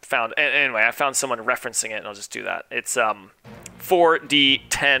that I found. Anyway, I found someone referencing it, and I'll just do that. It's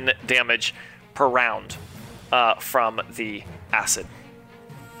 4d10 damage per round from the acid.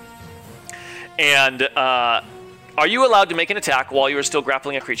 And are you allowed to make an attack while you are still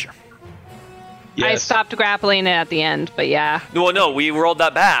grappling a creature? I Yes. stopped grappling it at the end, but yeah. No, we rolled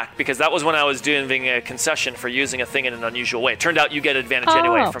that back because that was when I was doing a concession for using a thing in an unusual way. It turned out you get advantage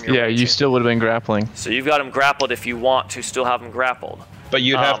anyway Oh. from your Yeah, you raging. still would have been grappling. So you've got him grappled if you want to still have him grappled. But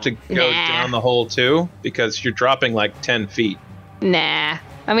you'd have to go Nah. down the hole too, because you're dropping like 10 feet. Nah.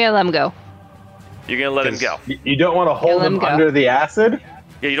 I'm gonna let him go. You're going to let him go. You don't want to hold let him him go. under the acid?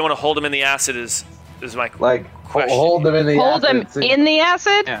 Yeah, you don't want to hold him in the acid is my Like, question. hold him in the Hold acid. him so- in the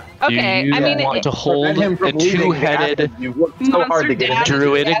acid? Yeah. Okay, You I mean, want to hold Prevent him a from leaving the two-headed acid. You worked so hard to get him. Monster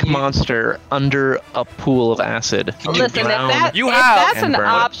druidic monster under a pool of acid. to listen, if, drown that, You if have- that's an and burn.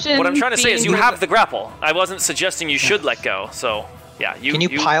 option. What I'm trying to say is you being- have the grapple. I wasn't suggesting you should let go. So, yeah, Can you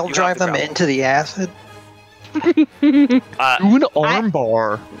pile have drive the them grapple. into the acid? Do an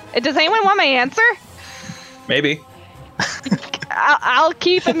armbar. Does anyone want my answer? Maybe. I'll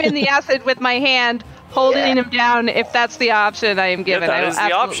keep him in the acid with my hand, holding him down if that's the option I am Yeah, given. I that will is the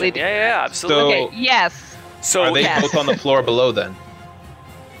absolutely option. do Yeah, that. yeah, absolutely. So- Okay, yes. So Are they yes. both on the floor below then?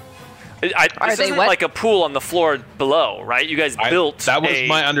 Are this they isn't what? like a pool on the floor below, right? You guys built. That was a-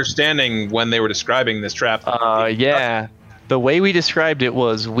 my understanding when they were describing this trap. Yeah. The way we described it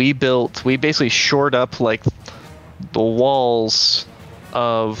was we basically shored up like the walls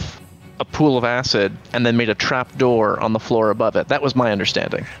of a pool of acid and then made a trap door on the floor above it. That was my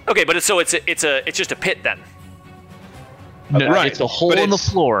understanding. Okay, but it's just a pit then. No, Right, it's a hole but in the it's-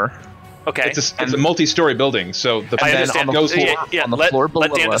 floor. Okay. It's a multi-story building, so the I then understand. on the goes floor- Yeah, on the let, floor let below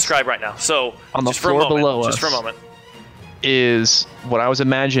Dan us. describe right now. So On the just for a floor moment, below just for a us. moment. Is what I was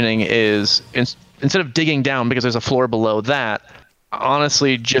imagining is instead of digging down because there's a floor below that,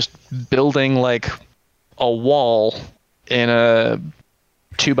 honestly, just building like a wall in a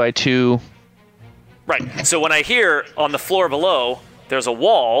 2x2. Right. So when I hear on the floor below, there's a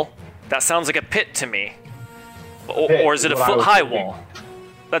wall, that sounds like a pit to me. Pit Or is it a is what I was foot-high thinking. wall?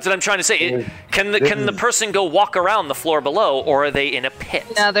 That's what I'm trying to say. This Can the person go walk around the floor below, or are they in a pit?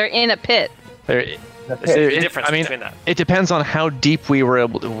 No, they're in a pit. There, There's a difference I mean, between that. it depends on how deep we were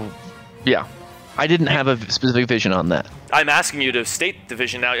able to. Yeah, I didn't have a specific vision on that. I'm asking you to state the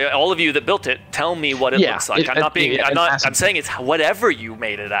vision now. All of you that built it, tell me what it Yeah, looks like. it- I'm not being. yeah, I'm not. massive. I'm saying it's whatever you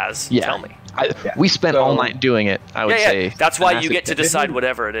made it as. Yeah. Tell me. We spent So- all night doing it. I would Yeah, say. That's why you massive get to pit. decide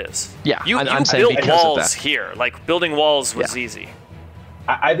whatever it is. Yeah, You I'm saying built because of walls that. here. Like building walls was Yeah. easy.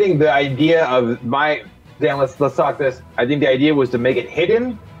 I think the idea of Dan, let's talk this. I think the idea was to make it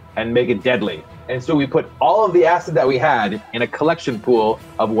hidden and make it deadly. And so we put all of the acid that we had in a collection pool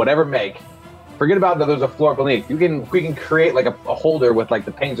of whatever make. Forget about that there's a floor beneath. We can create like a holder with like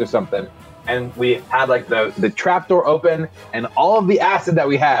the paints or something. And we had like the trapdoor open, and all of the acid that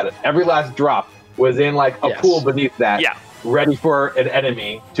we had, every last drop, was in like a Yes. pool beneath that, Yeah. ready for an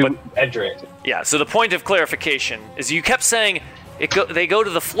enemy to enter it. Yeah. So the point of clarification is you kept saying they go to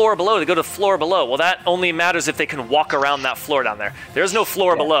the floor below. They go to the floor below. Well, that only matters if they can walk around that floor down there. There's no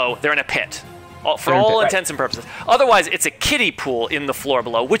floor below. They're in a pit. For They're in a all pit. intents and purposes. Otherwise, it's a kiddie pool in the floor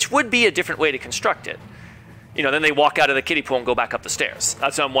below, which would be a different way to construct it. You know, then they walk out of the kiddie pool and go back up the stairs.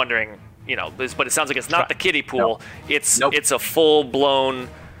 That's what I'm wondering. You know, but it sounds like it's not the kiddie pool. It's Nope. it's a full blown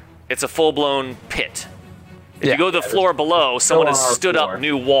pit. If Yeah. you go to the floor below, someone has on our stood floor. up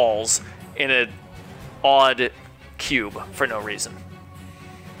new walls in an odd cube for no reason.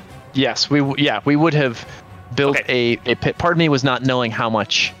 Yes, we would have built Okay. a pit. Part of me was not knowing how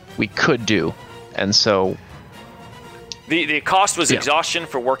much we could do, and so The cost was Yeah. exhaustion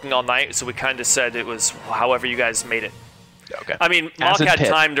for working all night, so we kind of said it was however you guys made it. okay. I mean, Mock Acid had pit.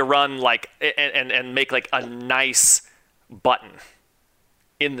 time to run like and make like a nice button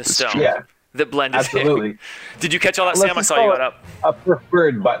in the stone Yeah, that blended in. absolutely. Did you catch all that, Let's Sam? I just saw you call got it up. a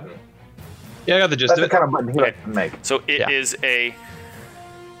preferred button. Yeah, I got the gist That's of the it. kind of button he Okay. likes to make. So it is Yeah. a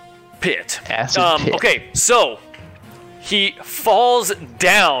pit. Acid pit. Okay, so he falls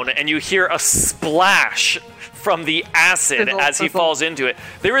down, and you hear a splash from the acid Sizzle, as he sizzle. falls into it.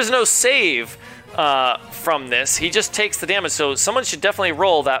 There is no save from this. He just takes the damage. So someone should definitely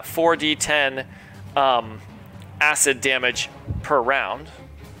roll that 4d10 acid damage per round.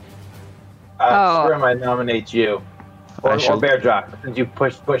 Oh. Scrim, I nominate you. Or Bear Jock, since you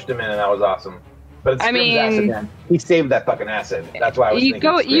pushed him in, and that was awesome. But it's I Scrim's acid, mean- man. He saved that fucking acid. That's why I was You thinking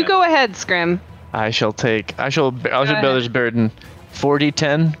go. Scrim. You go ahead, Scrim. I shall bear ahead. this burden.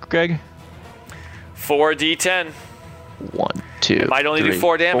 4d10, Greg. 4d10. 1, 2. Might only do 3,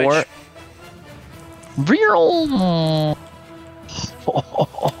 4 damage. 4. Real.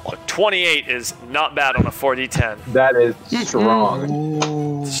 28 is not bad on a 4d10. That is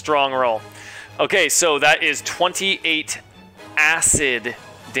strong. Strong roll. Okay, so that is 28 acid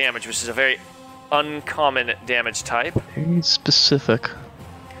damage, which is a very uncommon damage type. Very specific.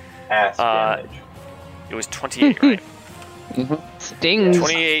 Ass Uh, damage. It was 28, right? Stings.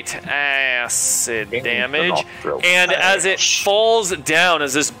 28 acid Stings the damage. nostril. And as it falls down,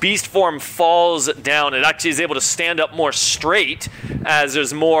 as this beast form falls down, it actually is able to stand up more straight as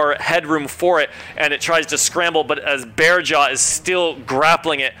there's more headroom for it, and it tries to scramble, but as Bearjaw is still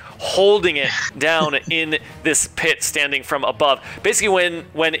grappling it, holding it down in this pit standing from above. Basically,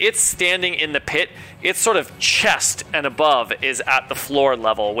 when it's standing in the pit, its sort of chest and above is at the floor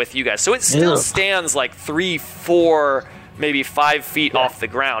level with you guys. So it still stands like 3, 4, maybe 5 feet off the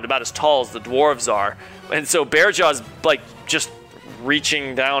ground, about as tall as the dwarves are. And so Bearjaw's like just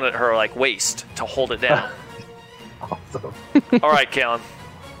reaching down at her like waist to hold it down. Awesome. All right, Kalen,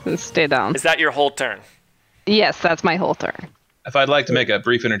 Stay down. is that your whole turn? Yes, that's my whole turn. If I'd like to make a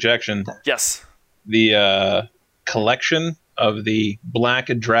brief interjection, Yes. the collection of the black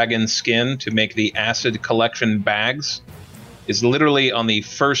dragon skin to make the acid collection bags is literally on the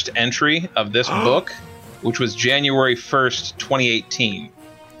first entry of this book, which was January 1st, 2018.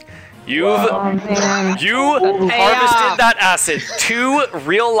 You've Wow. you Payoff. harvested that acid 2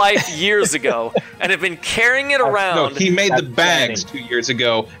 real life years ago and have been carrying it No, around. he made the That's bags planning. 2 years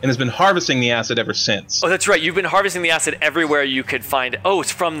ago and has been harvesting the acid ever since. Oh, that's right. You've been harvesting the acid everywhere you could find. Oh,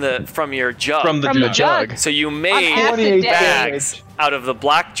 it's from your jug. From the From the jug. jug. So you On made acid bags damage. out of the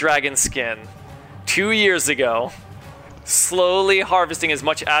black dragon skin 2 years ago. slowly harvesting as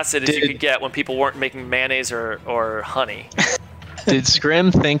much acid as you could get when people weren't making mayonnaise or honey. Did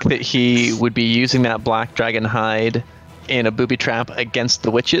Scrim think that he would be using that black dragon hide in a booby trap against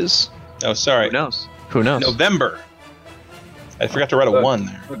the witches? Oh, sorry. Who knows? Who knows? November. I forgot to write a 1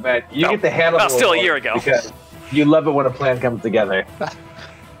 there. But you get the handle. Well, still a year ago. Because you love it when a plan comes together.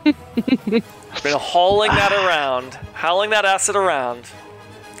 Been hauling that acid around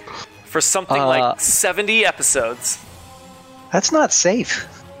for something like 70 episodes. That's not safe.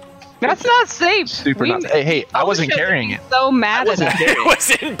 That's not safe. Super not. Hey, I wasn't carrying it. So mad at that. It was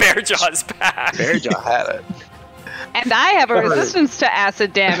in Bearjaw's pack. Bearjaw had it. And I have a resistance to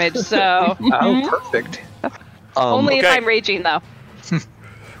acid damage, so Oh, perfect. only if Okay. I'm raging though.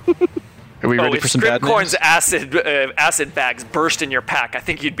 Are we ready if for some bad Scrimcorn's news? acid bags burst in your pack, I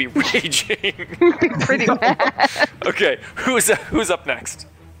think you'd be raging. Pretty bad. Okay, who's up next?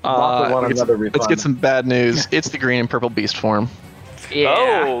 Lots of one another Let's refund. get some bad news. It's the green and purple beast form. Yeah.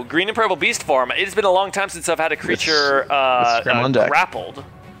 Oh, green and purple beast form. It's been a long time since I've had a creature Scrim on deck. grappled.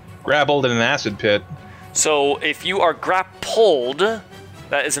 Grappled in an acid pit. So if you are grappled,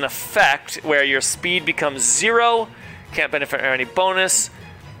 that is an effect where your speed becomes 0, can't benefit or any bonus,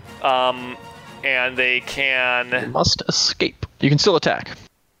 and they can... Must escape. You can still attack,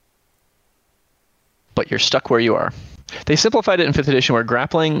 but you're stuck where you are. They simplified it in 5th edition where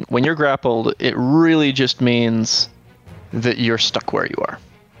grappling, when you're grappled, it really just means that you're stuck where you are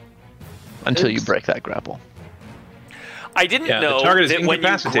until you break that grapple. I didn't Yeah, the know target is that when you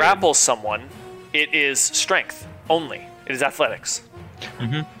incapacitated. grapple someone, it is strength only. It is athletics.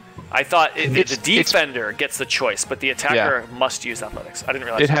 Mhm. I thought the It's- defender gets the choice, but the attacker must use athletics. I didn't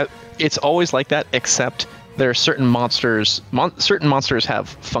realize that. It's always like that, except there are certain monsters. Certain monsters have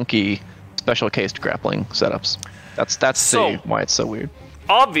funky, special cased grappling setups. That's So- why it's so weird.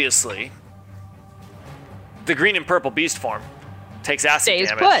 Obviously, the green and purple beast form takes acid Stays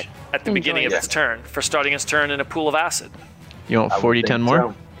damage put. at the beginning of Enjoy its turn for starting its turn in a pool of acid. You want I would 40, 10 think more?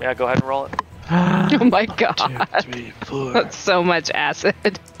 so. Yeah, go ahead and roll it. Oh my god. That's so much acid.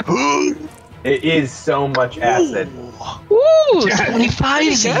 It is so much acid. Ooh,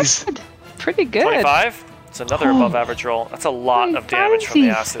 25s. pretty good. 25? It's another above average roll. That's a lot of damage from the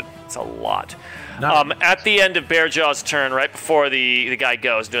 25s. acid. It's a lot. At the end of Bearjaw's turn, right before the guy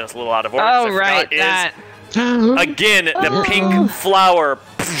goes, doing this a little out of order. 'cause Oh I right, forgot, that. Again, the pink flower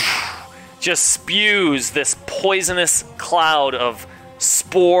just spews this poisonous cloud of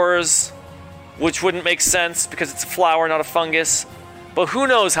spores, which wouldn't make sense because it's a flower, not a fungus. But who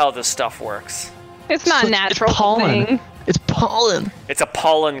knows how this stuff works? It's not It's natural pollen. thing. It's pollen. It's a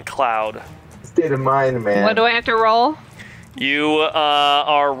pollen cloud. State of mind, man. What do I have to roll? You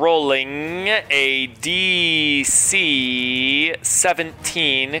are rolling a DC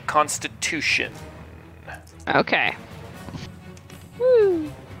 17 Constitution. Okay.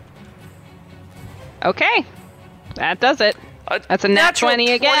 Woo. Okay. That does it. That's a nat natural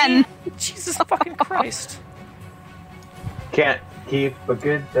 20 again. Jesus fucking Christ. Can't keep a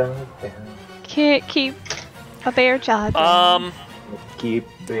good dog down. Can't keep a bear jaw down. Keep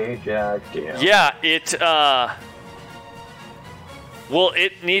a dog down. Yeah, well,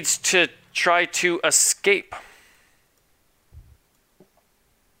 it needs to try to escape.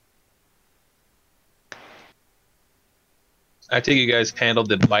 I take you guys handled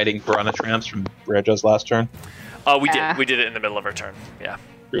the biting piranha tramps from Bearjaw's last turn. We Yeah. did. We did it in the middle of our turn. Yeah.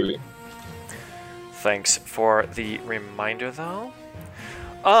 Groovy. Thanks for the reminder, though.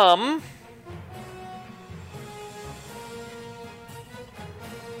 Oh.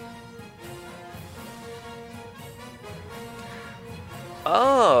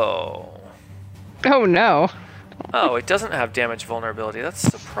 Oh no. Oh, it doesn't have damage vulnerability. That's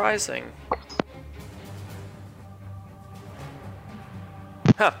surprising.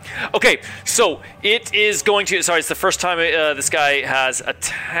 Huh. Okay, so it is going to. Sorry, it's the first time this guy has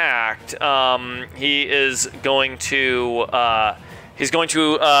attacked. He is going to. He's going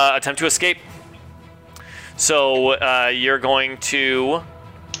to attempt to escape. So you're going to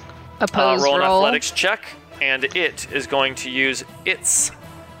Opposed roll an roll. athletics check, and it is going to use its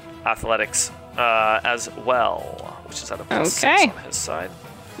athletics as well, which is at a +6 Okay. on his side.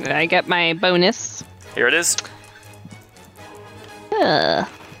 I get my bonus. Here it is.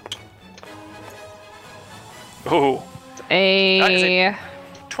 Ooh, A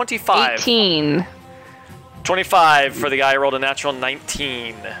 25. 18. 25 for the guy who rolled a natural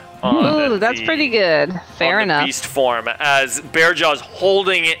 19. Ooh, that's pretty good. Fair on the enough. beast form, as Bearjaw's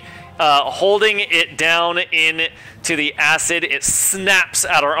holding it down into the acid, it snaps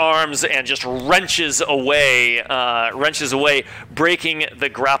at her arms and just wrenches away, breaking the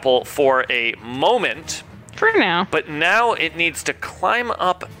grapple for a moment. For now. But now it needs to climb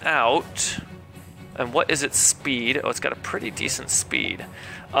up out. And what is its speed? Oh, it's got a pretty decent speed.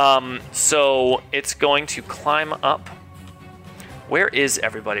 So it's going to climb up. Where is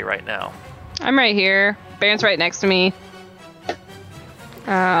everybody right now? I'm right here. Baron's right next to me.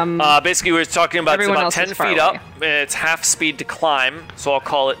 Basically, we were talking about it's everyone about else 10 is far feet away. up. It's half speed to climb, so I'll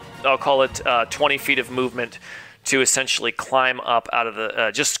call it 20 feet of movement to essentially climb up out of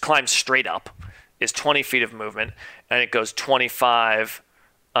the just climb straight up is 20 feet of movement, and it goes 25,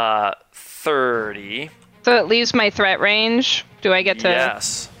 30. So it leaves my threat range. Do I get to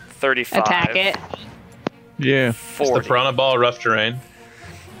Yes, 35. attack it? Yeah. It's 40. the Piranha Ball rough terrain.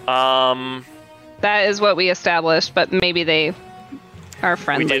 That is what we established, but maybe they are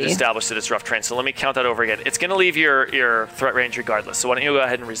friendly. We did establish that it's rough terrain, so let me count that over again. It's going to leave your threat range regardless, so why don't you go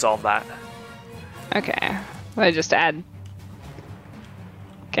ahead and resolve that? Okay. I just add.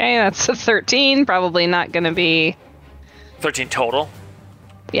 Okay, that's a 13. Probably not going to be. 13 total.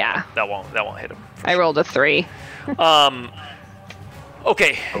 Yeah, That won't hit him. I rolled a 3.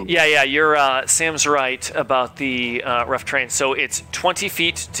 Okay, yeah, you're Sam's right about the rough terrain. So it's 20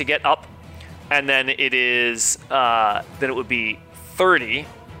 feet to get up, and then it is then it would be 30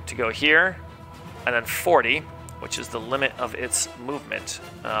 to go here, and then 40, which is the limit of its movement.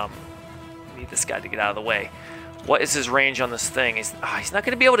 Need this guy to get out of the way. What is his range on this thing? He's not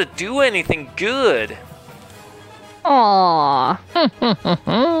going to be able to do anything good. Aww.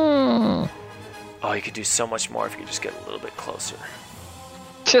 Oh, you could do so much more if you could just get a little bit closer.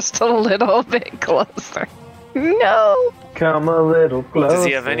 Just a little bit closer. No. Come a little closer. Does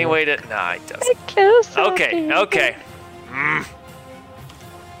he have any way to? Nah, he doesn't. Closer. Okay.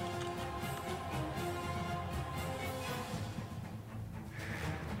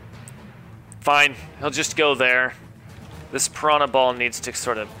 Fine, he'll just go there. This piranha ball needs to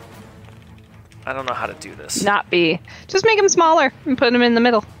sort of... I don't know how to do this. Not be. Just make him smaller and put him in the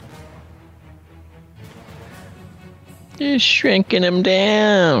middle. Just shrinking him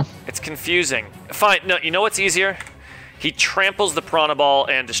down. It's confusing. Fine, no, you know what's easier? He tramples the piranha ball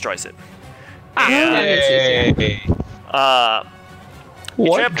and destroys it. Yeah, that's easier. Hey. He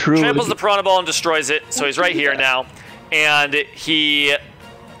What truly? tramples the piranha ball and destroys it, so he's right here now. And he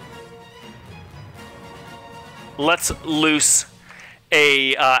lets loose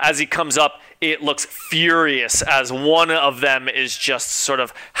as he comes up, it looks furious as one of them is just sort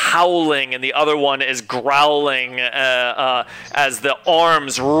of howling and the other one is growling as the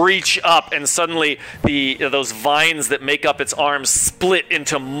arms reach up, and suddenly those vines that make up its arms split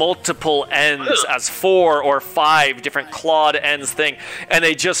into multiple ends as 4 or 5 different clawed ends thing, and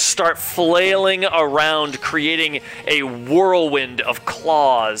they just start flailing around, creating a whirlwind of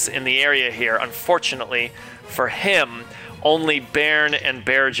claws in the area here. Unfortunately for him, only Bairn and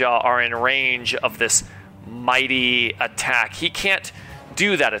Bearjaw are in range of this mighty attack. He can't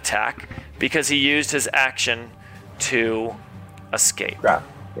do that attack because he used his action to escape. Crap.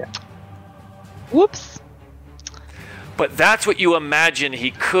 Yeah. Whoops. But that's what you imagine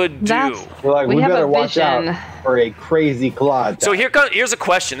he could do. That's- We're like, We we have better a watch vision. out for a crazy claw. So attack. here's a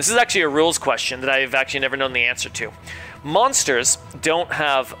question. This is actually a rules question that I've actually never known the answer to. Monsters don't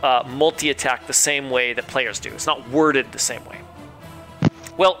have multi-attack the same way that players do. It's not worded the same way.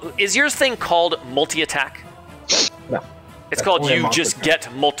 Well, is yours thing called multi-attack? No. It's That's called only a you monster just turn.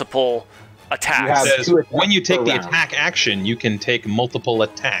 get multiple attacks. You It have says, 2 attacks when you take per the round. attack action, you can take multiple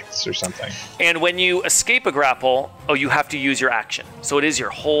attacks or something. And when you escape a grapple, you have to use your action. So it is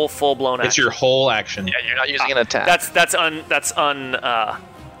your whole full-blown action. It's your whole action. Yeah, you're not using an attack. That's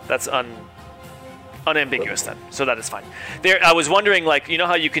unambiguous then. So that is fine. I was wondering, like, you know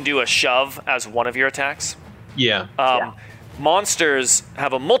how you can do a shove as one of your attacks? Yeah. Monsters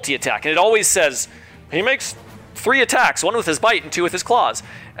have a multi-attack, and it always says he makes 3 attacks, 1 with his bite and 2 with his claws.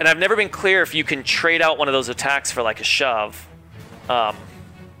 And I've never been clear if you can trade out one of those attacks for like a shove. For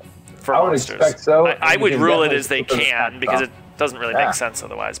I would monsters. expect so. I You would can rule it definitely as they put those can attacks because off. it doesn't really Yeah. make sense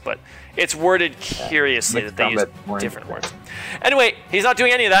otherwise. But it's worded curiously Mixed that they use combat more different interesting. words. Anyway, he's not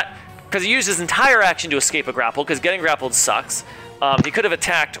doing any of that because he used his entire action to escape a grapple because getting grappled sucks. He could have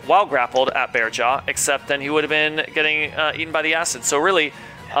attacked while grappled at Bearjaw, except then he would have been getting eaten by the acid. So really,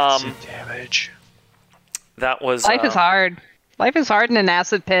 Damage. that was... Life is hard. Life is hard in an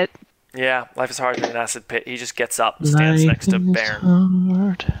acid pit. Yeah, life is hard in an acid pit. He just gets up and stands next to Baron.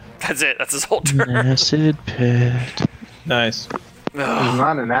 Hard. That's it. That's his whole turn. Acid pit. Nice. He's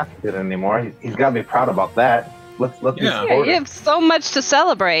not an athlete anymore. He's got to be proud about that. Let's Yeah. be Yeah, supportive. you have so much to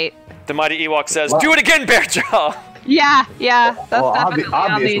celebrate. The mighty Ewok says, Wow. "Do it again, Bearjaw." Yeah, that's Well, definitely on the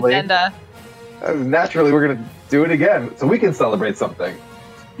obviously. agenda. Naturally, we're gonna do it again, so we can celebrate something.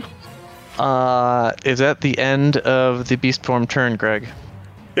 Is that the end of the beast form turn, Greg?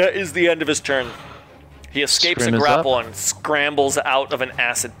 That is the end of his turn. He escapes Scrim a is grapple up. and scrambles out of an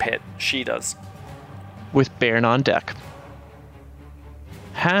acid pit. She does. With Baron on deck.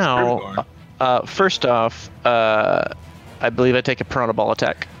 How? First off, I believe I take a Piranha Ball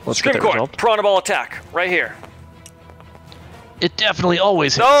attack. Let's get that Scrimcorn, result. Piranha Ball attack, right here. It definitely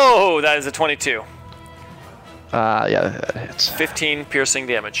always hits. Oh, that is a 22. Yeah, that hits. 15 piercing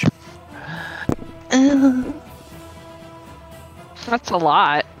damage. That's a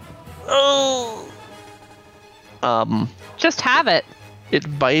lot. Just have it.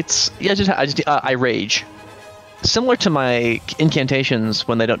 It bites. Yeah, I rage. Similar to my incantations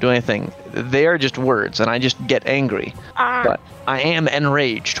when they don't do anything, they are just words, and I just get angry. But I am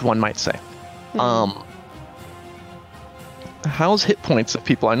enraged, one might say. How's hit points of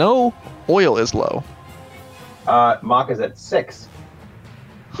people? I know oil is low. Mock is at 6.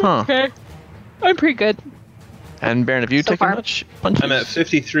 Huh. Okay. I'm pretty good. And Baron, have you So taken far. much punches? I'm at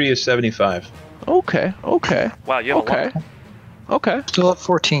 53 of 75. Okay. Wow, you have a lot. Okay. Still at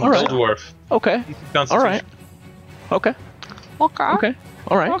 14. All right. Full dwarf. Okay. Constitution. All right. Okay. Okay.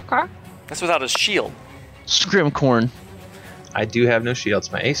 All right. Okay. That's without his shield. Scrimcorn, I do have no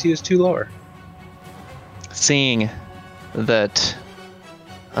shields. My AC is 2 lower. seeing that.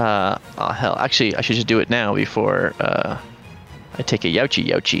 Hell, actually, I should just do it now before I take a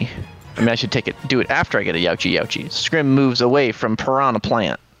Youchi. I mean, I should do it after I get a Youchi. Scrim moves away from Piranha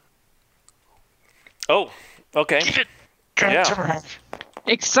Plant. Oh, okay. Yeah.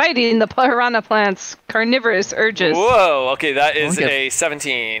 Exciting the piranha plant's carnivorous urges. Whoa, okay, that is Okay. a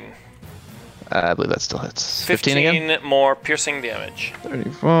 17. I believe that still hits. 15 again? more piercing damage.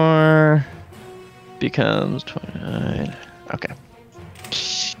 34 becomes 29. Okay.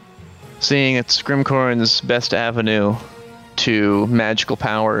 Seeing that Scrimcorn's best avenue to magical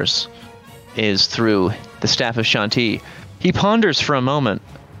powers is through the Staff of Shanti, he ponders for a moment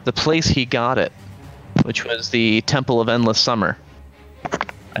the place he got it, which was the Temple of Endless Summer.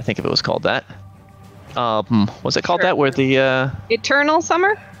 I think if it was called that. Was it called Sure. that? Where the Eternal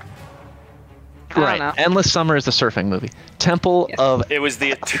summer? I don't right? know. Endless Summer is the surfing movie. Temple Yes. of It was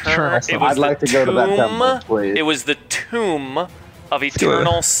the Eternal It Summer. was I'd like the to go to that temple, tomb- please. It was the tomb of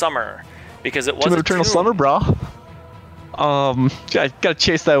Eternal Summer, because it was Tomb of a Eternal tomb. Summer, bro. Gotta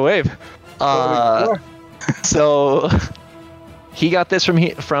chase that wave. So he got this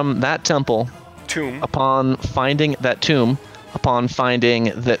from that temple. Tomb. Upon finding that tomb, upon finding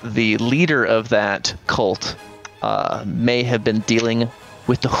that the leader of that cult may have been dealing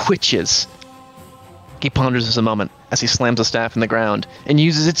with the witches, he ponders this a moment as he slams the staff in the ground and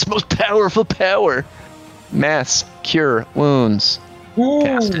uses its most powerful power: Mass Cure Wounds.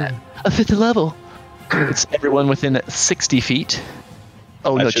 Cast at a 5th level. It's everyone within 60 feet.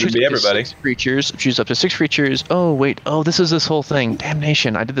 Oh That no, shouldn't choose be up to everybody. 6 creatures. Choose up to 6 creatures. Oh wait. Oh, this is this whole thing.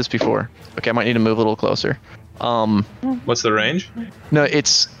 Damnation! I did this before. Okay, I might need to move a little closer. What's the range? No,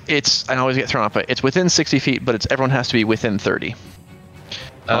 it's. I always get thrown off. But it's within 60 feet, but everyone has to be within 30.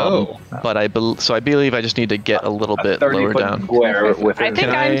 But I believe I just need to get a little bit lower 30-foot down. square within I think Can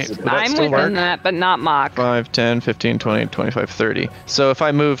I'm still within work? that, but not mock. 5, 10, 15, 20, 25, 30. So if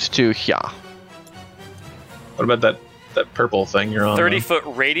I moved to here, What about that purple thing you're on? 30-foot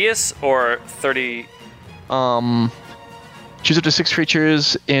radius or 30? choose up to 6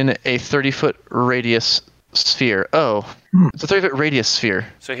 creatures in a 30-foot radius sphere. Oh, it's a 30-foot radius sphere.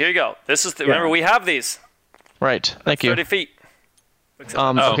 So here you go. This is remember we have these. Right. Thank you. 30 feet.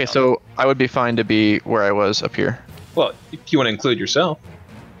 Oh. Okay, so I would be fine to be where I was up here. Well, if you want to include yourself.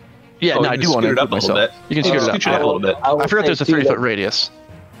 Yeah, Oh, no, you I can do want to scoot it up include a little myself. bit. You can scoot it up. Scoot it up a little bit. I forgot there's a 30-foot radius.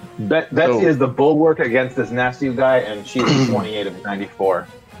 Betsy Oh. is the bulwark against this nasty guy, and she's 28 of 94.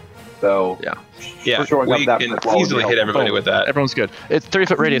 So Yeah, for sure, we that can first wall would easily be hit helpful. everybody with that. Everyone's good. It's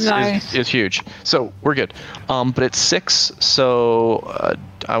 30-foot radius Nice. is huge, so we're good. But it's 6, so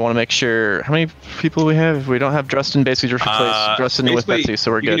I want to make sure how many people we have. If we don't have Drustin, basically just replace Drustin with Basically, Betsy,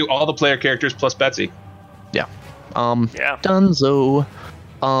 so we're you good. can do all the player characters plus Betsy. Yeah. Yeah. Dunzo.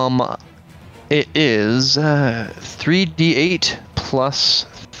 It is 3d8 plus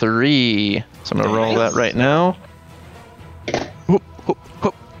 3. So I'm gonna roll that right now. Whoop, whoop,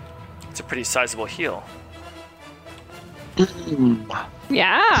 whoop. It's a pretty sizable heal.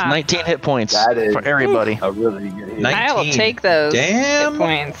 Yeah. 19 hit points That is- for everybody. A really good hit. Nice. I will 19. take those Damn. hit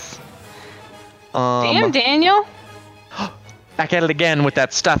points. Damn, Um, Daniel. back at it again with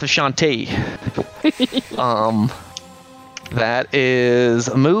that Staff of Shanti. That is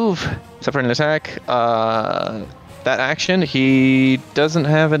a move, except for an attack. That action, he doesn't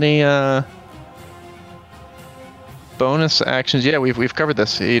have any bonus actions. Yeah, we've covered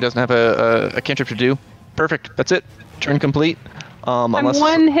this. He doesn't have a cantrip to do. Perfect. That's it. Turn complete. I'm Unless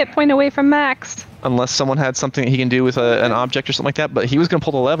 1 hit point away from max. unless someone had something that he can do with an object or something like that. But he was going to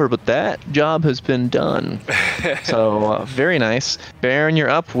pull the lever, but that job has been done. So very nice. Baron, you're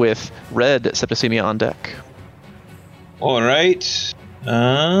up with red Septicemia on deck. All right.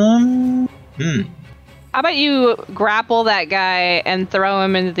 How about you grapple that guy and throw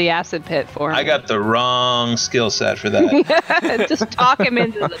him into the acid pit for me? I got the wrong skill set for that. Just talk him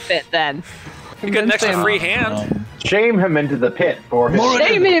into the pit then. You get an extra free hand. Shame him into the pit for his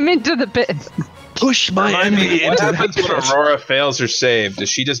Shame him into the pit. Push my Remind me, enemy what into happens the when pit. Aurora fails her save? Does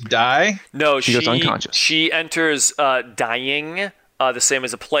she just die? No, She goes unconscious. She enters dying, the same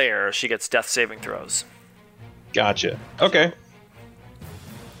as a player. She gets death saving throws. Gotcha. Okay.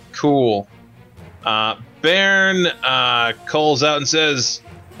 Cool. Baron calls out and says,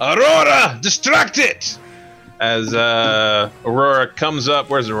 "Aurora, distract it!" As Aurora comes up.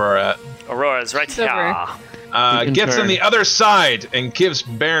 Where's Aurora at? Aurora's right here. over. Gets turn. on the other side and gives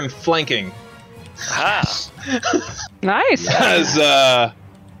Baron flanking. Ah. Nice. As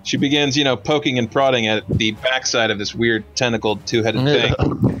she begins, poking and prodding at the backside of this weird tentacled two-headed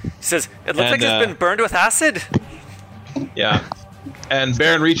thing. He says, it looks like And, it's been burned with acid. Yeah. And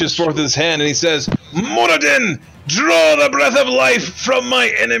Baron reaches forth his hand and he says, "Moradin, draw the breath of life from my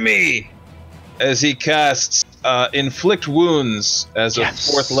enemy!" As he casts Inflict Wounds as a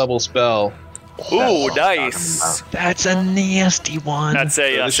 4th level spell. Ooh, nice. That's a nasty one. That's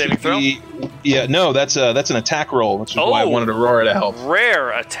a This saving should throw. Yeah, no, that's an attack roll, which is why I wanted Aurora to help.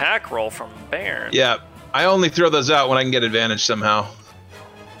 Rare attack roll from Baron. Yeah, I only throw those out when I can get advantage somehow.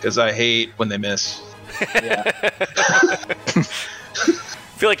 Because I hate when they miss. I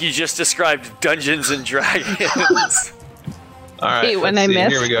feel like you just described Dungeons and Dragons. All right, Hate when let's I see.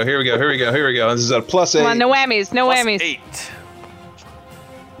 miss. Here we go. This is a +8. Come on, no whammies, no Plus whammies. 8.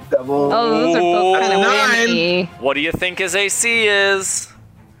 double. Oh, those are both kind of Ooh, 9. whammy. What do you think his AC is?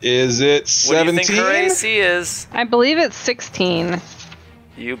 Is it What do you think 17? her AC is? I believe it's 16.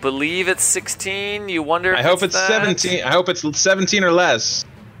 You believe it's 16? You wonder if I hope it's that? 17. I hope it's 17 or less.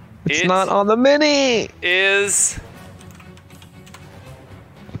 It's It not on the mini. is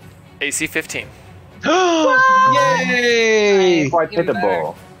AC 15. Yay! Quite Even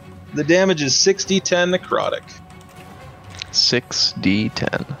hittable. The damage is 60-10 necrotic.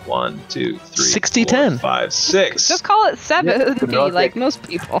 6d10. 1, 2, 3, 60, 4, 10. 5, 6. Just call it 70 no, like six. most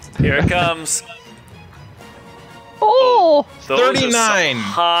people. Here it comes. Oh, Those are some 39.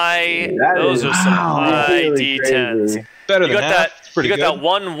 high. That Those is are some high really D10s. crazy. Better You than got half. that. It's pretty You got good.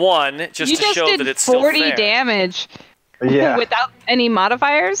 that 1/1 just you to just show did that it's still 40 fair. damage Yeah. without any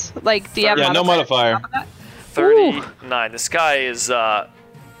modifiers. Like, do you have Yeah, no modifiers? modifier. 39. This guy is.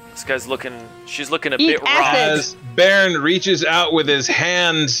 This guy's looking. She's looking a Eat bit raw. acid. As Baron reaches out with his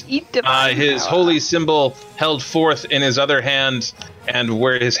hand, Eat divine his power. holy symbol held forth in his other hand, and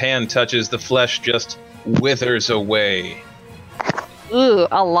where his hand touches, the flesh just withers away. Ooh,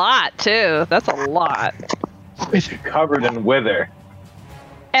 a lot too. That's a lot. Covered in wither.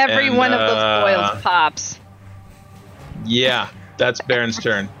 Every And, one of those oils pops. Yeah, that's Baron's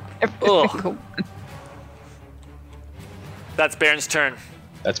turn. Ugh. That's Baron's turn.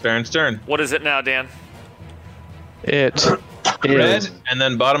 That's Baron's turn. What is it now, Dan? It Red, is and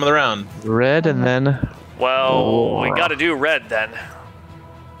then bottom of the round. red and then. Well, we got to do red then.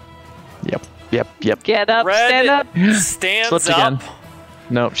 Yep. Get up, Red stand up. stands Slipped up. again.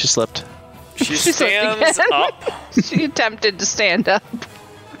 Nope, she slipped. She She slipped stands again. up. She attempted to stand up.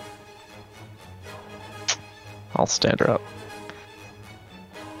 I'll stand her up.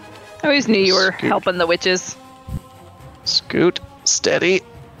 I always knew you were Scoot. helping the witches. Scoot. Steady.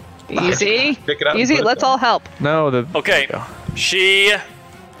 Easy. Pick it up. and Easy, put it let's down. all help. No, the. Okay. there we go. She,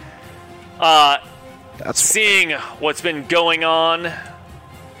 That's seeing what's been going on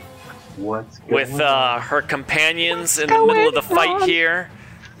What's going with on? her companions in the middle of the going fight on? here,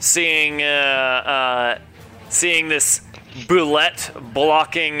 seeing this boulette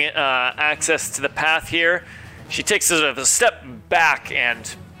blocking access to the path here, she takes sort of a step back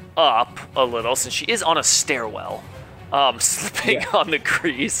and up a little, since she is on a stairwell, slipping on the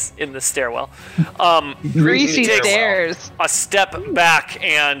grease in the stairwell. Greasy takes stairs. a step back,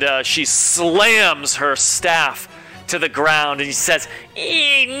 and she slams her staff to the ground, and he says,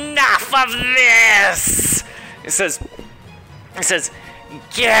 "Enough of this!" It says,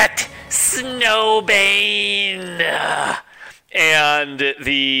 "Get Snowbane!" And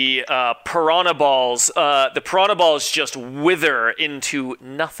the piranha balls just wither into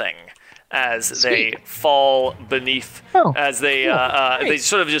nothing as they fall beneath, Oh. as they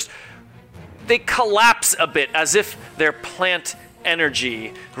sort of just they collapse a bit as if their plant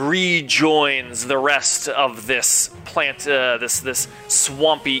energy rejoins the rest of this plant, this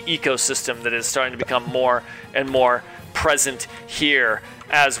swampy ecosystem that is starting to become more and more present here.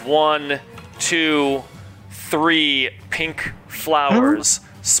 As 1, 2, 3 pink flowers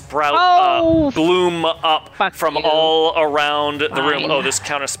sprout bloom up from all around the room. Oh, this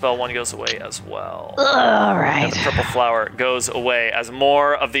counterspell one goes away as well. All right. And the purple flower goes away as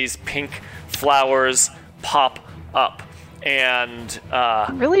more of these pink flowers pop up. And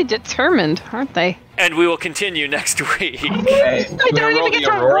really determined, aren't they? and we will continue next week. Hey, I don't even get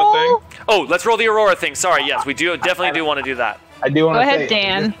to roll. Oh, let's roll the Aurora thing. Sorry, yes, we definitely do want to do that. I do want Go to say, ahead,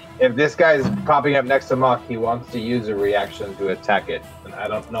 Dan. If this guy's popping up next to Mock, he wants to use a reaction to attack it. And I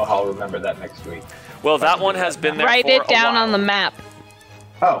don't know how I'll remember that next week. Well, that one has been there Write for it down a while. on the map.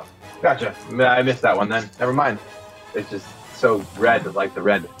 Oh, gotcha. I missed that one then. Never mind. It's just so red, like the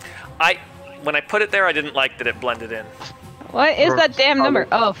red. When I put it there, I didn't like that it blended in. What is that damn number?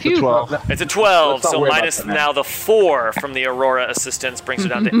 Oh, phew. 12. It's a 12, Let's not so worry about minus that, man. now the 4 from the Aurora assistance brings it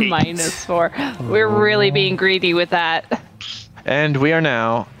down to 8. -4. We're really being greedy with that. And we are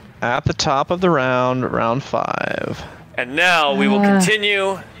now at the top of the round, round 5. And now we will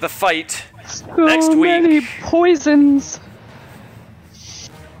continue the fight So next week. many poisons.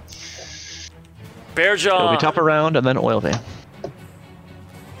 Bearjaw. It'll be top of round and then Oil Vein.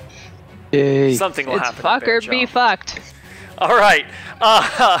 Yay. Something will It's happen. fuck or be fucked. All right.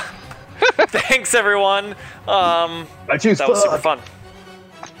 Thanks, everyone. I choose That was super fun.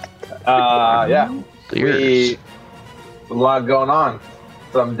 Yeah. Cheers. A lot going on.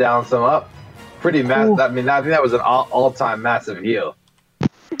 Some down, some up. Pretty massive. I mean, I think that was an all-time massive heal.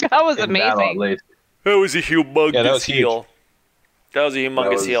 That was In battle, at amazing. least. That was a humongous Yeah, that was huge. heal. That was a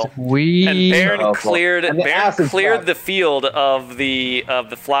humongous was- heal. We And Baron Helpful. cleared And the acid cleared spot. the field of the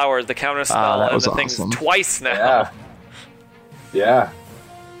flowers, the counter spell, that and was the things awesome. twice now. Yeah.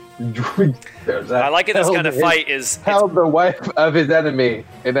 I like it. This kind of fight is Held the wife of his enemy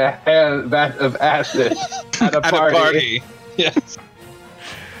in a vat of acid at a At party. a party. Yes.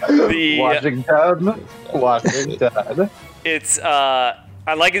 the Washington. it's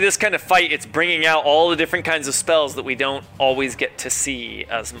I like this kind of fight. It's bringing out all the different kinds of spells that we don't always get to see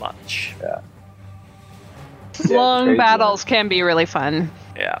as much. Long crazy. battles can be really fun.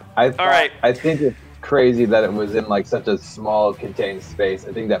 Yeah. All right. I think it's crazy that it was in like such a small contained space.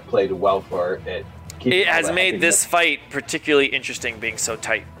 I think that played well for it. Keeping It all has that- I made think this fight particularly interesting, being so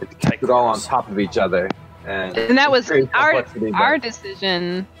tight. It kept it all on quarters. top of each other, and that was creates our complexity, but our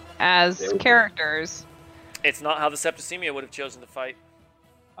decision as They were- characters. It's not how the Septicemia would have chosen to fight.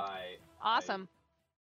 I Awesome.